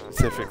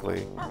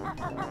 specifically.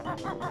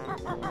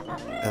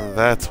 And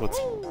that's what's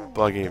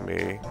bugging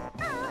me.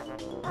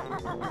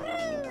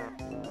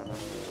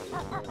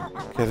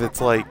 Because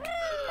it's like,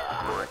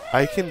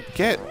 I can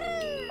get...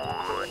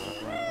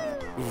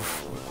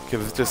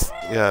 Because it's just,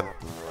 yeah.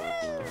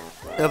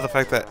 Yeah, the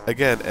fact that,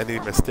 again, any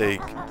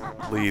mistake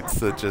leads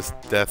to just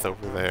death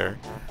over there.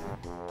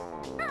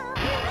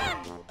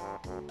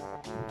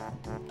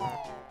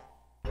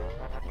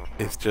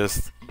 It's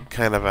just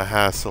kind of a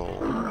hassle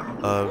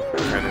of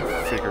trying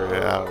to figure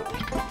it out.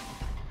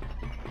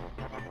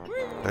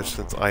 Especially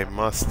since I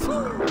must...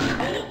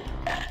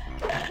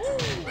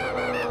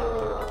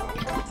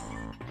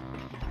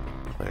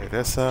 Clear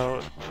this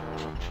out.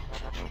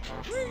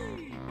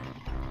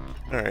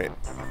 Alright.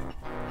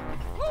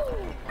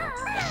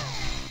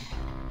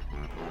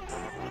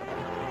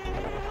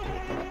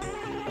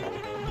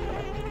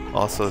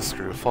 Also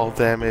screw fall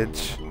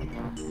damage.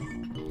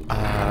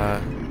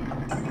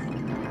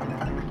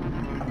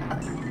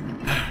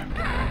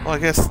 Well, I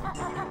guess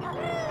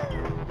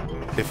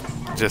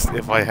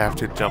if I have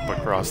to jump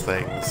across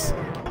things,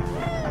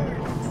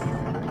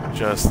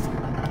 just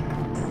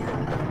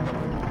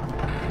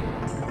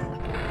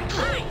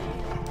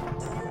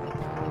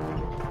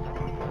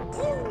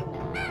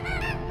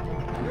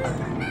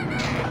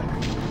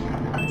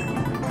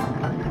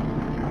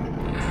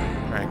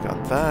alright,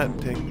 got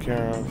that taken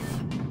care of.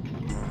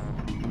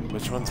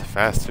 Which one's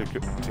faster for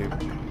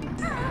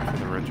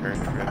the return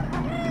trip?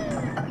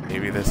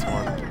 Maybe this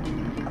one.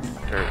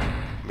 Or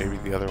maybe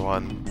the other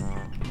one.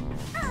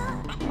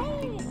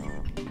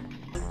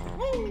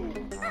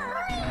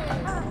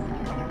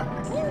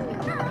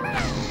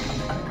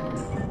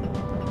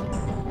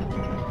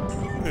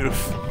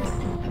 Oof.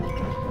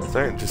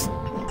 Starting just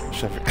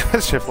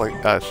shuffling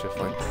about.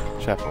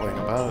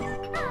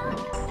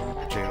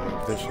 Changing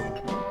position.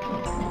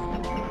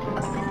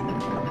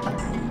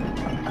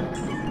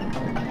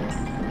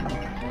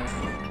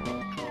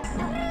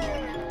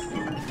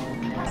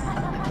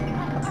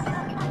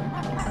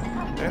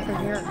 Anything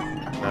here?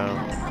 No.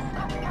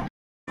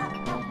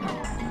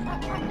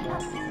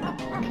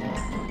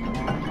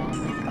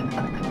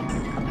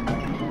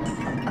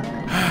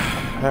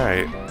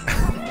 Alright.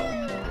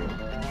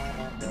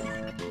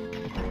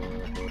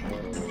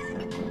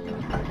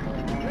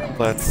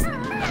 Let's...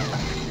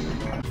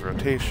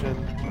 rotation.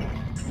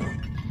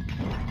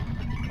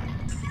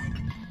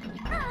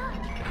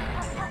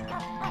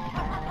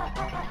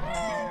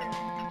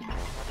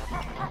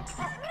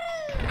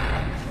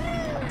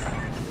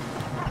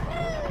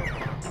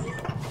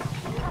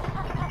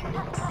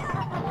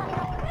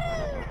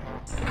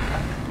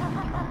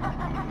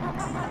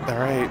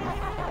 Alright.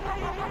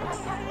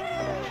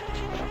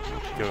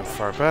 Going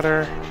far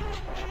better.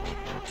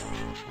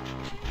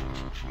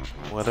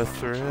 What a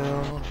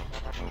thrill.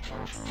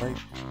 Like,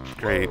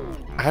 great.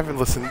 I haven't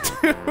listened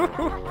to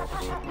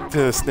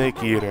the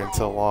Snake Eater in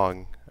so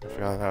long. I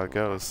forgot how it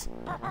goes.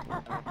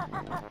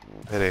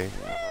 Pity.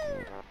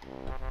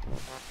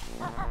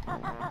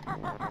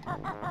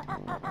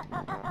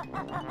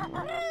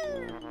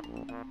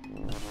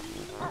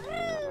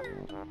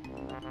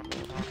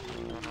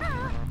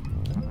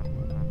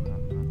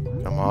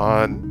 Come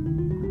on.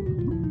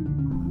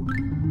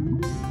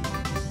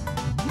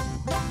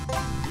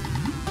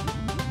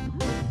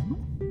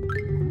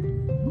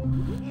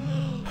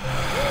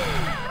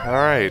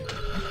 Alright.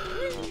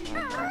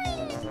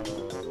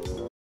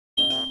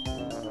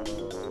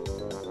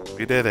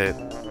 We did it.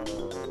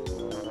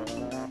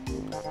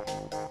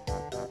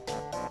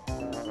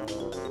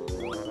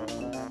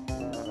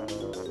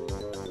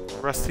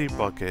 Rusty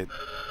bucket.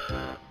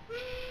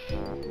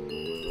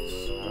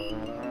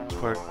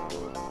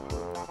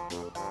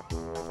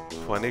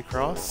 20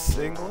 cross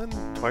England?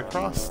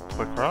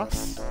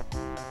 Twycross?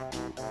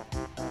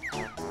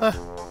 Huh.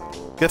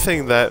 Good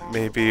thing that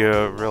may be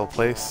a real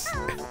place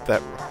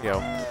that, you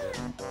know,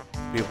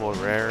 people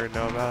rare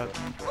know about.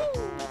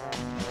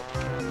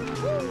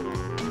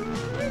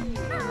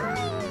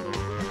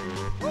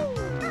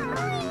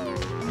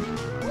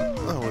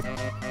 Oh.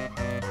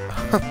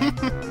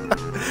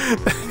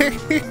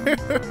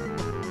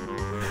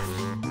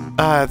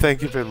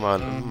 Thank you,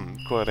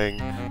 Pitmon. Quoting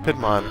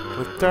Pitmon,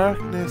 with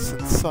darkness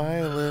and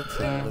silence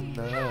in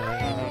the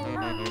night.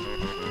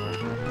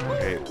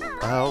 Wait,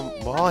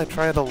 while I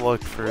try to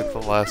look for the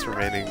last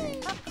remaining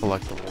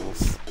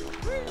collectibles,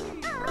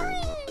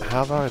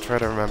 how about I try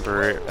to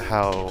remember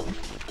how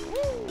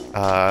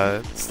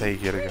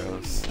Snake Eater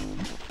goes?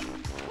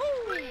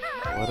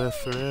 What a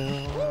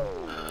thrill,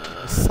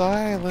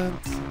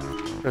 silence,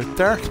 with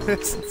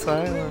darkness and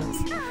silence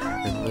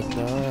in the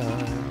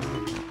night.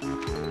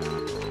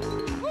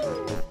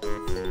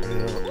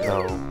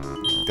 No.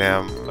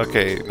 Damn.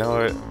 Okay,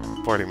 now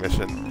boarding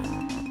mission.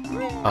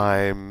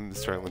 I'm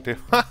struggling too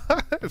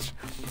much.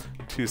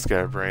 Too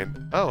scatterbrained.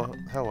 Oh,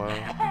 hello.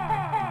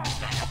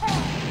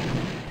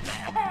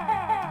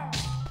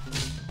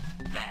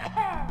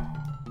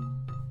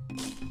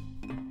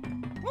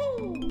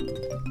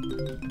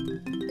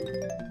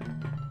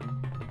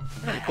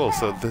 Alright, cool.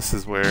 So this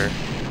is where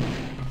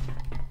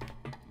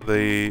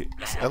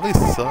at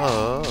least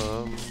some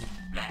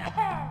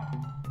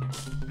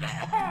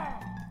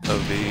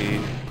of the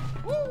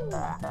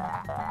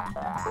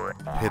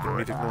hidden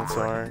music notes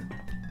are.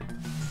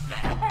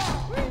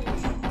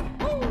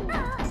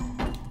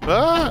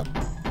 Ah!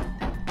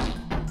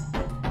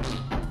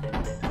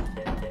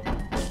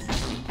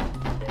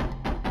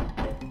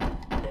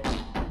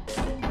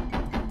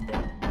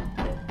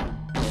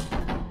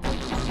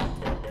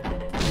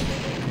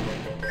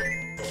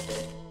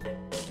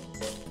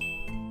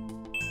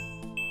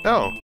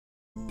 Oh!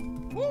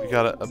 We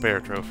got a bear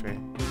trophy.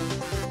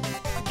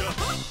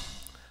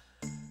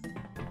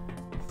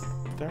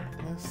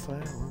 Darkness,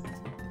 silence.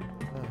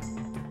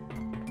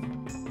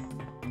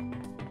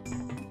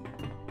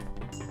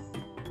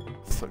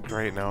 So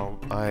great now.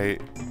 A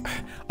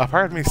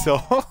part of me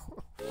still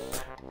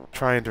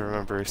trying to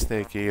remember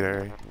Snake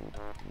Eater,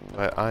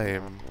 but I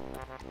am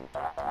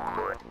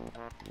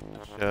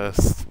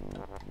just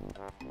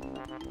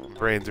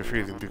brains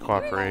refusing to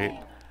cooperate.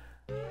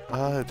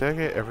 Did I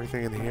get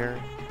everything in here?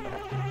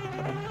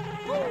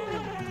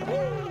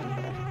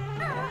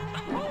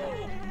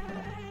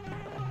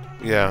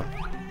 Yeah.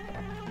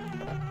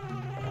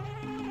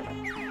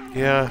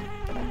 Yeah.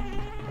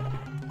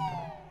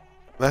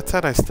 That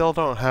said, I still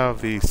don't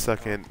have the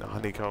second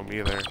honeycomb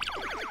either.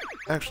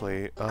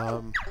 Actually,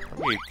 let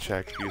me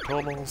check view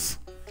totals.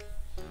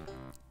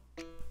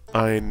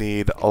 I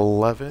need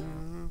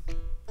 11.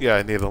 Yeah,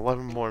 I need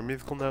 11 more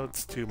musical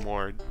notes, 2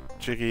 more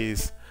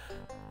Jiggies,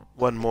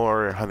 1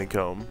 more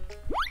honeycomb.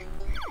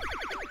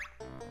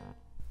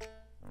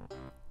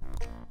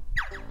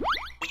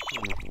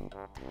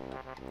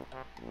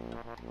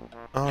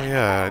 Oh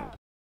yeah.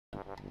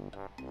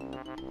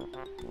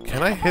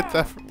 Can I hit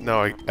that from...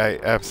 No, I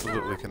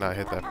absolutely cannot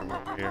hit that from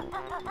over here.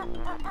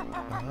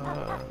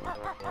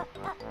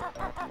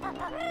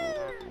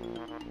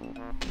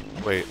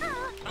 Wait.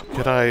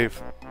 Could I...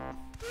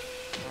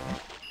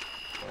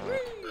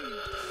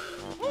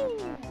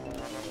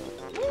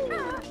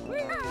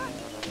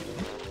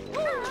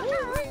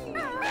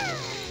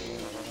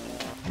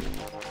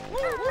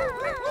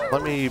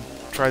 Let me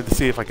try to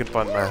see if I can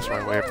button mash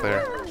my way up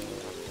there.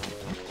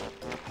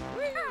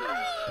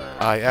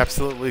 I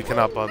absolutely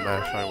cannot button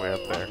mash my way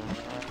up there.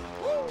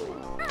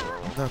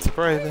 Not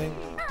surprising.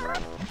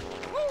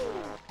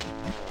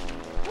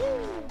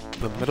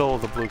 The middle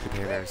of the blue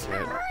containers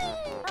yet.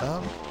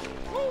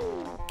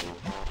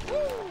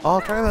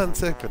 I'll try that in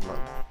second one,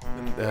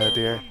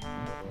 dear.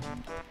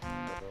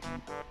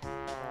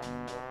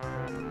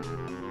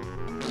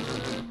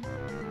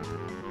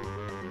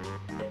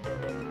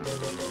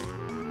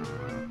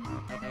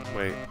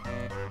 Wait.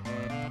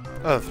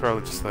 Oh, the throw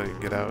just let it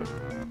get out.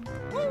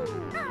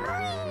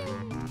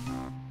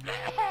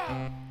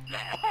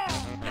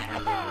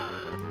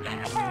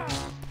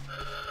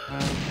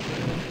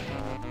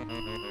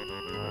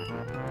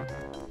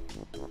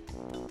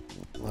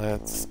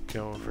 Let's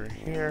go over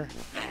here.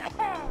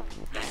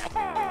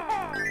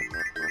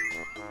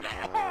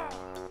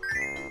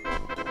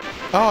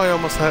 Oh, I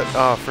almost had,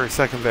 for a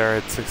second there, I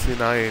had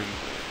 69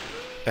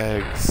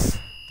 eggs.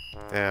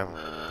 Damn.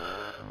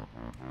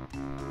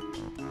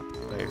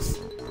 Nice.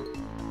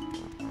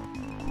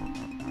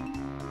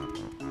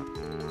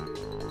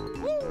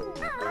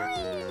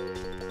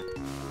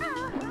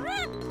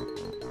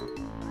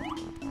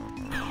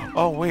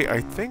 Oh, wait,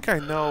 I think I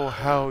know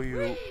how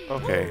you...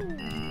 Okay.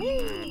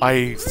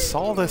 I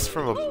saw this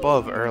from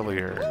above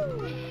earlier.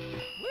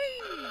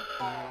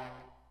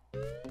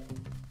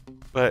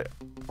 But,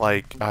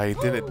 like, I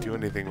didn't do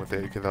anything with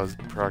it because I was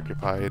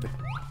preoccupied.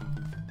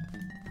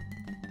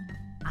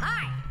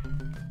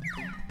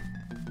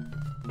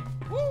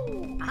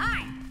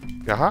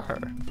 Yahar!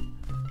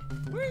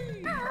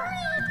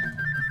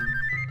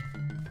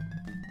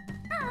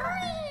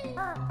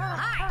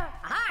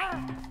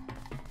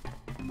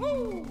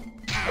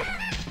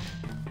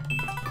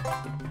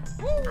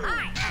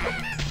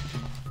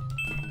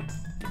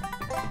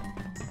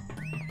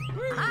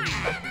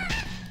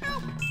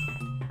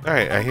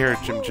 Alright, I hear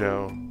Jim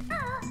Joe,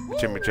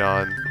 Jimmy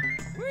John,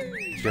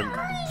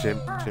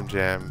 Jim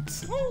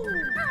Jams.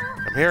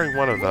 I'm hearing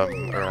one of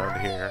them around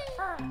here.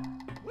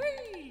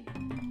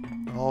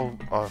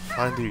 I'll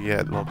find you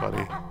yet, little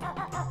buddy.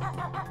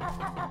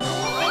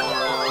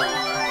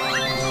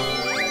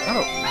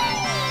 Oh!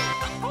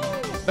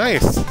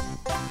 Nice!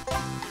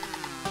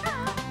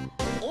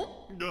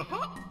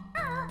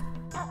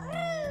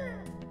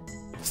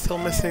 Still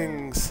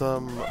missing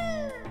some...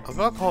 I'm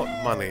gonna call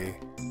it money.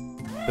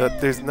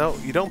 That there's no...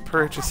 You don't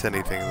purchase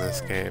anything in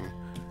this game.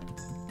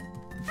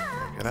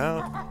 Check it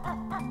out.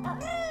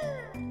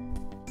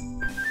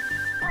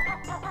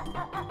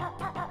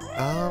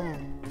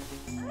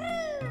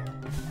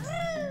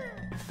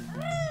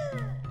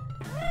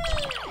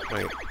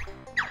 Wait.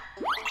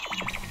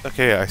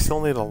 Okay, I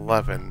still need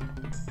 11.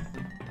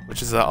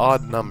 Which is an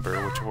odd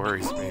number, which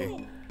worries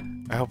me.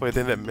 I hope I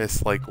didn't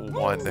miss, like,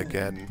 1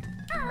 again.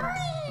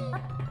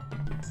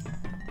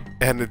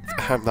 And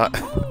I'm not...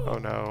 Oh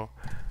no.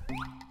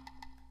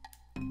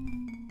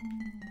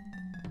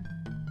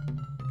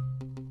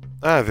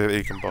 Ah, there,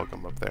 you can bulk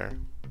them up there.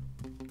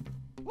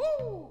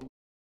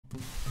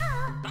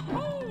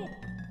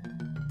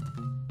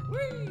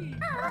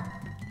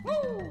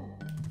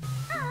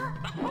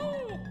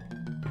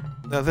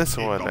 Now this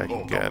one I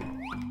can get.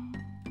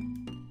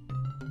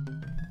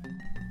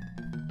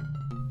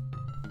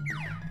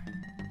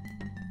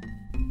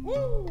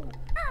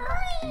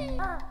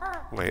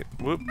 Wait,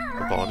 whoop,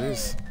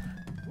 apologies.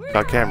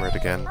 Got cameraed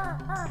again.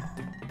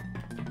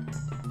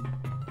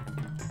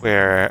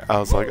 Where I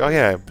was like, oh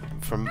yeah,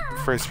 from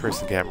first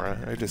person camera.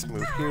 I just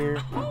move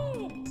here,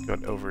 go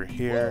over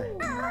here,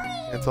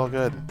 it's all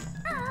good.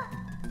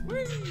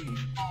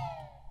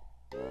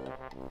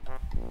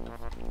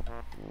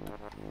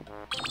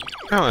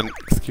 Oh, and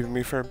excuse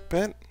me for a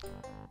bit.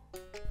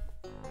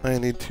 I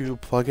need to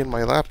plug in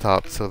my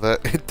laptop so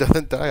that it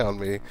doesn't die on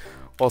me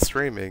while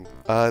streaming.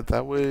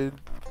 That would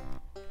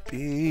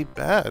be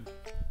bad.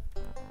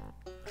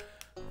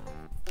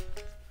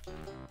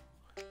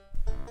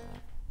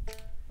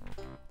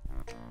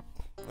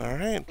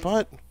 Alright,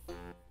 but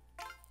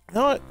you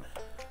know what?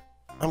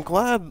 I'm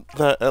glad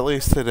that at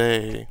least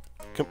today,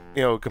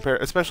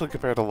 especially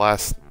compared to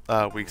last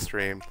week's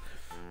stream,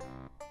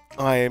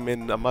 I am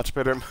in a much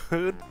better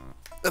mood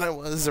than I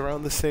was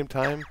around the same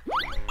time.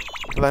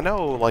 But I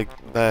know,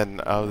 like, then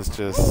I was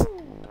just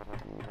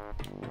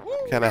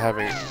kind of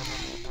having...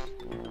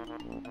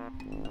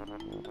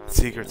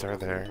 Secrets are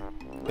there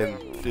in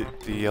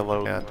the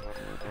yellow band.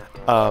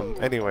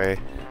 Anyway,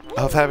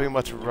 I was having a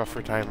much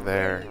rougher time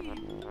there.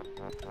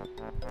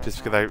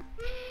 Just because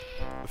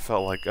I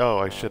felt like, oh,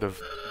 I should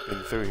have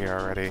been through here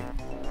already.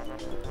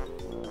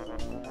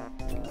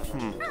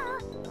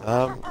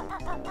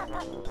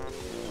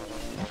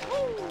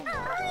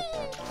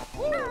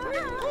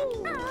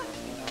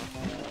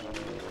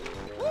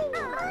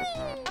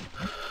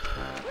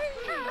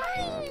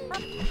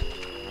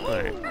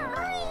 Alright.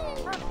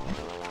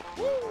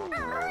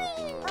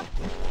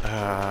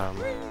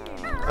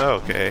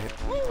 Okay.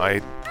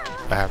 I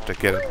have to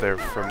get up there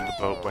from the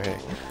boatway.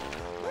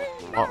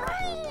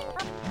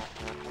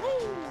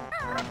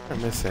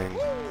 I'm missing.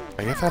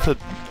 I guess I have to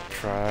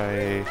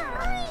try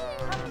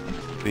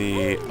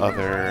the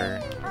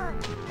other...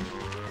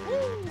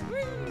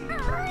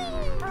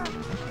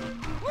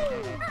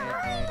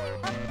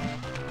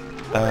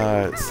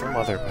 some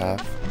other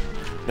path.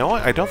 You know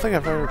what? I don't think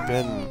I've ever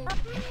been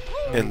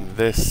in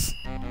this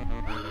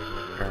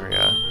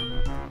area.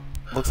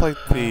 Looks like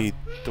the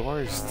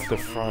doors to the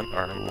front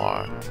are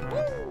locked.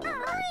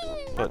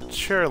 But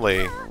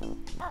surely...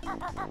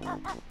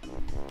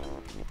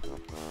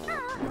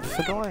 It's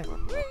the door.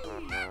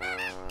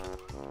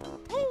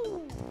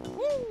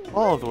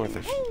 All worth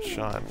a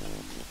shot.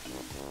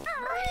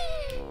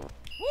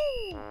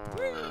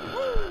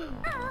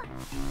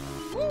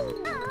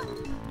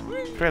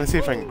 Trying to see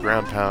if I can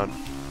ground pound.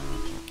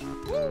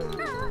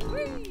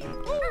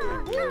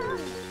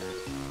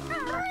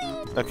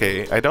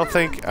 Okay, I don't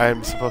think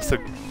I'm supposed to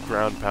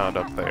ground pound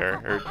up there,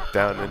 or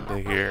down into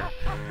here,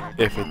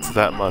 if it's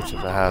that much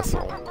of a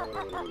hassle.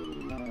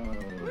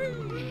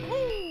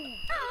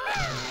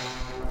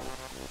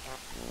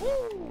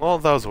 Well,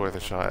 that was worth a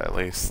shot, at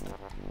least.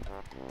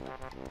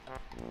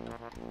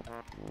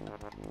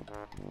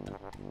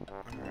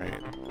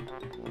 Alright.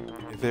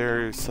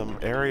 There's some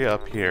area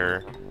up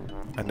here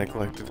I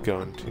neglected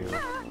going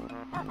to.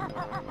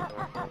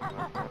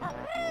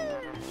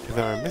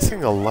 Then we're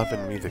missing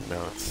 11 music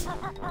notes.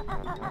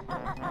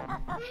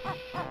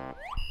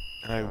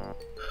 And I've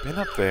been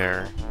up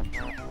there.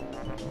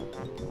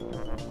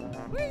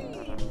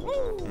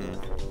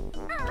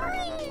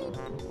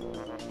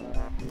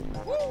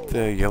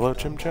 The yellow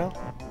chimcho?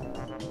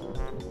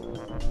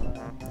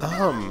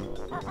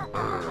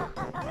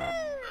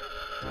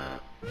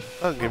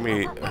 Oh, give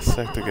me a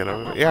sec to get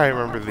over there. Yeah, I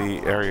remember the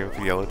area of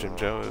the yellow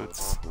chimcho.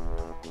 It's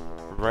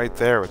right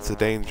there. It's a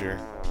danger.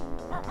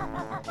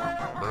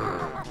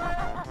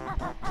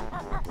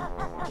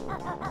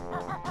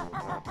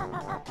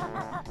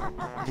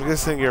 I'm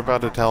guessing you're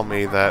about to tell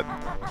me that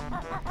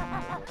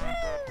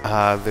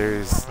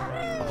there's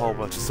a whole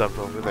bunch of stuff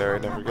over there I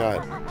never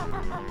got.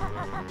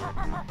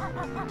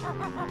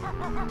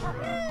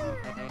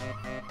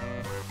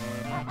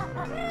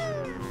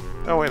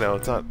 Oh wait, no,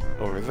 it's not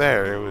over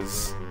there. It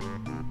was...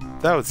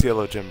 That was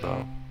Yellow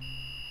Jimbo.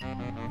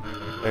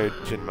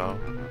 Jinmo.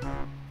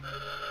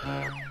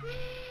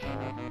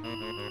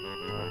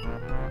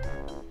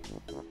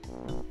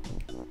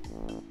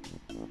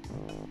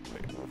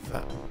 Wait, what's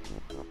that?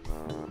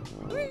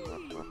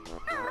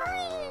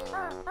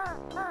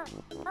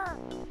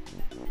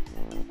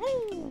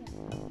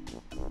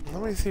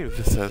 Let me see if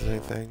this says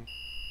anything.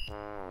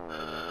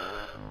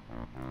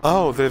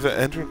 Oh, there's an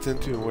entrance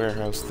into a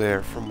warehouse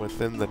there from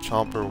within the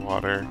chomper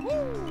water.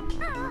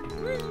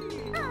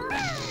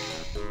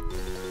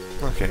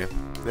 Okay,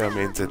 that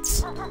means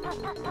it's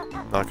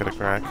not gonna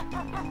crack.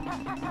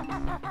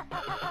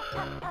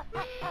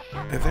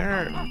 Is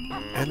there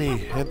any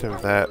hint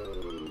of that?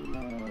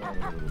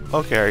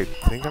 Okay, I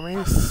think I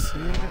may see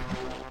it.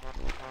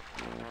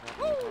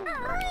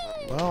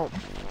 Well...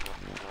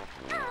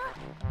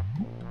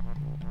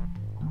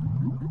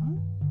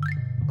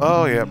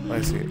 Oh, yep,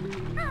 I see it.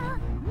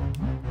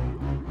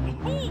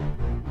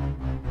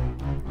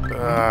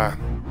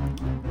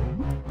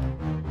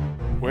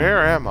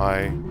 Where am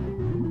I?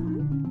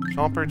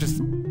 Chomper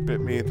just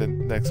bit me the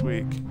next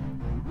week.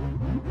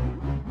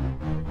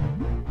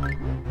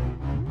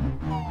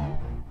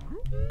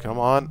 Come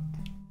on.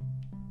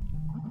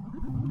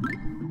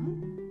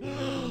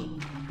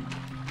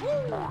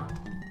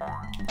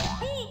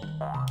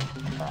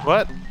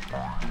 What?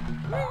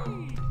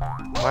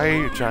 Why are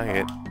you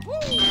giant?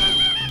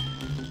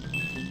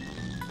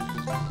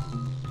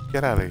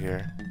 Get out of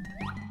here.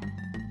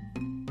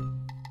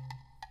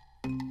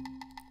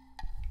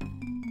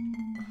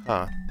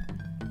 Huh.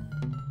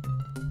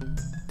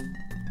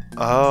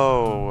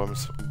 Oh,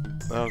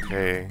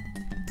 okay.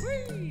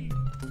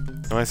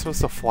 Am I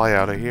supposed to fly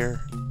out of here?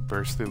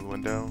 Burst through the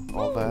window?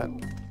 All that?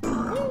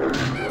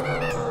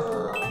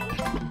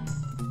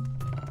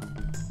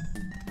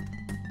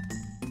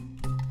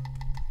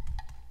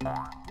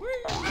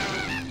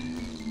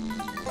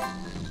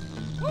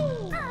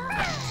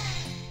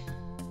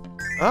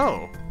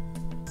 Oh.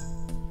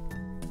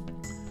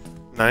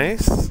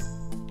 Nice.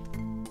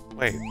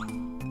 Wait.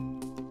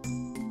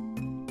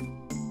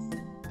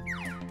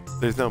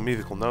 There's no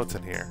musical notes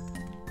in here.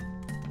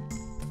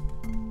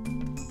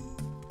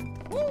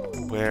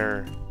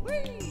 Where?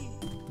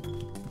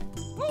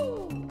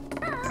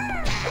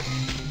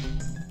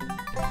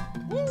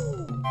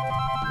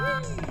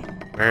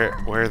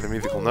 Where are the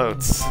musical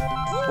notes?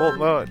 Well,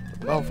 no,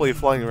 hopefully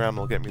flying around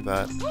will get me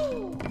that.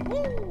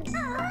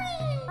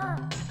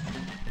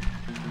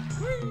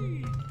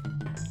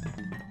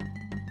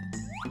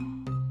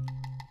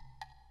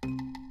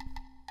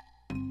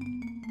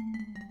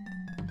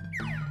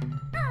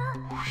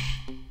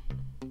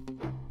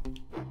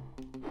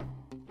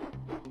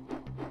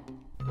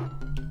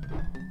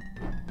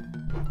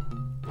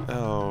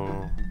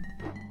 Oh.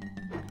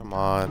 Come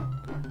on.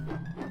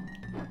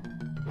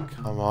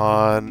 Come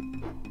on.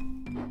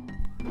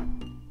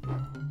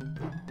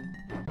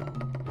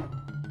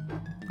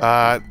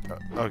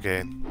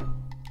 Okay.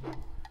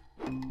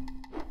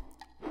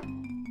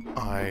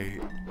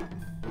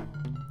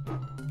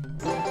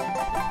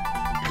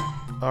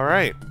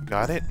 Alright,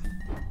 got it.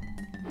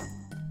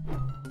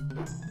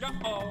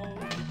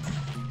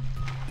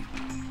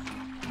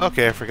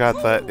 Okay, I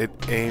forgot that it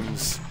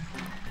aims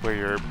where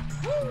you're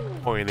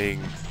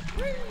pointing.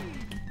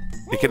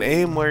 It can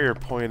aim where you're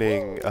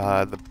pointing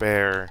the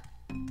bear,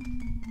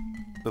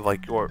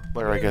 like, or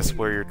I guess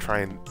where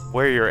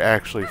you're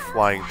actually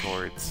flying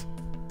towards.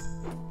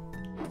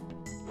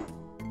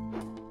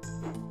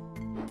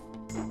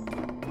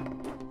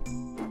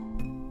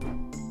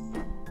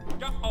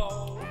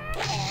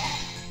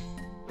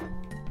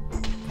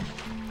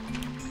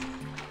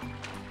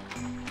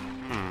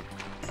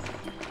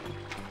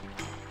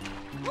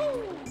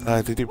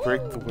 Did he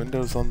break the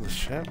windows on the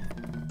ship? What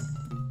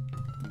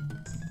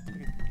are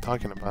you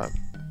talking about?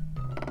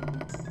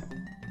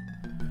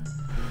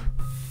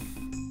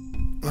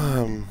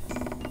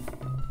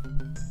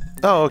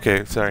 Oh,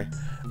 okay, sorry.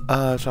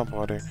 Chomp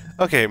water.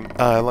 Okay,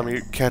 let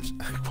me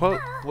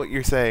quote what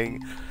you're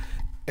saying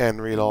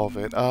and read all of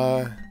it.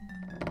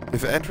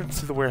 There's an entrance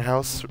to the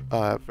warehouse,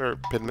 for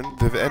Pidman.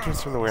 There's an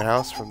entrance from the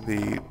warehouse from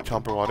the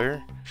Chomper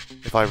water,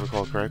 if I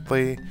recall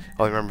correctly.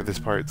 I'll remember this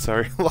part,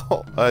 sorry.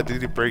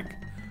 Did he break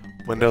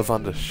windows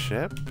on the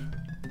ship?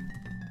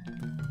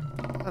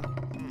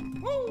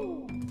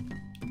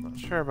 Not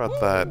sure about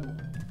that.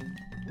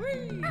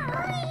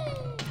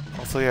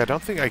 Also, yeah, I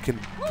don't think I can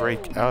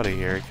break out of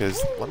here,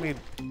 because let me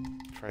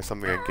try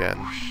something again.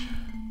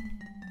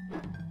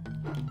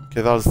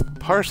 Because I was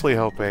partially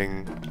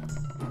hoping...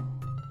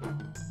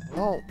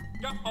 Well...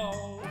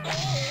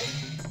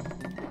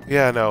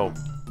 Yeah, no.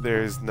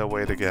 There's no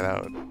way to get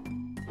out.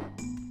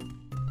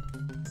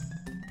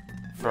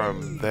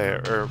 From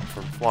there, or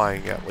from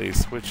flying at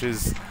least, which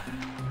is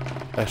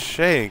a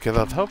shame, because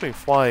I was hoping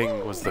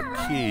flying was the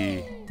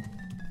key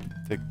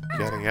to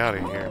getting out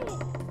of here.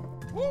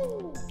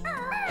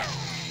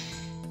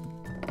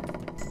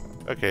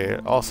 Okay,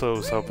 also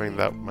was hoping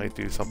that might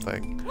do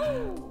something.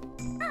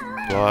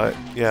 But,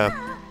 yeah.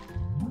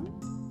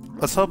 I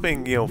was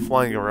hoping, you know,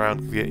 flying around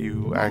could get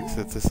you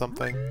access to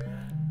something.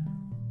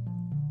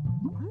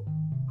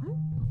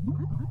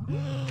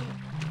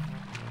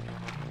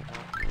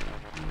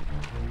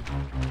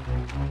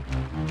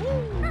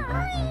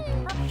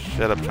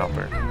 Shut up,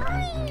 Chopper.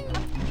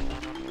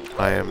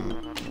 I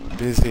am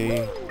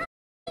busy.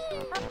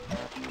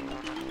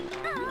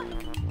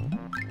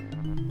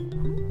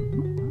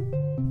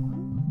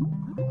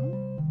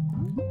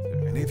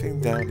 Anything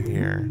down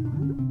here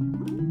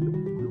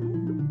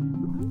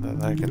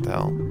that I can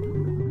tell?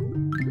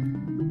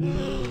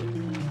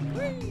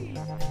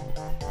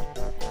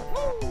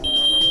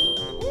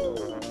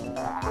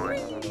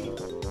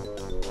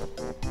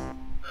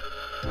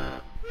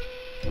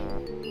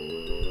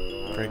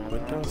 Break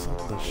windows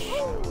on the ship.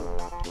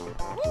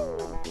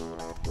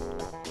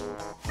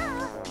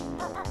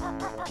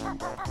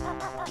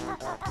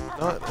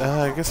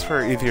 I guess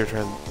for easier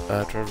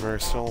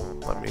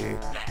traversal, let me...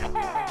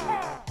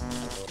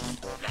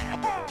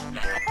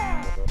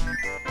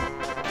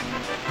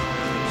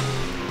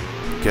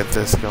 get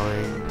this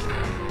going.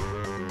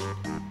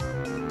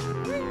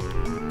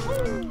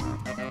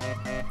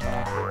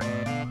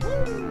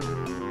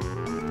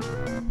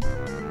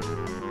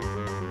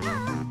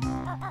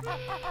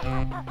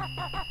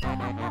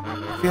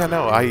 Yeah,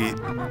 no,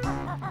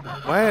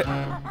 what?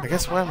 I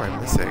guess what am I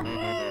missing?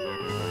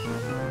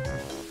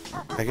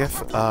 I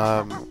guess,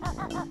 I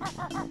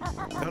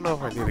don't know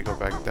if I need to go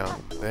back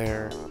down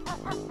there.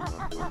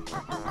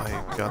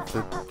 I got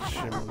the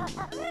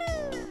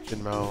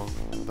Jinmo,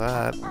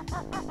 that.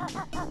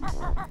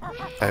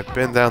 I've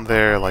been down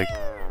there, like,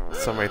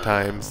 so many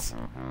times.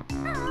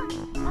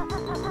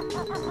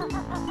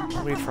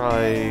 Let me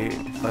try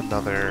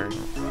another,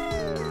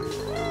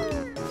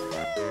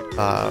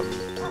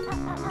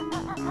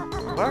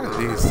 what are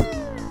these?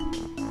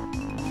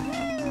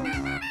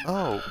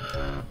 Oh.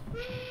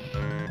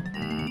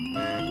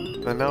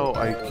 I know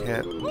I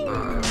can't...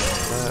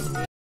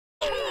 That.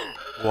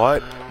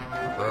 What?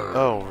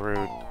 Oh,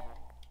 rude.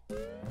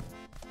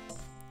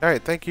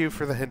 Alright, thank you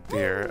for the hint,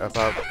 dear,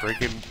 about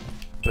breaking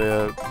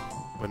the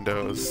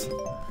windows.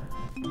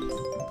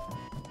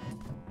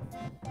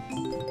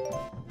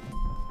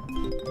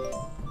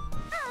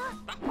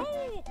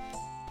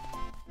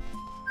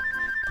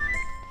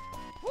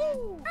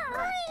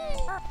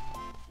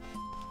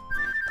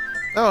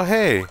 Oh,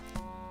 hey!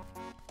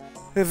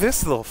 Who's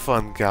this little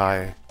fun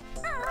guy?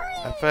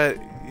 I bet,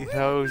 you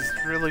know, he's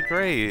really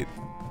great.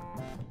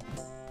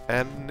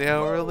 And, you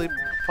know, really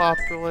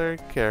popular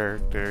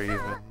character,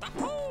 even.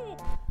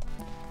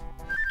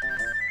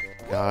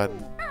 God.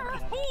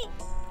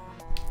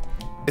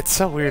 It's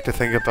so weird to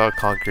think about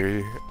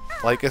Conquer.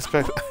 Like,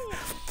 especially,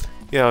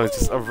 you know, it's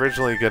just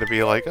originally gonna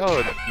be like,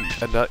 oh,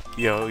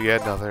 you know,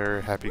 yet another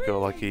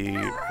happy-go-lucky,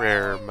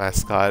 rare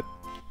mascot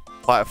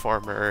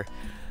platformer.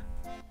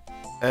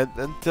 And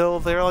until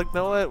they're like,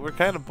 know what, we're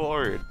kind of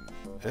bored.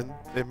 And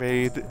they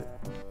made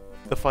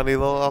the funny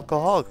little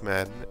alcoholic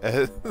man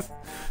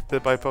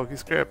did by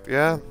PokeScript,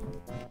 yeah.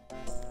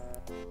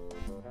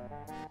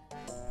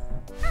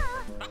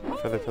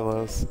 Feather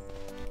pillows.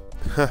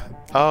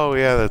 Oh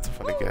yeah, that's a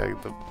funny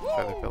gag, the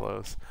feather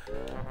pillows.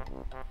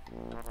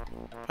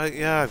 But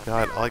yeah,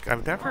 God, like,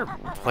 I've never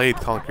played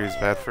Conker's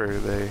Bad Fur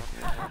Day.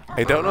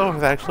 I don't know if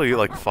it's actually,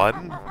 like,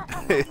 fun,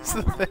 is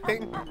the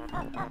thing.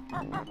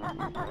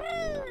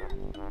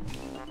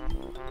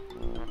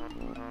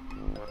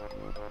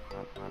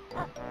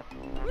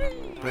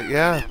 But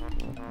yeah.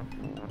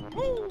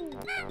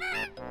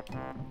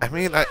 I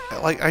mean, I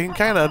can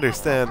kind of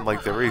understand,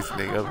 like, the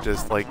reasoning of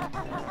just, like,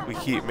 we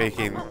keep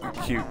making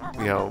cute,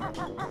 you know,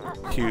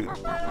 cute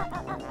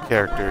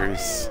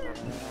characters.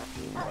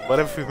 What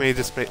if we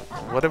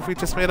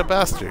just made a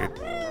bastard?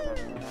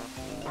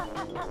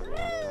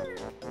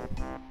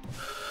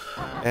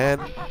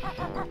 And,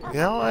 you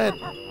know what?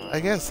 I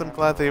guess I'm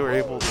glad they were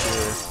able to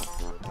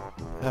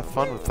have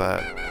fun with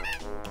that.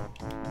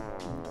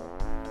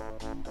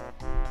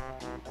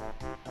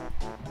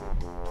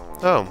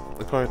 Oh,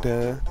 according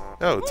to...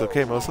 Oh, it's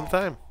okay most of the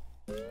time.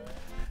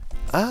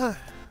 Ah.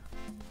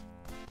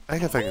 I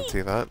guess I can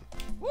see that.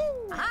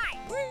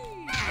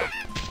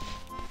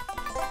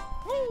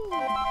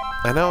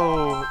 I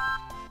know...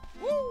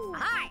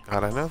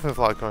 God, I know there's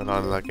a lot going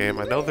on in that game.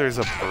 I know there's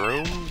a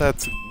broom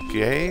that's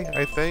gay,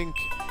 I think.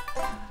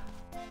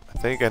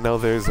 think I know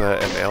there's an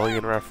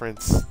alien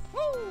reference.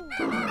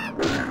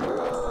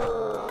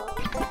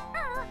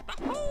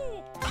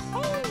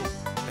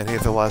 Any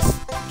of the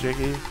last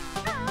Jiggy?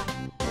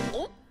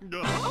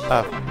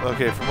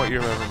 Okay, from what you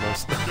remember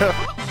most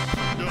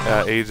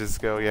ages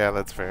ago, yeah,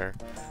 that's fair.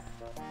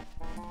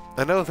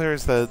 I know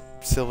there's that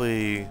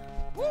silly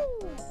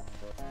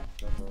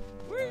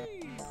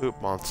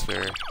poop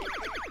monster.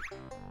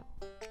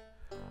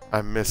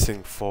 I'm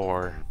missing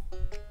 4.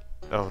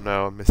 Oh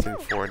no, I'm missing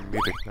 4 in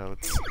music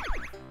notes.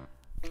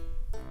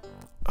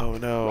 Oh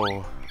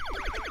no.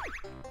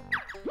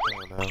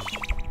 Oh no.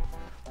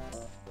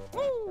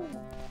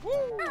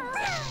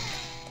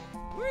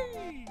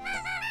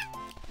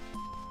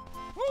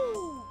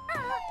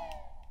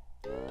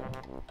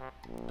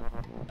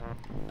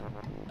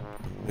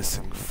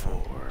 Missing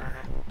 4.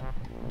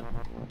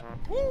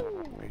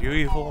 Are you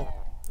evil?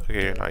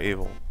 Okay, you're not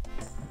evil.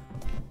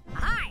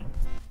 Hi.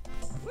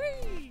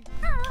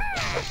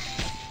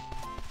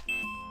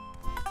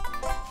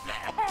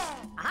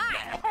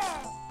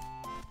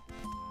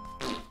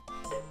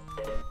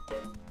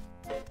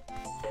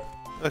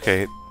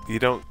 Okay, you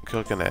don't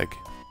cook an egg.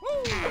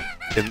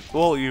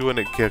 Well, you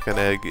wouldn't cook an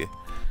egg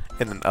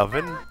in an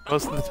oven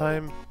most of the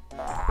time.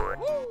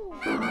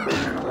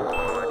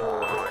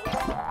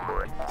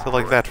 So,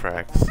 like, that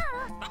tracks.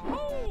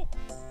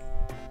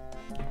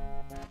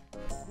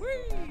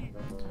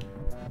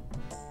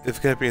 It's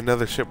gonna be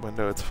another ship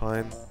window, it's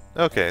fine.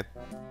 Okay.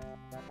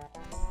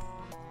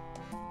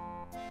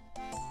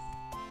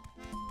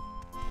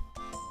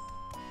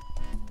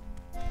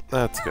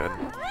 That's good.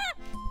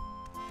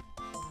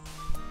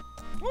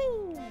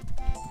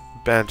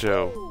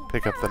 Banjo,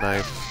 pick up the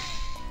knife.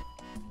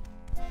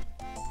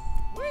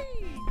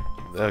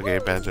 Okay,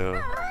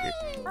 Banjo,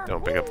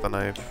 don't pick up the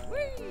knife.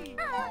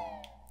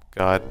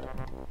 God.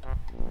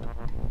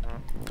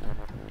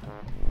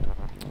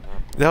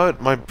 Now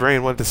my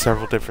brain went to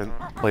several different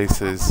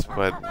places,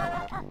 but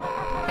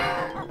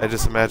I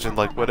just imagined,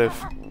 like, what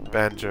if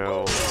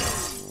Banjo...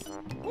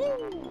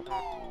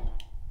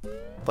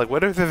 Like,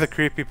 what if there's a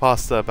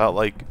creepypasta about,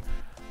 like,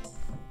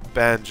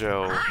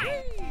 Banjo,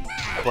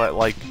 but,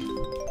 like,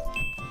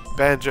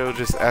 Banjo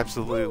just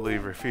absolutely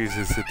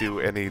refuses to do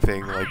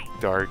anything, like,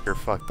 dark or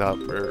fucked up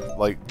or,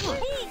 like,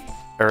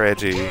 or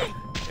edgy.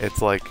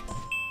 It's like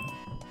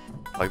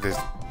there's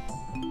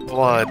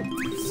blood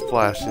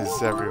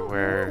splashes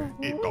everywhere.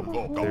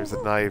 There's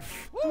a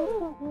knife,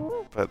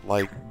 but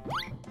like,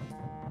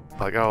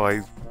 oh,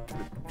 I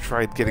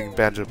tried getting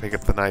Banjo to pick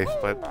up the knife,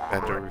 but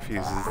Banjo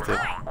refuses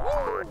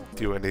to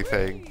do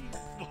anything.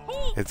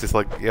 It's just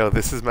like, yo,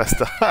 this is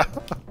messed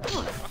up.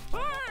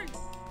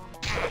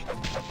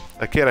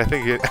 Kid, I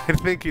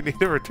think you need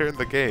to return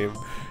the game.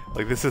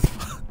 Like, this is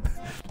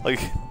like,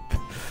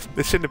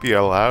 this shouldn't be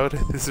allowed.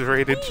 This is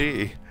rated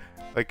G.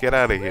 Like, get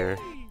out of here.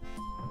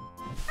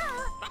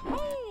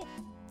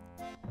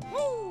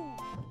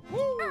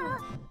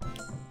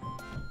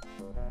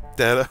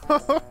 Dad,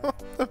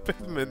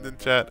 Abandonment in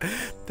chat.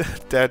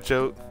 Dad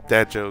joke,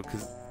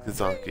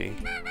 Kazooie.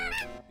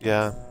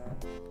 Yeah.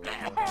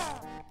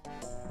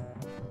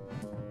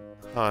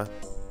 Huh.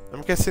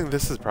 I'm guessing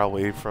this is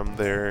probably from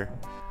their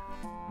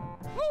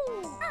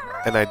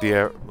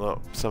well,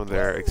 some of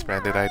their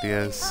expanded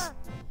ideas.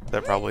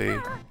 That probably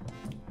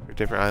for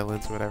different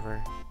islands,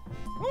 whatever.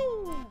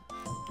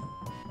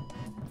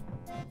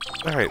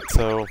 Alright,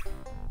 so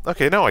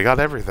okay, no, I got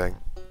everything.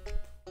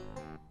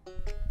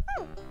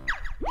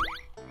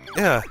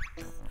 Yeah.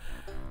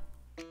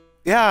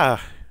 Yeah!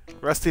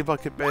 Rusty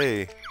Bucket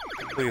Bay.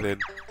 Completed.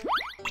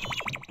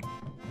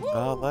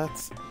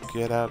 Let's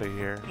get out of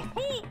here.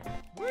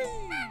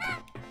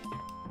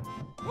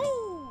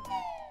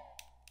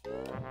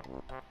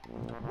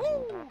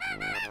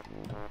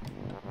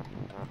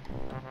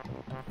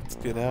 Let's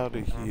get out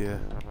of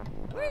here.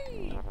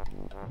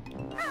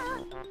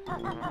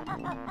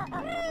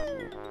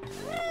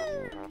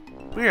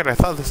 Weird, I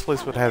thought this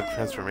place would have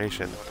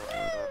transformation.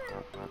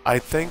 I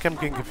think I'm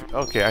getting confused.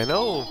 Okay, I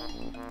know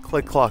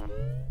click talk,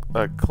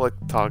 but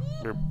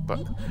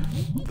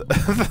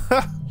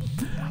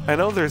I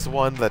know there's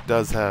one that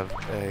does have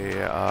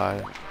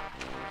a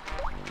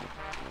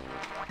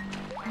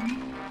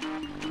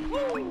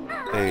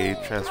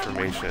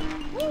transformation.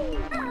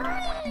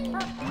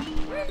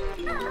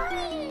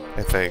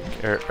 I think,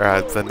 or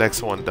the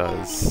next one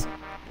does,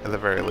 at the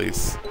very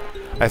least.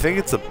 I think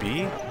it's a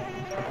bee,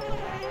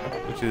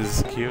 which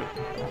is cute.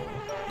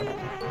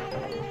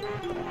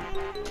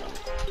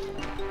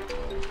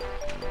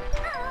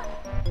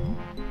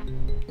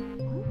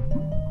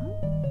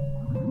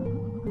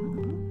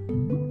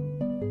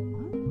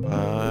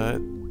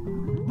 But,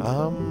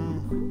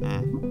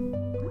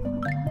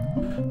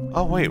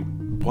 oh wait,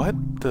 what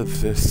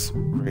does this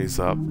raise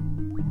up?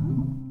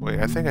 Wait,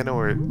 I think I know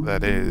where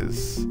that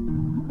is.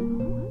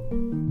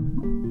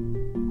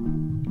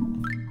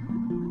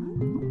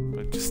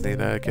 But just need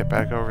to get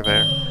back over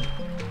there.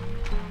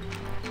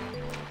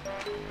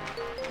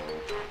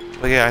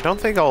 But yeah, I don't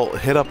think I'll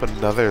hit up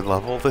another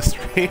level this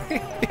stream.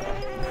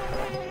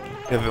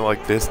 And then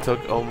like this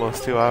took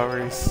almost 2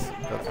 hours.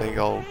 I think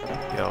I'll,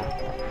 you know,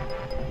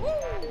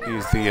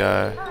 use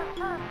the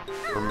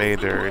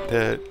remainder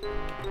to,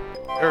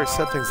 or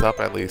set things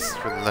up at least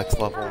for the next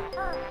level.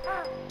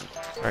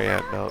 Oh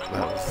yeah, no, that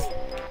was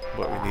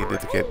what we needed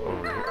to get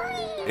over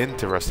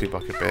into Rusty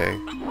Bucket Bay.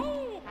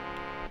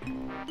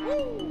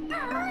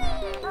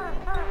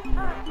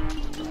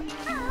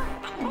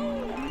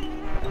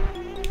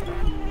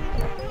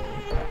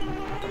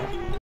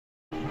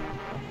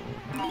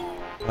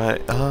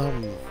 But,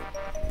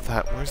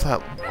 where's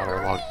that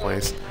waterlogged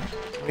place?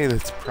 I mean,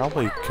 it's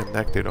probably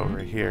connected over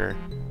here.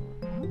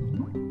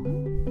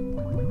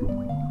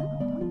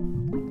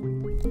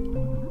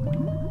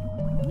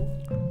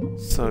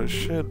 So it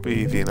should be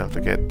easy enough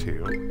to get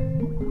to.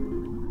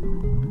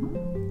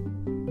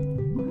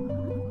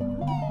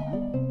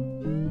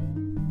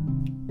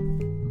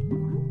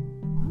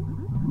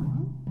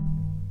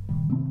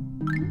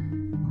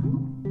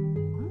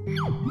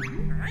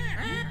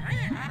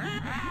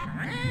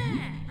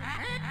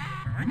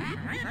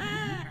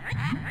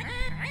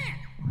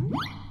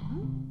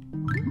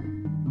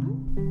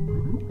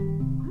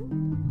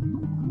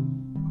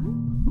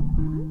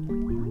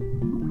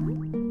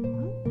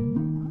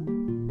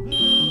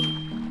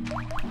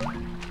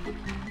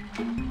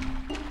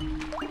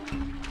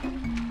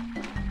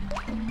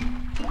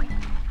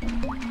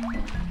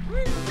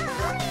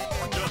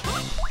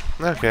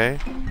 Okay,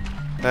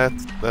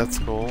 that's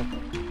cool.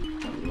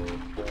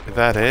 Is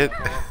that it?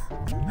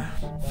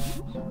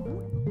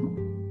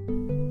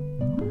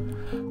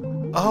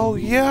 Oh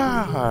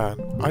yeah,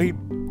 I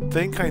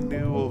think I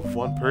knew of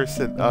one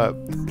person.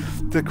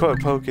 To quote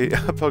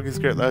Poke's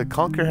script,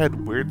 Conquer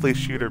had weirdly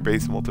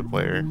shooter-based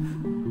multiplayer.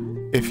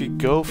 If you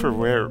go for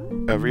rare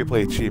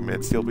replay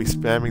achievements, you'll be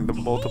spamming the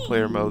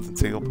multiplayer modes in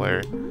single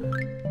player.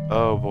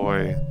 Oh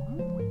boy,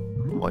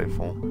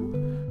 delightful.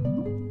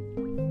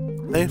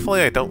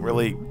 Thankfully, I don't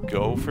really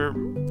go for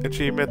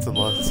achievements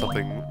unless it's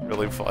something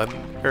really fun.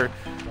 Or,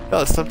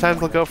 no,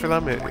 sometimes I'll go for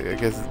them. I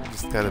guess it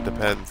just kind of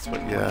depends,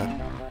 but yeah.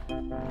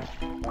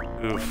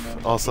 Oof.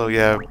 Also,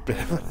 yeah.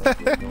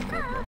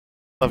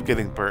 Love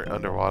getting burnt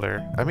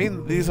underwater. I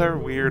mean, these are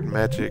weird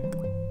magic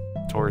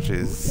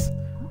torches.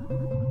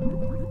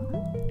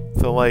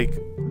 So, like,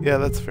 yeah,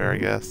 that's fair, I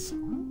guess.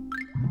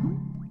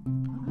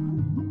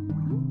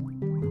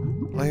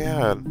 Oh,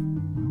 yeah.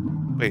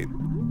 Wait,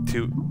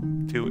 two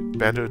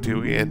Banjo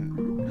Kazooie and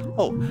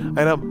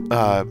I know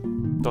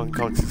Donkey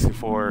Kong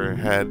 64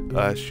 had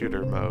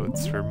shooter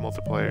modes for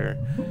multiplayer.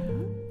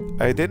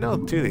 I didn't know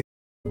 2D.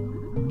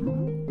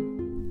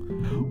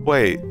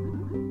 Wait.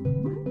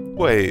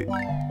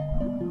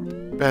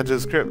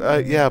 Banjo's script.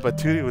 Yeah, but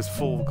 2D was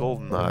full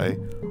GoldenEye.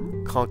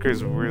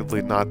 Conker's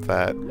weirdly not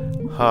that.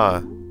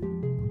 Huh.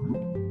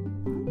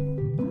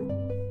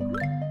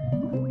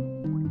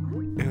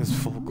 It was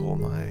full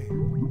GoldenEye.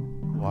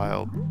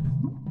 Wild.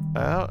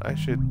 I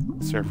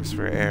should surface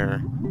for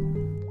air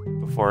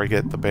before I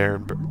get the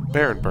Baron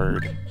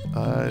Bird.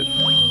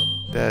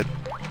 Dead.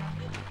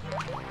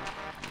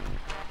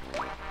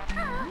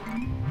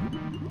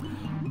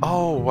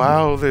 Oh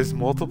wow, there's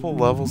multiple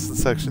levels in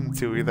Section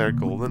 2E that are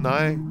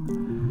GoldenEye?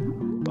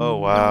 Oh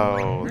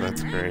wow,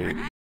 that's great.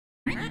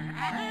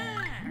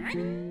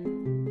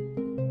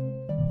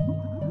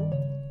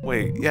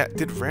 Wait, yeah,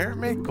 did Rare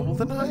make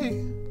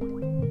GoldenEye?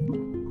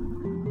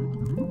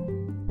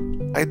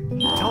 I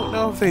don't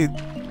know if they...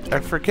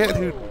 I forget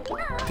who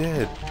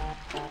did.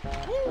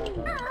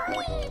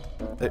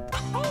 You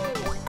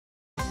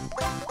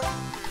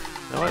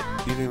know what?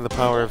 Using the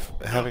power of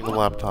having a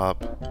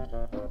laptop.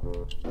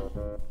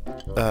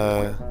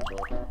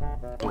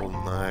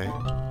 GoldenEye.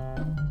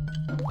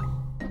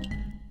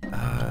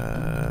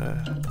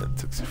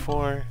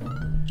 1064.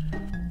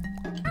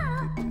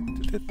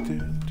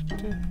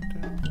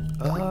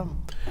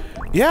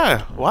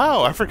 Yeah,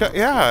 wow, I forgot.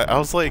 Yeah, I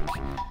was like...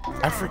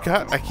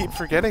 I keep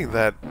forgetting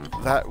that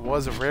that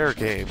was a Rare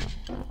game.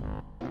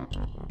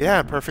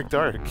 Yeah, Perfect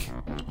Dark.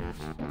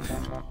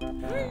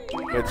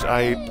 Which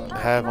I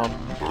have on...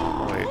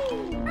 Wait.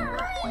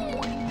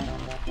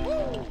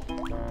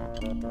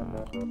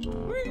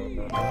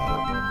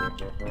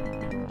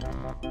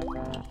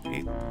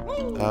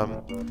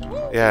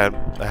 Yeah,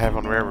 I have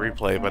on Rare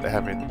Replay, but I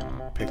haven't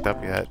picked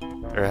up yet.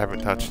 Or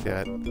haven't touched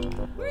yet,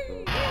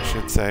 I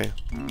should say.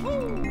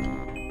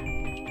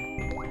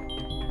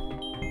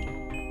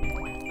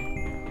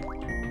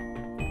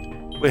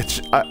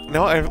 Which, I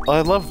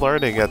love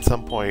learning at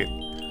some point,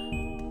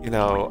 you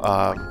know,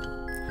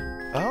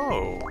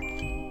 oh,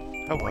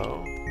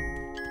 hello.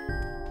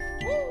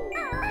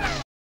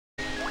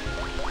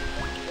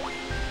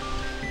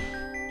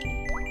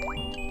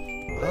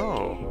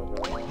 Oh.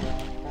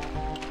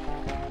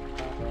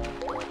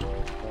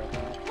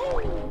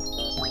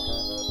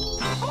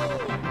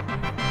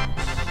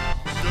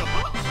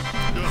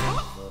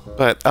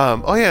 But,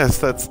 oh yes,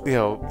 that's, you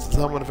know,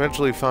 someone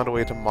eventually found a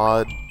way to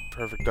mod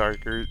Perfect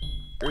Dark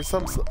or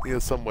some, you know,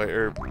 some way,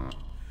 or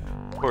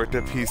port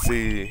to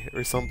PC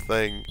or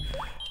something.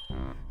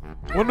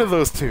 One of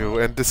those two,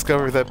 and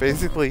discover that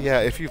basically,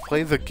 yeah, if you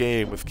play the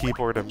game with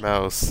keyboard and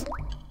mouse,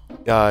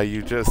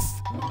 you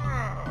just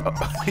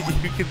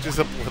you can just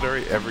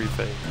obliterate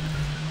everything,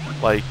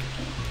 like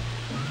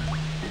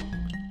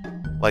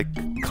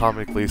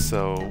comically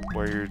so,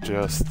 where you're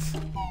just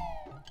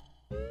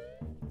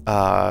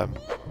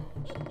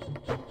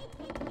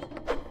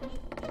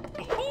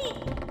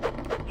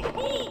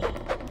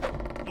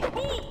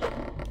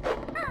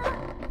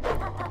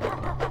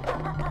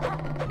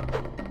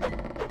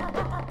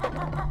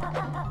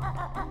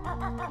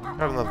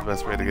probably not the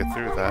best way to get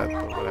through that,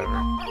 but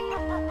whatever.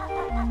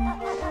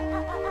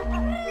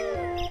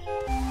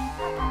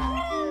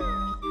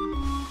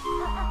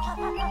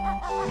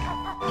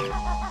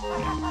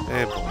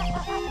 Hey, boy.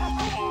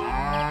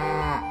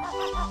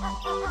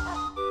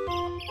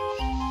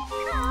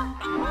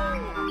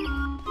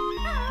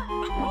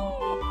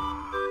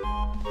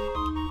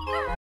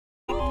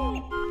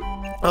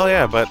 Oh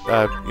yeah, but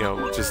you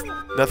know, just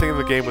nothing in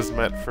the game was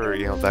meant for,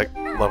 you know, that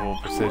level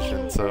of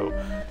precision, so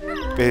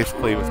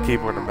basically with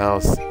keyboard and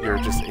mouse you're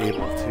just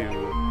able to...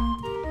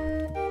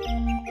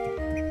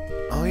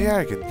 Oh yeah,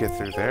 I can get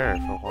through there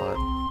if I want.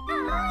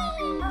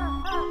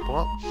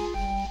 Well,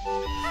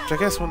 which I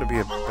guess wouldn't be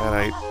a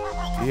bad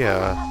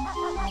idea.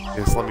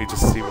 Just let me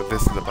just see what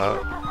this is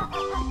about.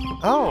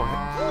 Oh!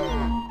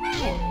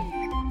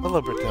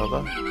 Hello,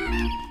 Gruntilda.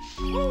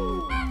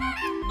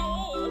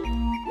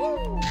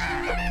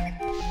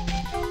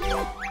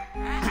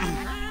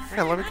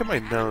 Yeah, let me get my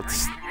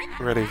notes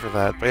ready for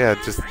that. But yeah,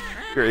 just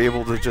you're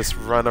able to just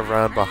run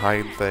around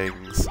behind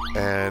things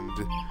and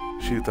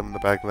shoot them in the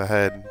back of the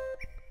head.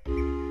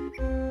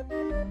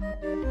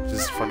 Which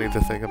is funny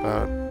to think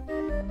about.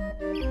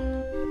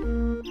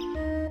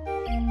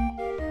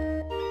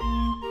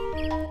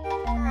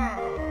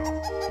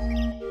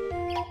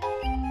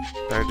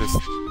 I'm just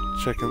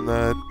checking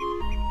that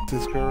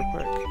Discord real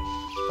quick.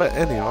 But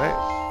anyway,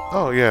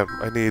 oh yeah,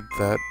 I need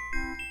that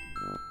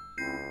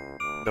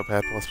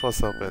Notepad++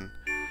 open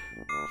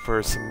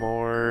for some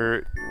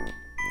more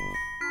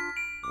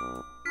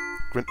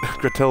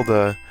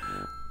Gruntilda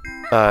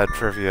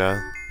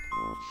trivia.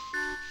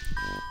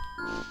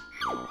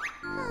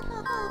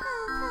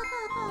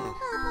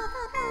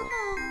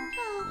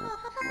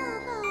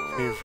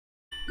 Favorite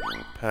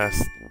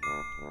past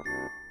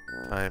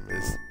time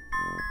is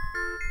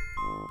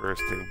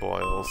bursting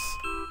boils.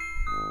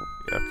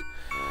 Yuck.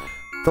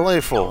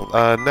 Delightful.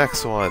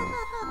 Next one.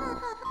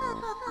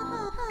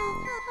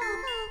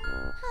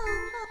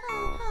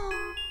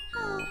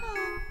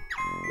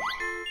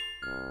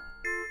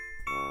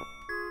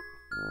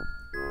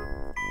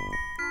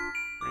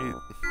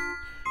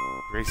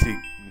 Gracie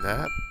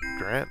Nat?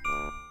 Grant?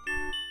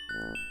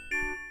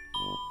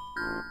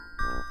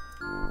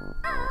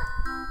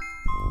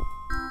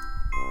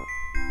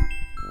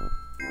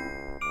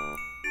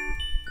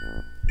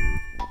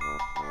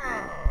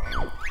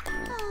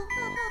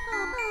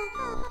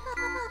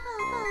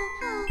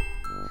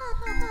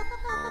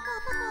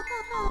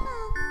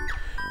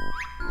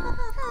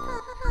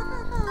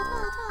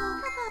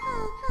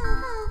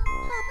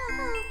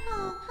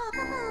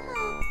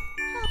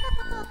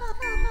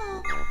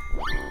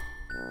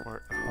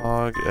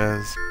 Hog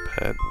as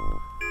pet.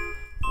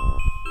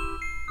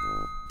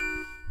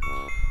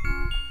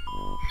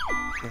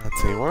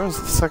 Let's see, where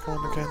was the second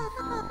one again?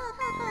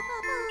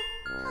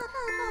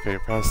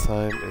 Favorite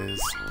pastime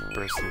is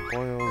bursting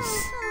boils.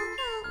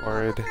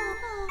 Horrid.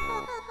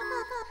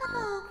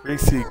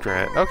 Greasy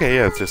Grant. Okay,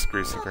 yeah, it's just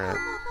Greasy Grant.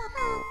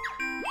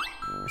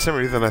 For some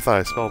reason I thought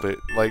I spelled it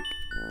like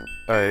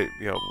I,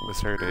 you know,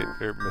 misheard it,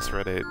 or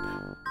misread it.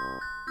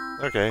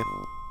 Okay,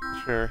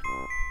 sure.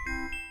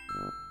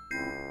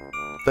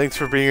 Thanks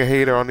for being a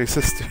hater on your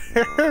sister,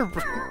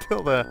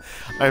 Gruntilda.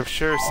 I'm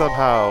sure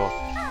somehow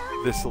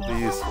this will be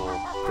useful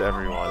to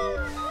everyone.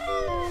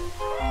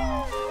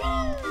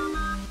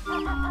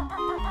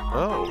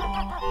 Oh.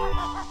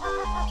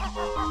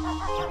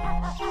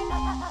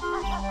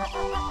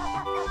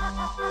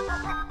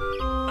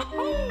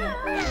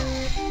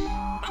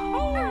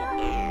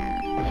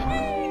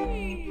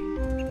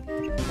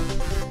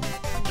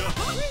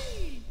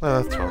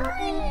 Oh, that's fine.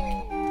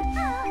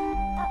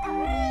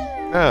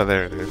 Ah,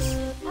 there it is.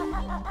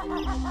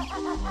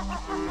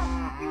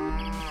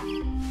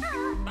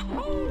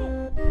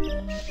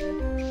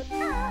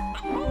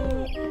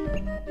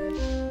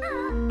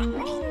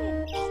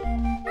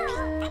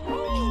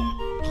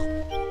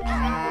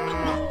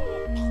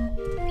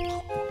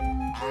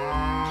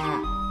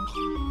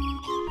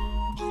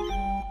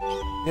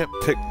 Yep,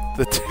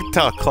 the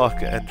TikTok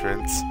clock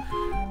entrance.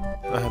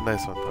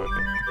 Nice one,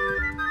 Poker.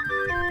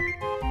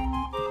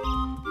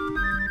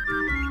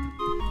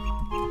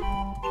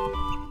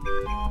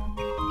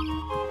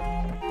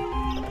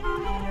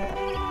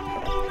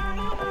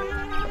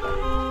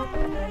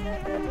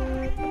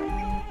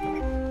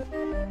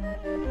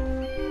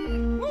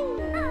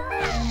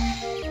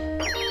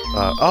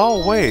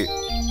 Oh, wait!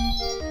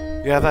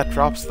 Yeah, that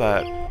drops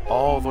that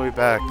all the way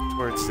back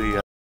towards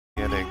the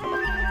beginning.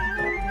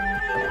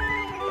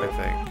 I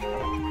think.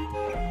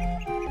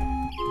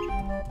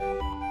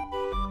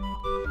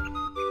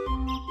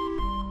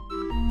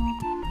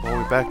 Well,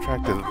 we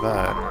backtracked to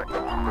that.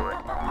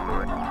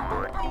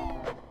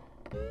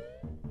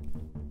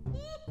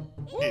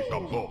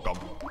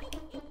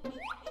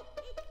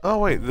 Oh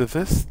wait,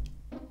 this...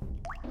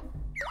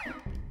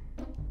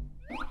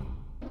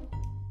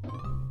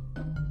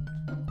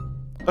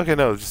 Okay,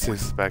 no, just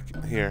this back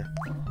here.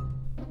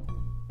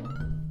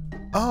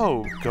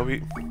 Oh,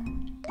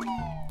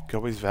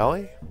 Gobi's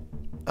Valley?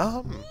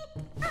 Now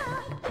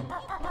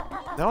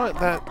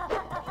that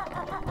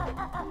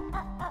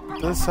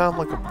does sound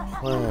like a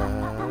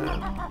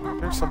plan.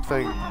 There's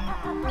something...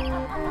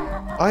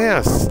 Oh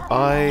yes,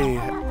 I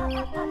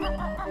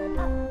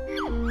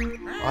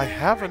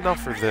have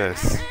enough for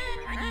this.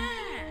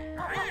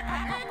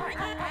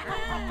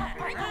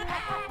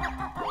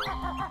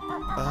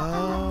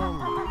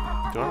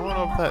 Do I want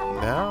to open that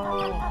now?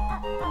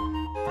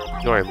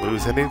 Do I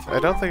lose anything? I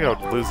don't think I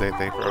would lose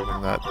anything for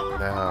opening that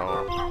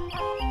now.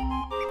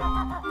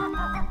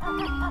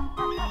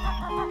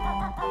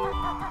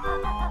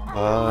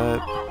 But...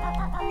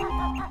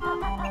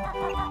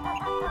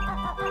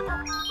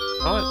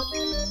 Oh,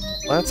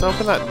 let's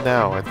open that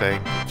now, I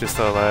think. Just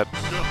so that...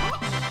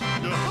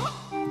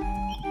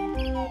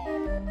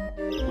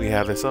 we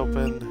have this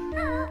open.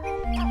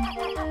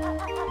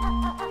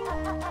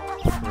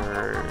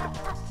 For...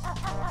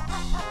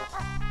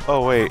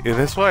 Oh wait, is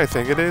this what I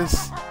think it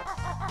is?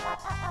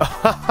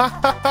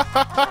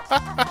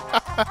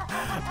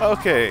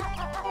 Okay.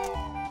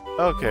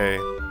 Okay.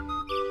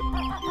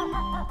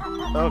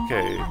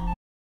 Okay.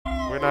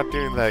 We're not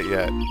doing that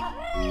yet.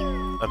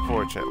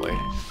 Unfortunately.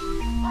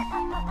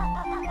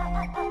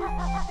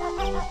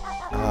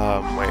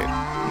 Wait.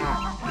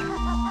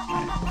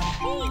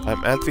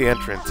 I'm at the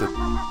entrance to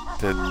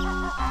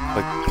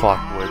like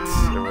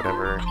Clockwoods or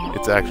whatever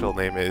its actual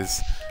name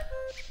is.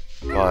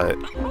 But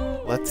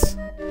let's...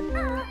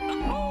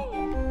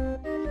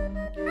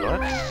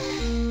 What?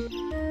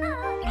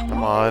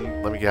 Come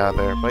on, let me get out of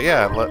there. But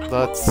yeah,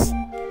 let's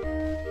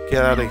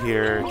get out of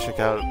here, check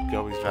out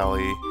Gobi's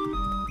Valley,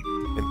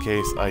 in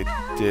case I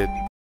did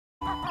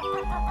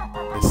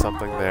miss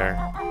something there.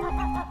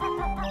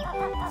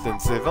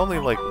 Since there's only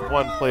like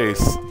one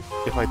place,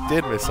 if I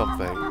did miss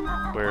something,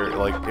 where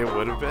like it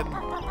would have been.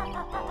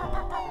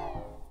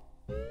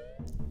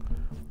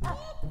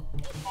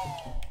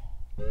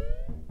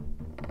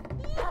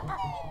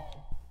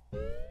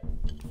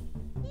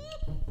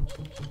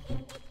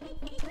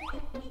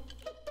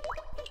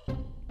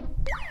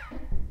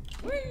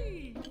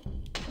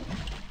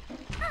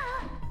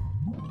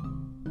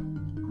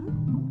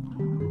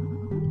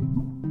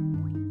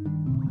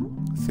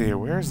 See,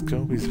 where's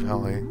Gobi's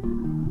Valley?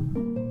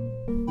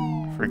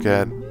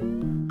 Forget.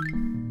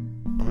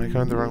 Am I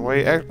going the wrong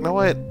way? You know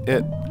what?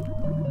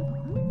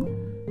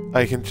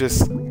 I can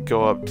just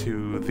go up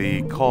to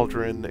the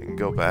cauldron and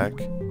go back.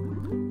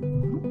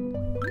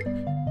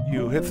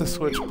 You hit the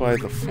switch by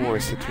the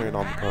force to turn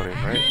on the podium,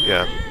 right?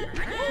 Yeah.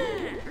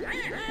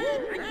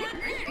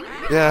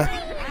 Yeah,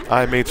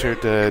 I made sure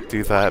to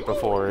do that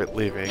before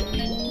leaving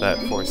that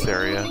forest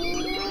area.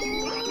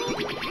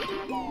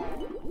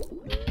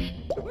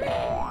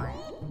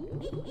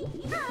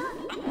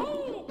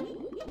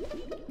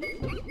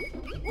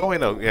 Oh wait,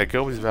 no, yeah,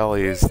 Gobi's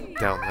Valley is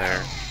down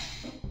there.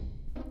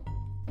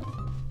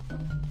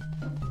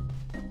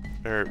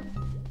 Or,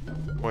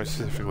 more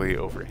specifically,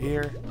 over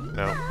here?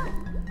 No,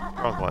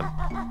 wrong one.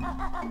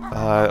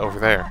 Over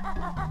there.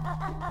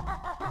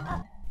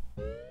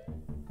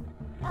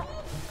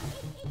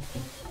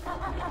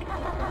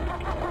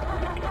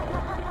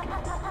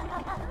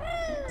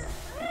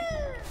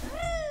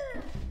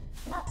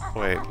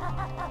 Wait.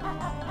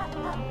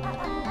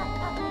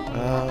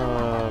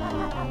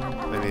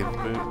 I need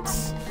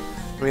boots.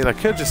 I mean, I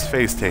could just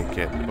face take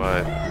it,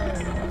 but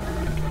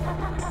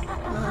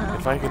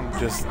if I can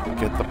just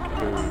get the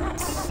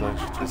boots, I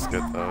should just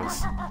get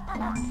those.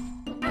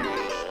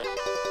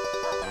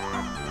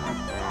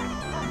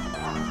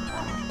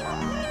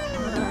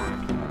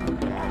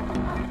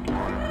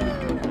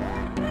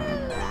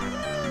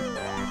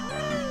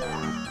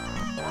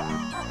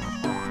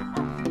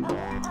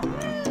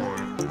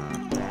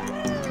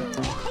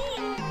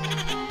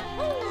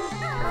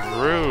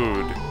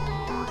 Rude.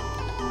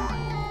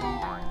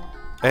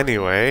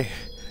 Anyway,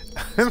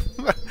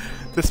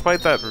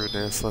 despite that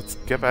rudeness, let's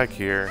get back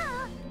here.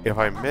 If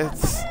I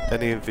miss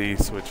any of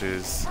these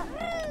switches,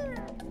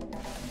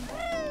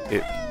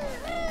 it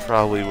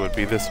probably would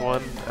be this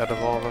one out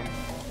of all of them.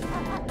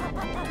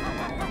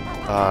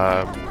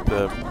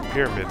 The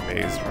pyramid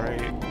maze,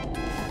 right?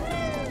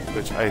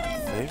 Which I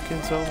think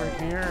is over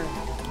here.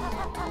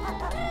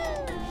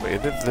 Wait,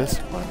 is it this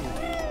one?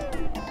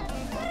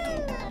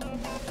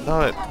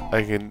 No,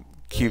 I can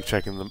keep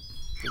checking them.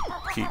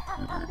 Keep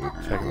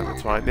checking them,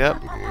 it's fine.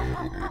 Yep.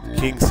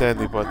 King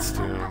Sandy Butt's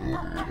tomb.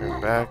 Turn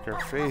back or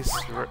face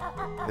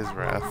his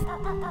wrath.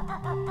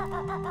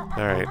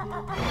 Alright.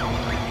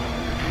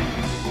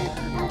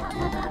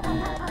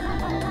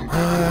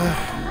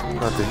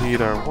 Not to heed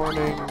our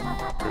warning.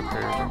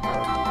 Prepare to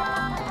run.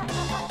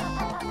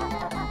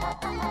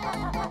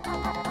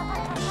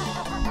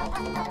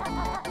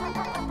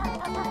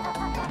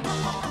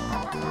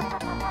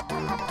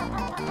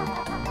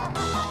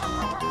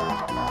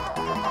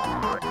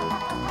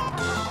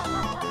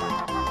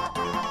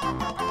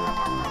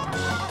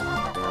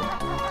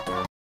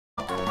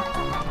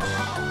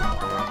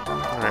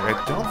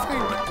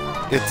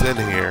 it's in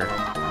here.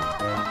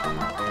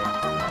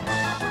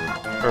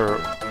 Or...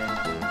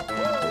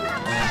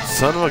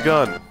 Son of a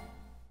gun!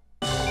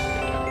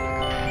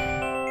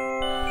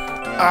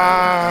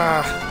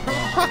 Ah!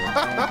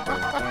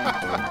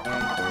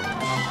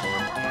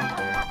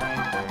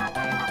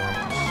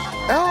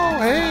 Oh,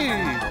 hey!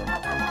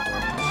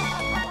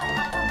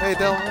 Hey,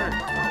 Delmer.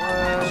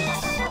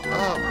 What's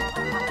up?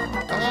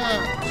 Ah!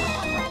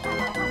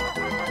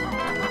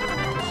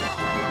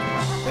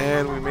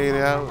 And we made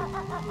it out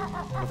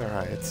with our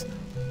hides.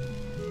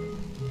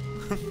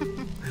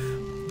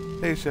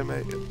 Hey,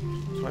 Shimei.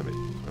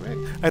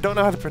 I don't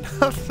know how to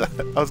pronounce that.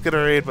 I was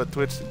gonna raid, but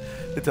Twitch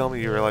to tell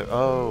me you were like,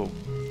 oh,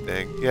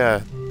 dang,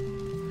 yeah.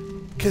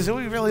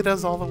 Kazooie really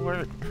does all the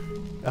work.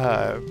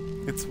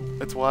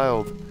 It's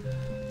wild.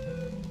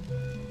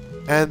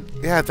 And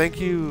yeah, thank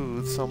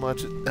you so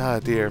much,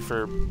 dear,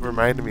 for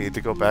reminding me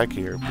to go back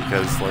here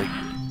because, like,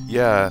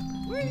 yeah.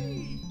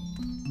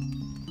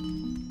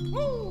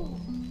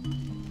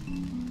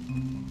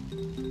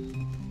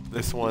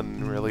 This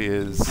one really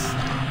is.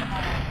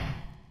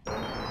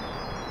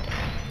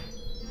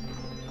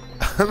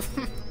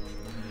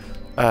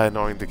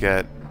 Annoying to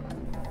get.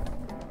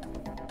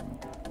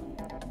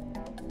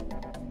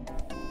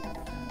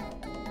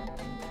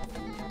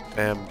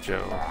 Banjo.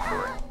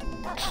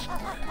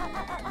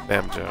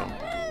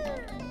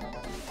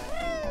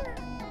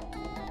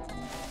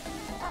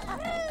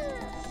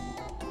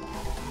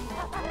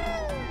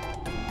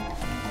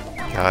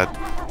 God.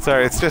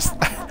 Sorry, it's just...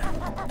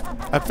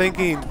 I'm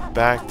thinking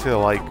back to,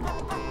 like...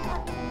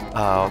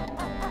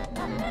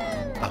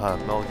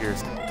 Metal Gear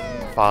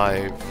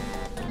 5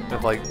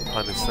 of, like,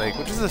 Punish Snake,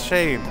 which is a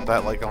shame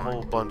that, like, a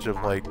whole bunch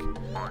of, like...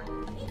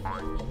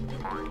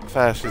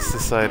 fascists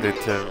decided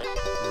to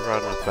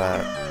run with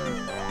that.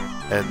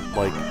 And,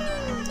 like...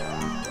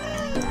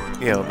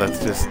 You know, that's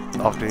just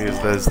often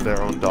used as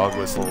their own dog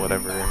whistle,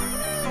 whatever.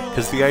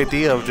 Because the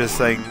idea of just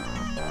saying...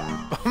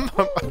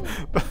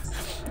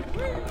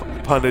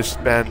 Punish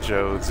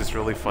Banjo is just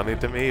really funny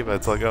to me, but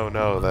it's like, oh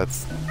no,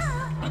 that's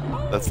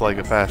like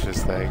a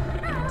fascist thing.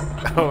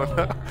 Oh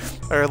no.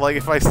 Or like,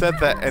 if I said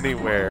that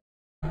anywhere,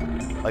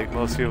 like,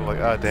 most people are like,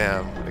 oh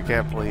damn, I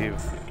can't believe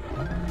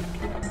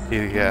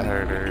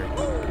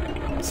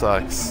KittyCatHerder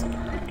sucks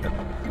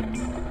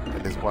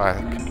and is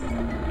whack.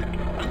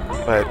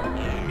 But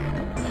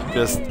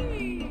just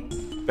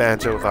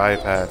Banjo with eye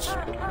patch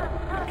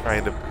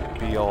trying to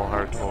be all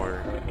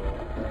hardcore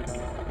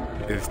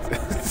is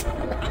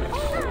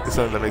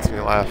something that makes me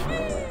laugh.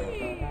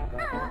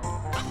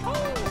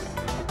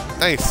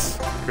 Nice!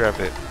 Grabbed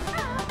it.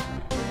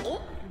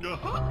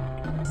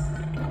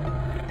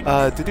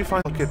 Did you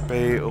find Bucket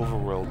Bay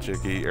Overworld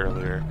Jiggy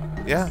earlier?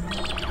 Yeah.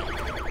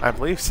 I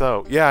believe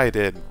so. Yeah, I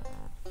did.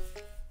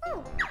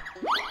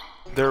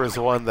 There was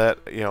one that,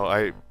 you know,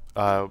 I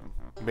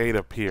made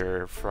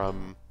appear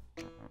from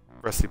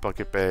Rusty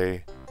Bucket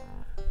Bay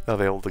that I'll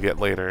be able to get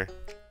later.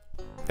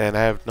 And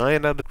I have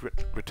 9 out of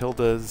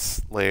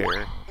Gruntilda's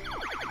Lair.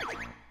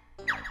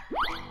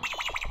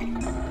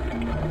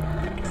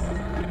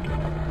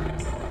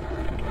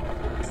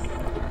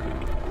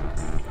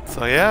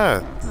 So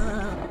yeah,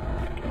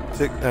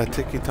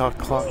 ticky-tock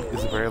clock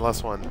is the very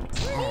last one.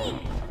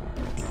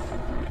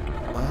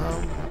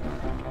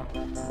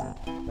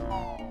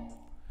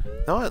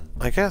 You know what?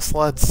 I guess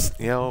let's,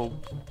 you know,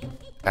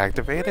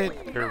 activate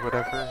it or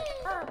whatever.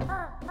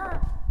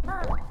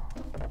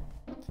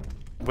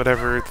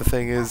 Whatever the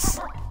thing is,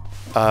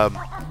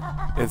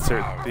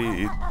 insert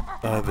the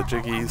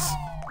Jiggies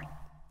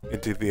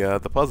into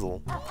the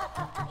puzzle,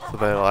 so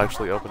that it'll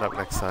actually open up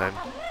next time.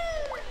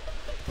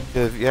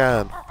 Cause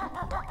yeah,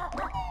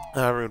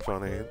 Rune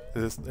Phony,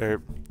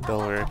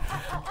 Delaware.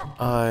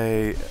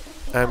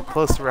 I'm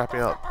close to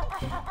wrapping up.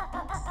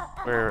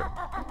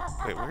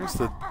 Wait, where's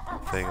the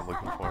thing I'm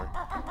looking for?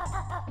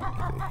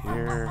 Is it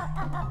here?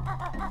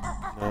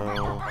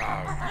 No.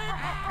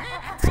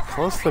 It's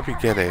close to the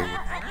beginning.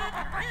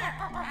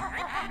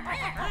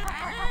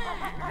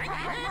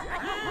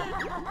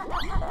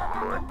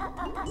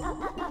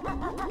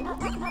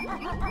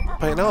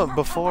 But you know,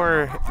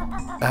 before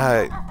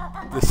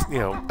this, you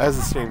know, as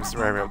the stream's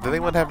wrapping up, did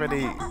anyone have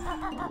any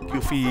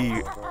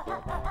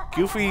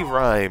goofy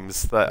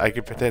rhymes that I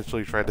could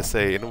potentially try to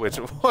say in which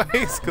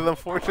voice? Because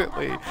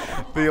unfortunately,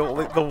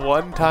 the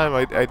one time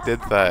I did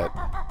that,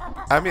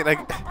 I mean,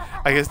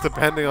 I guess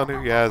depending on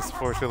who you ask,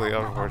 fortunately,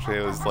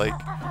 unfortunately, it was like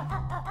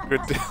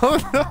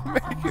Gruntilda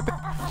making it.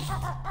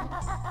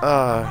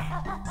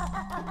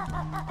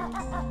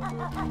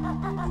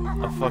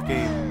 A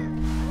fucking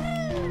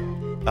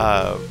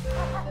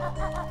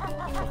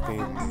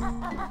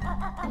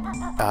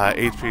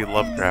HP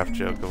Lovecraft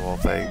joke of all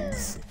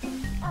things.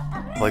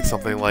 Like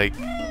something like,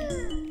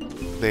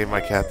 name my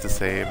cat the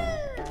same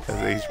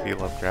as HP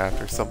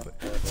Lovecraft or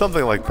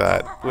something like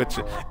that. Which,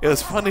 it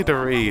was funny to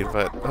read,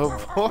 but oh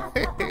boy,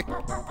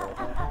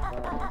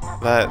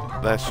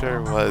 that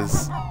sure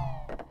was.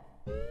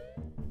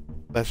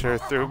 That sure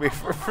threw me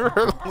for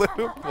a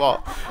loop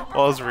while I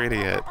was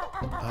reading it.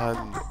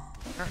 On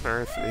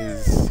Earth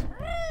is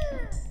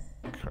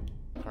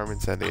Farm in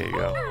San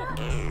Diego.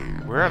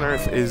 Where on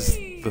earth is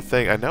the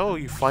thing? I know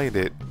you find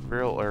it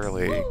real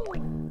early.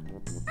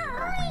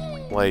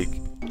 Like...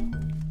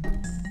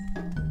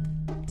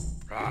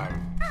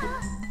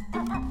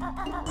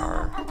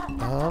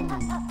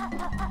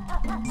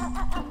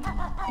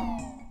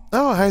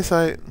 Oh, hi,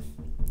 Sight.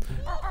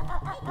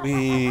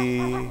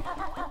 We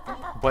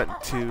went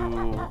to,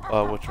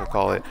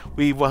 whatchamacallit.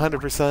 We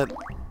 100%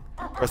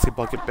 Rusty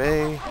Bucket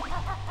Bay.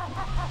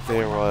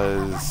 There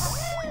was...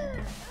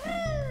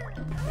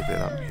 Is it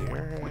up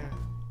here?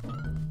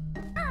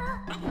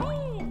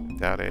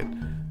 Doubt it.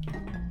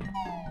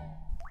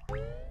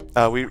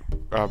 We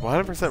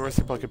 100%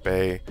 Rusty Bucket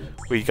Bay.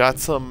 We got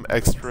some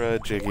extra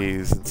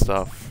Jiggies and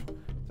stuff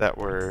that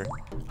were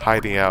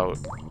hiding out,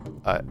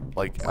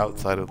 like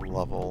outside of the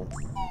level.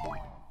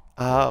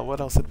 What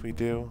else did we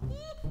do?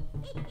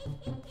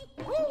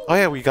 Oh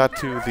yeah, we got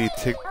to the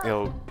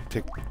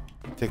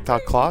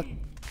TikTok clock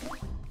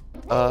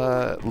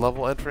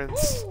level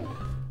entrance,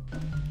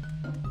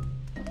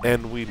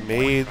 and we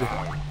made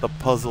the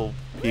puzzle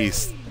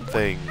piece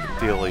thing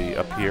dealy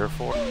appear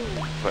for it,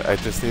 but I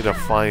just need to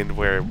find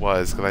where it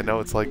was, because I know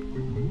it's like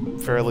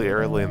fairly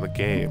early in the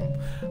game,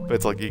 but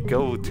it's like you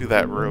go to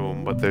that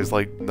room, but there's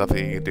like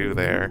nothing you can do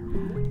there.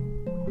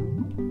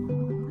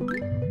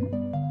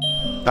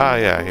 Ah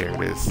yeah, here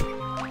it is.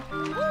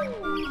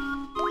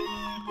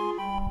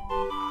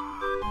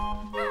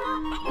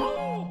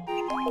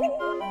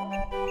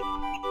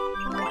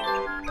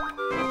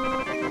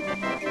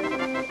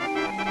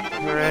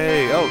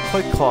 Hooray! Oh,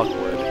 click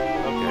Clockwood.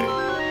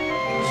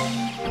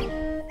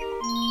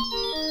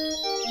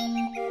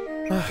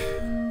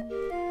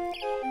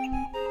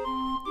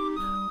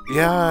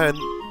 Yeah, and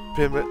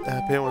Pim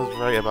was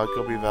right about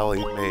Gobi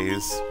Valley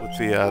Maze with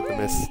the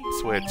missed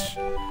switch.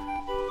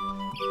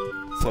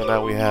 So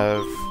now we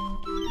have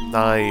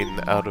 9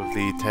 out of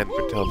the 10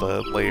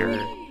 Gruntilda Lair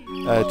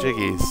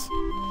Jiggies.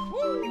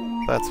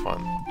 That's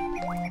fun.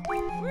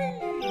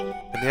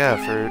 And yeah,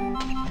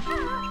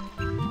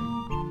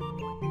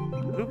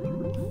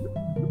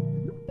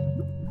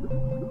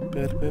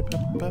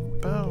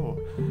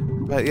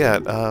 But yeah,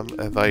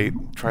 as I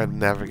try to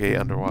navigate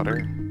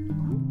underwater,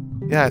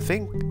 yeah, I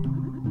think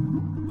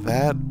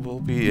that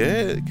will be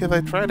it, because I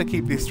try to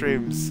keep these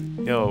streams,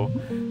 you know,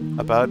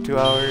 about 2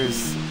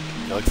 hours. You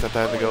know, like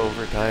sometimes I go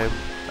overtime.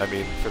 I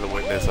mean, for the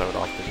witness, I would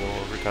often go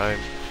overtime.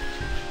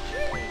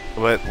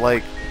 But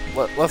like,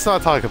 let's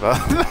not talk about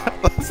that.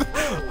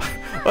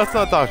 let's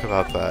not talk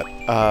about that.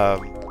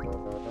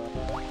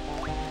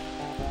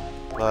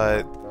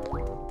 But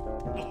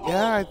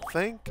yeah, I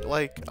think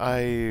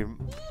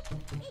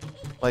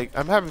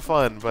I'm having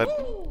fun,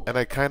 and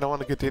I kind of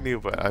want to continue,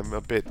 but I'm a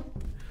bit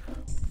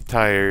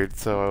tired,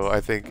 so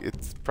I think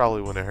it's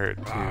probably wouldn't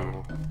hurt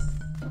to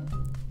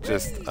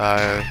just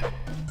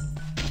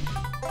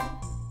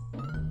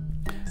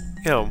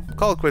you know,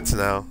 call it quits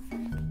now.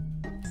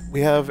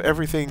 We have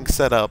everything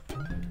set up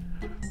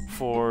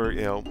for,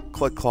 you know,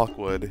 Click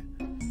Clockwood,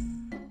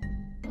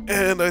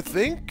 and I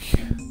think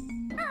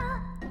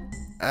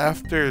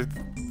after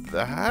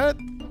that,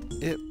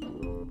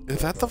 is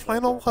that the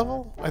final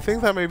level? I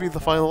think that may be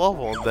the final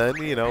level, and then,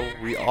 you know,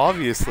 we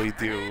obviously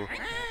do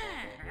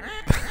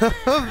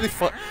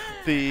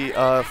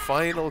the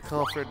final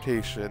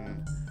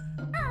confrontation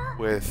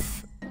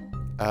with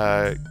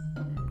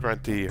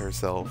Grunty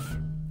herself,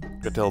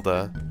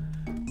 Gruntilda,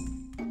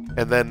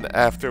 and then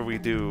after we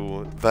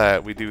do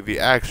that, we do the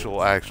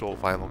actual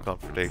final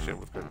confrontation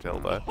with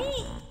Gruntilda.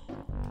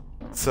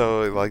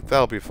 So, like,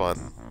 that'll be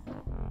fun.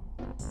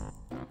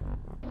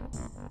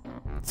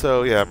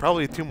 So yeah,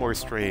 probably 2 more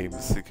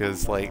streams,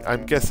 because like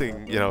I'm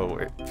guessing, you know,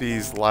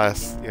 these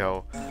last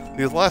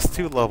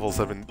 2 levels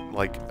have been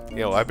like, you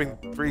know, I've been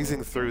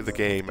breezing through the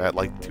game at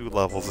like 2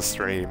 levels a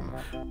stream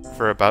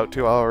for about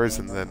 2 hours,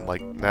 and then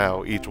like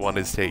now each one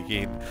is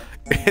taking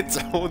its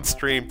own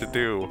stream to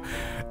do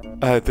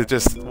to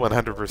just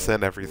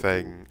 100%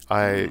 everything.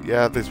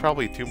 Yeah, there's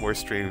probably 2 more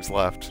streams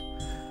left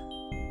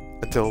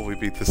until we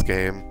beat this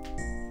game,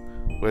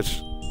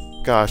 which,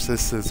 gosh,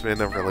 this has been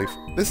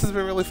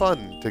really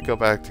fun to go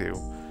back to,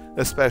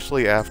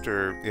 especially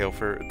after, you know,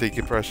 for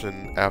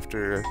decompression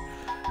after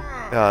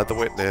the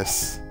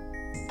witness,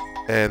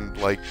 and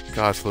like,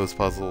 gosh, those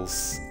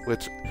puzzles.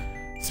 Which,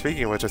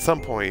 speaking of which, at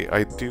some point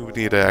I do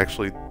need to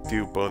actually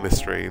do bonus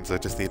streams. I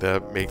just need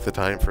to make the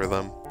time for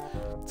them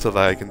so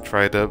that I can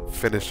try to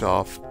finish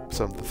off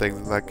some of the things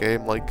in that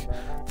game, like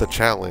the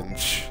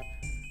challenge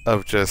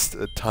of just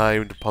a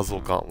timed puzzle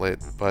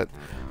gauntlet. But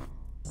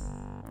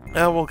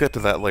we'll get to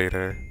that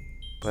later.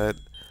 But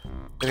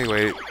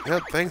anyway, yeah,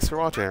 thanks for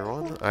watching,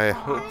 everyone. I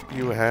hope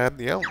you had,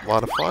 you know, a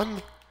lot of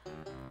fun,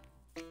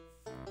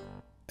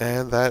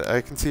 and that I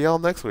can see y'all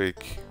next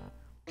week.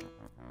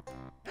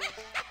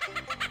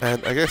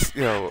 And I guess,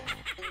 you know,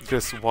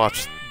 just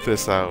watch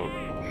this out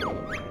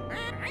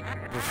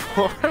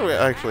before we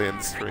actually end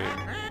the stream,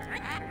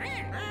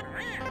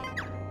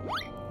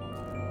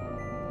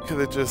 because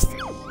it just,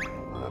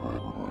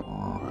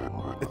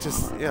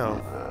 you know,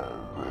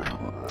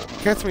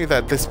 gets me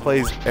that this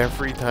plays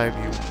every time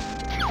you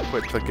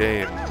quit the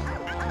game.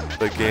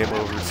 the game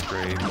over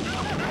screen.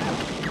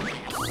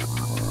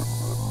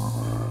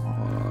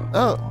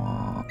 Oh.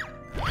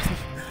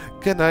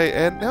 Good night,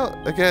 and no,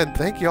 again,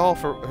 thank you all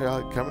for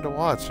coming to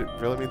watch. It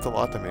really means a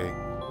lot to me.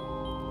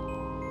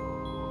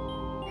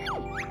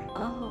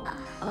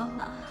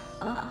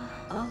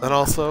 And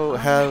also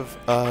have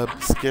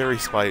Scary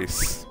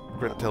Spice,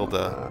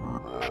 Gruntilda.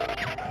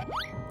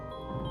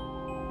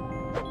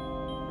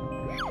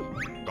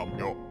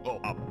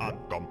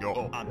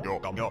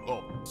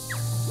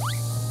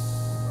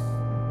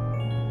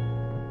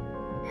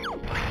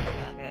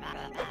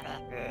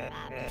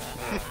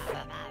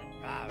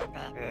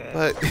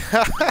 But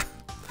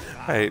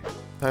alright,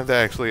 time to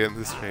actually end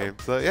this stream.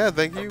 So yeah,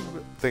 thank you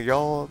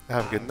all.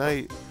 Have a good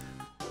night.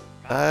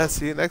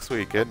 See you next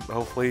week, and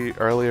hopefully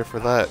earlier for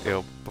that,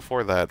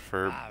 before that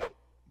for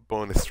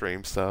bonus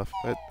stream stuff.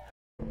 But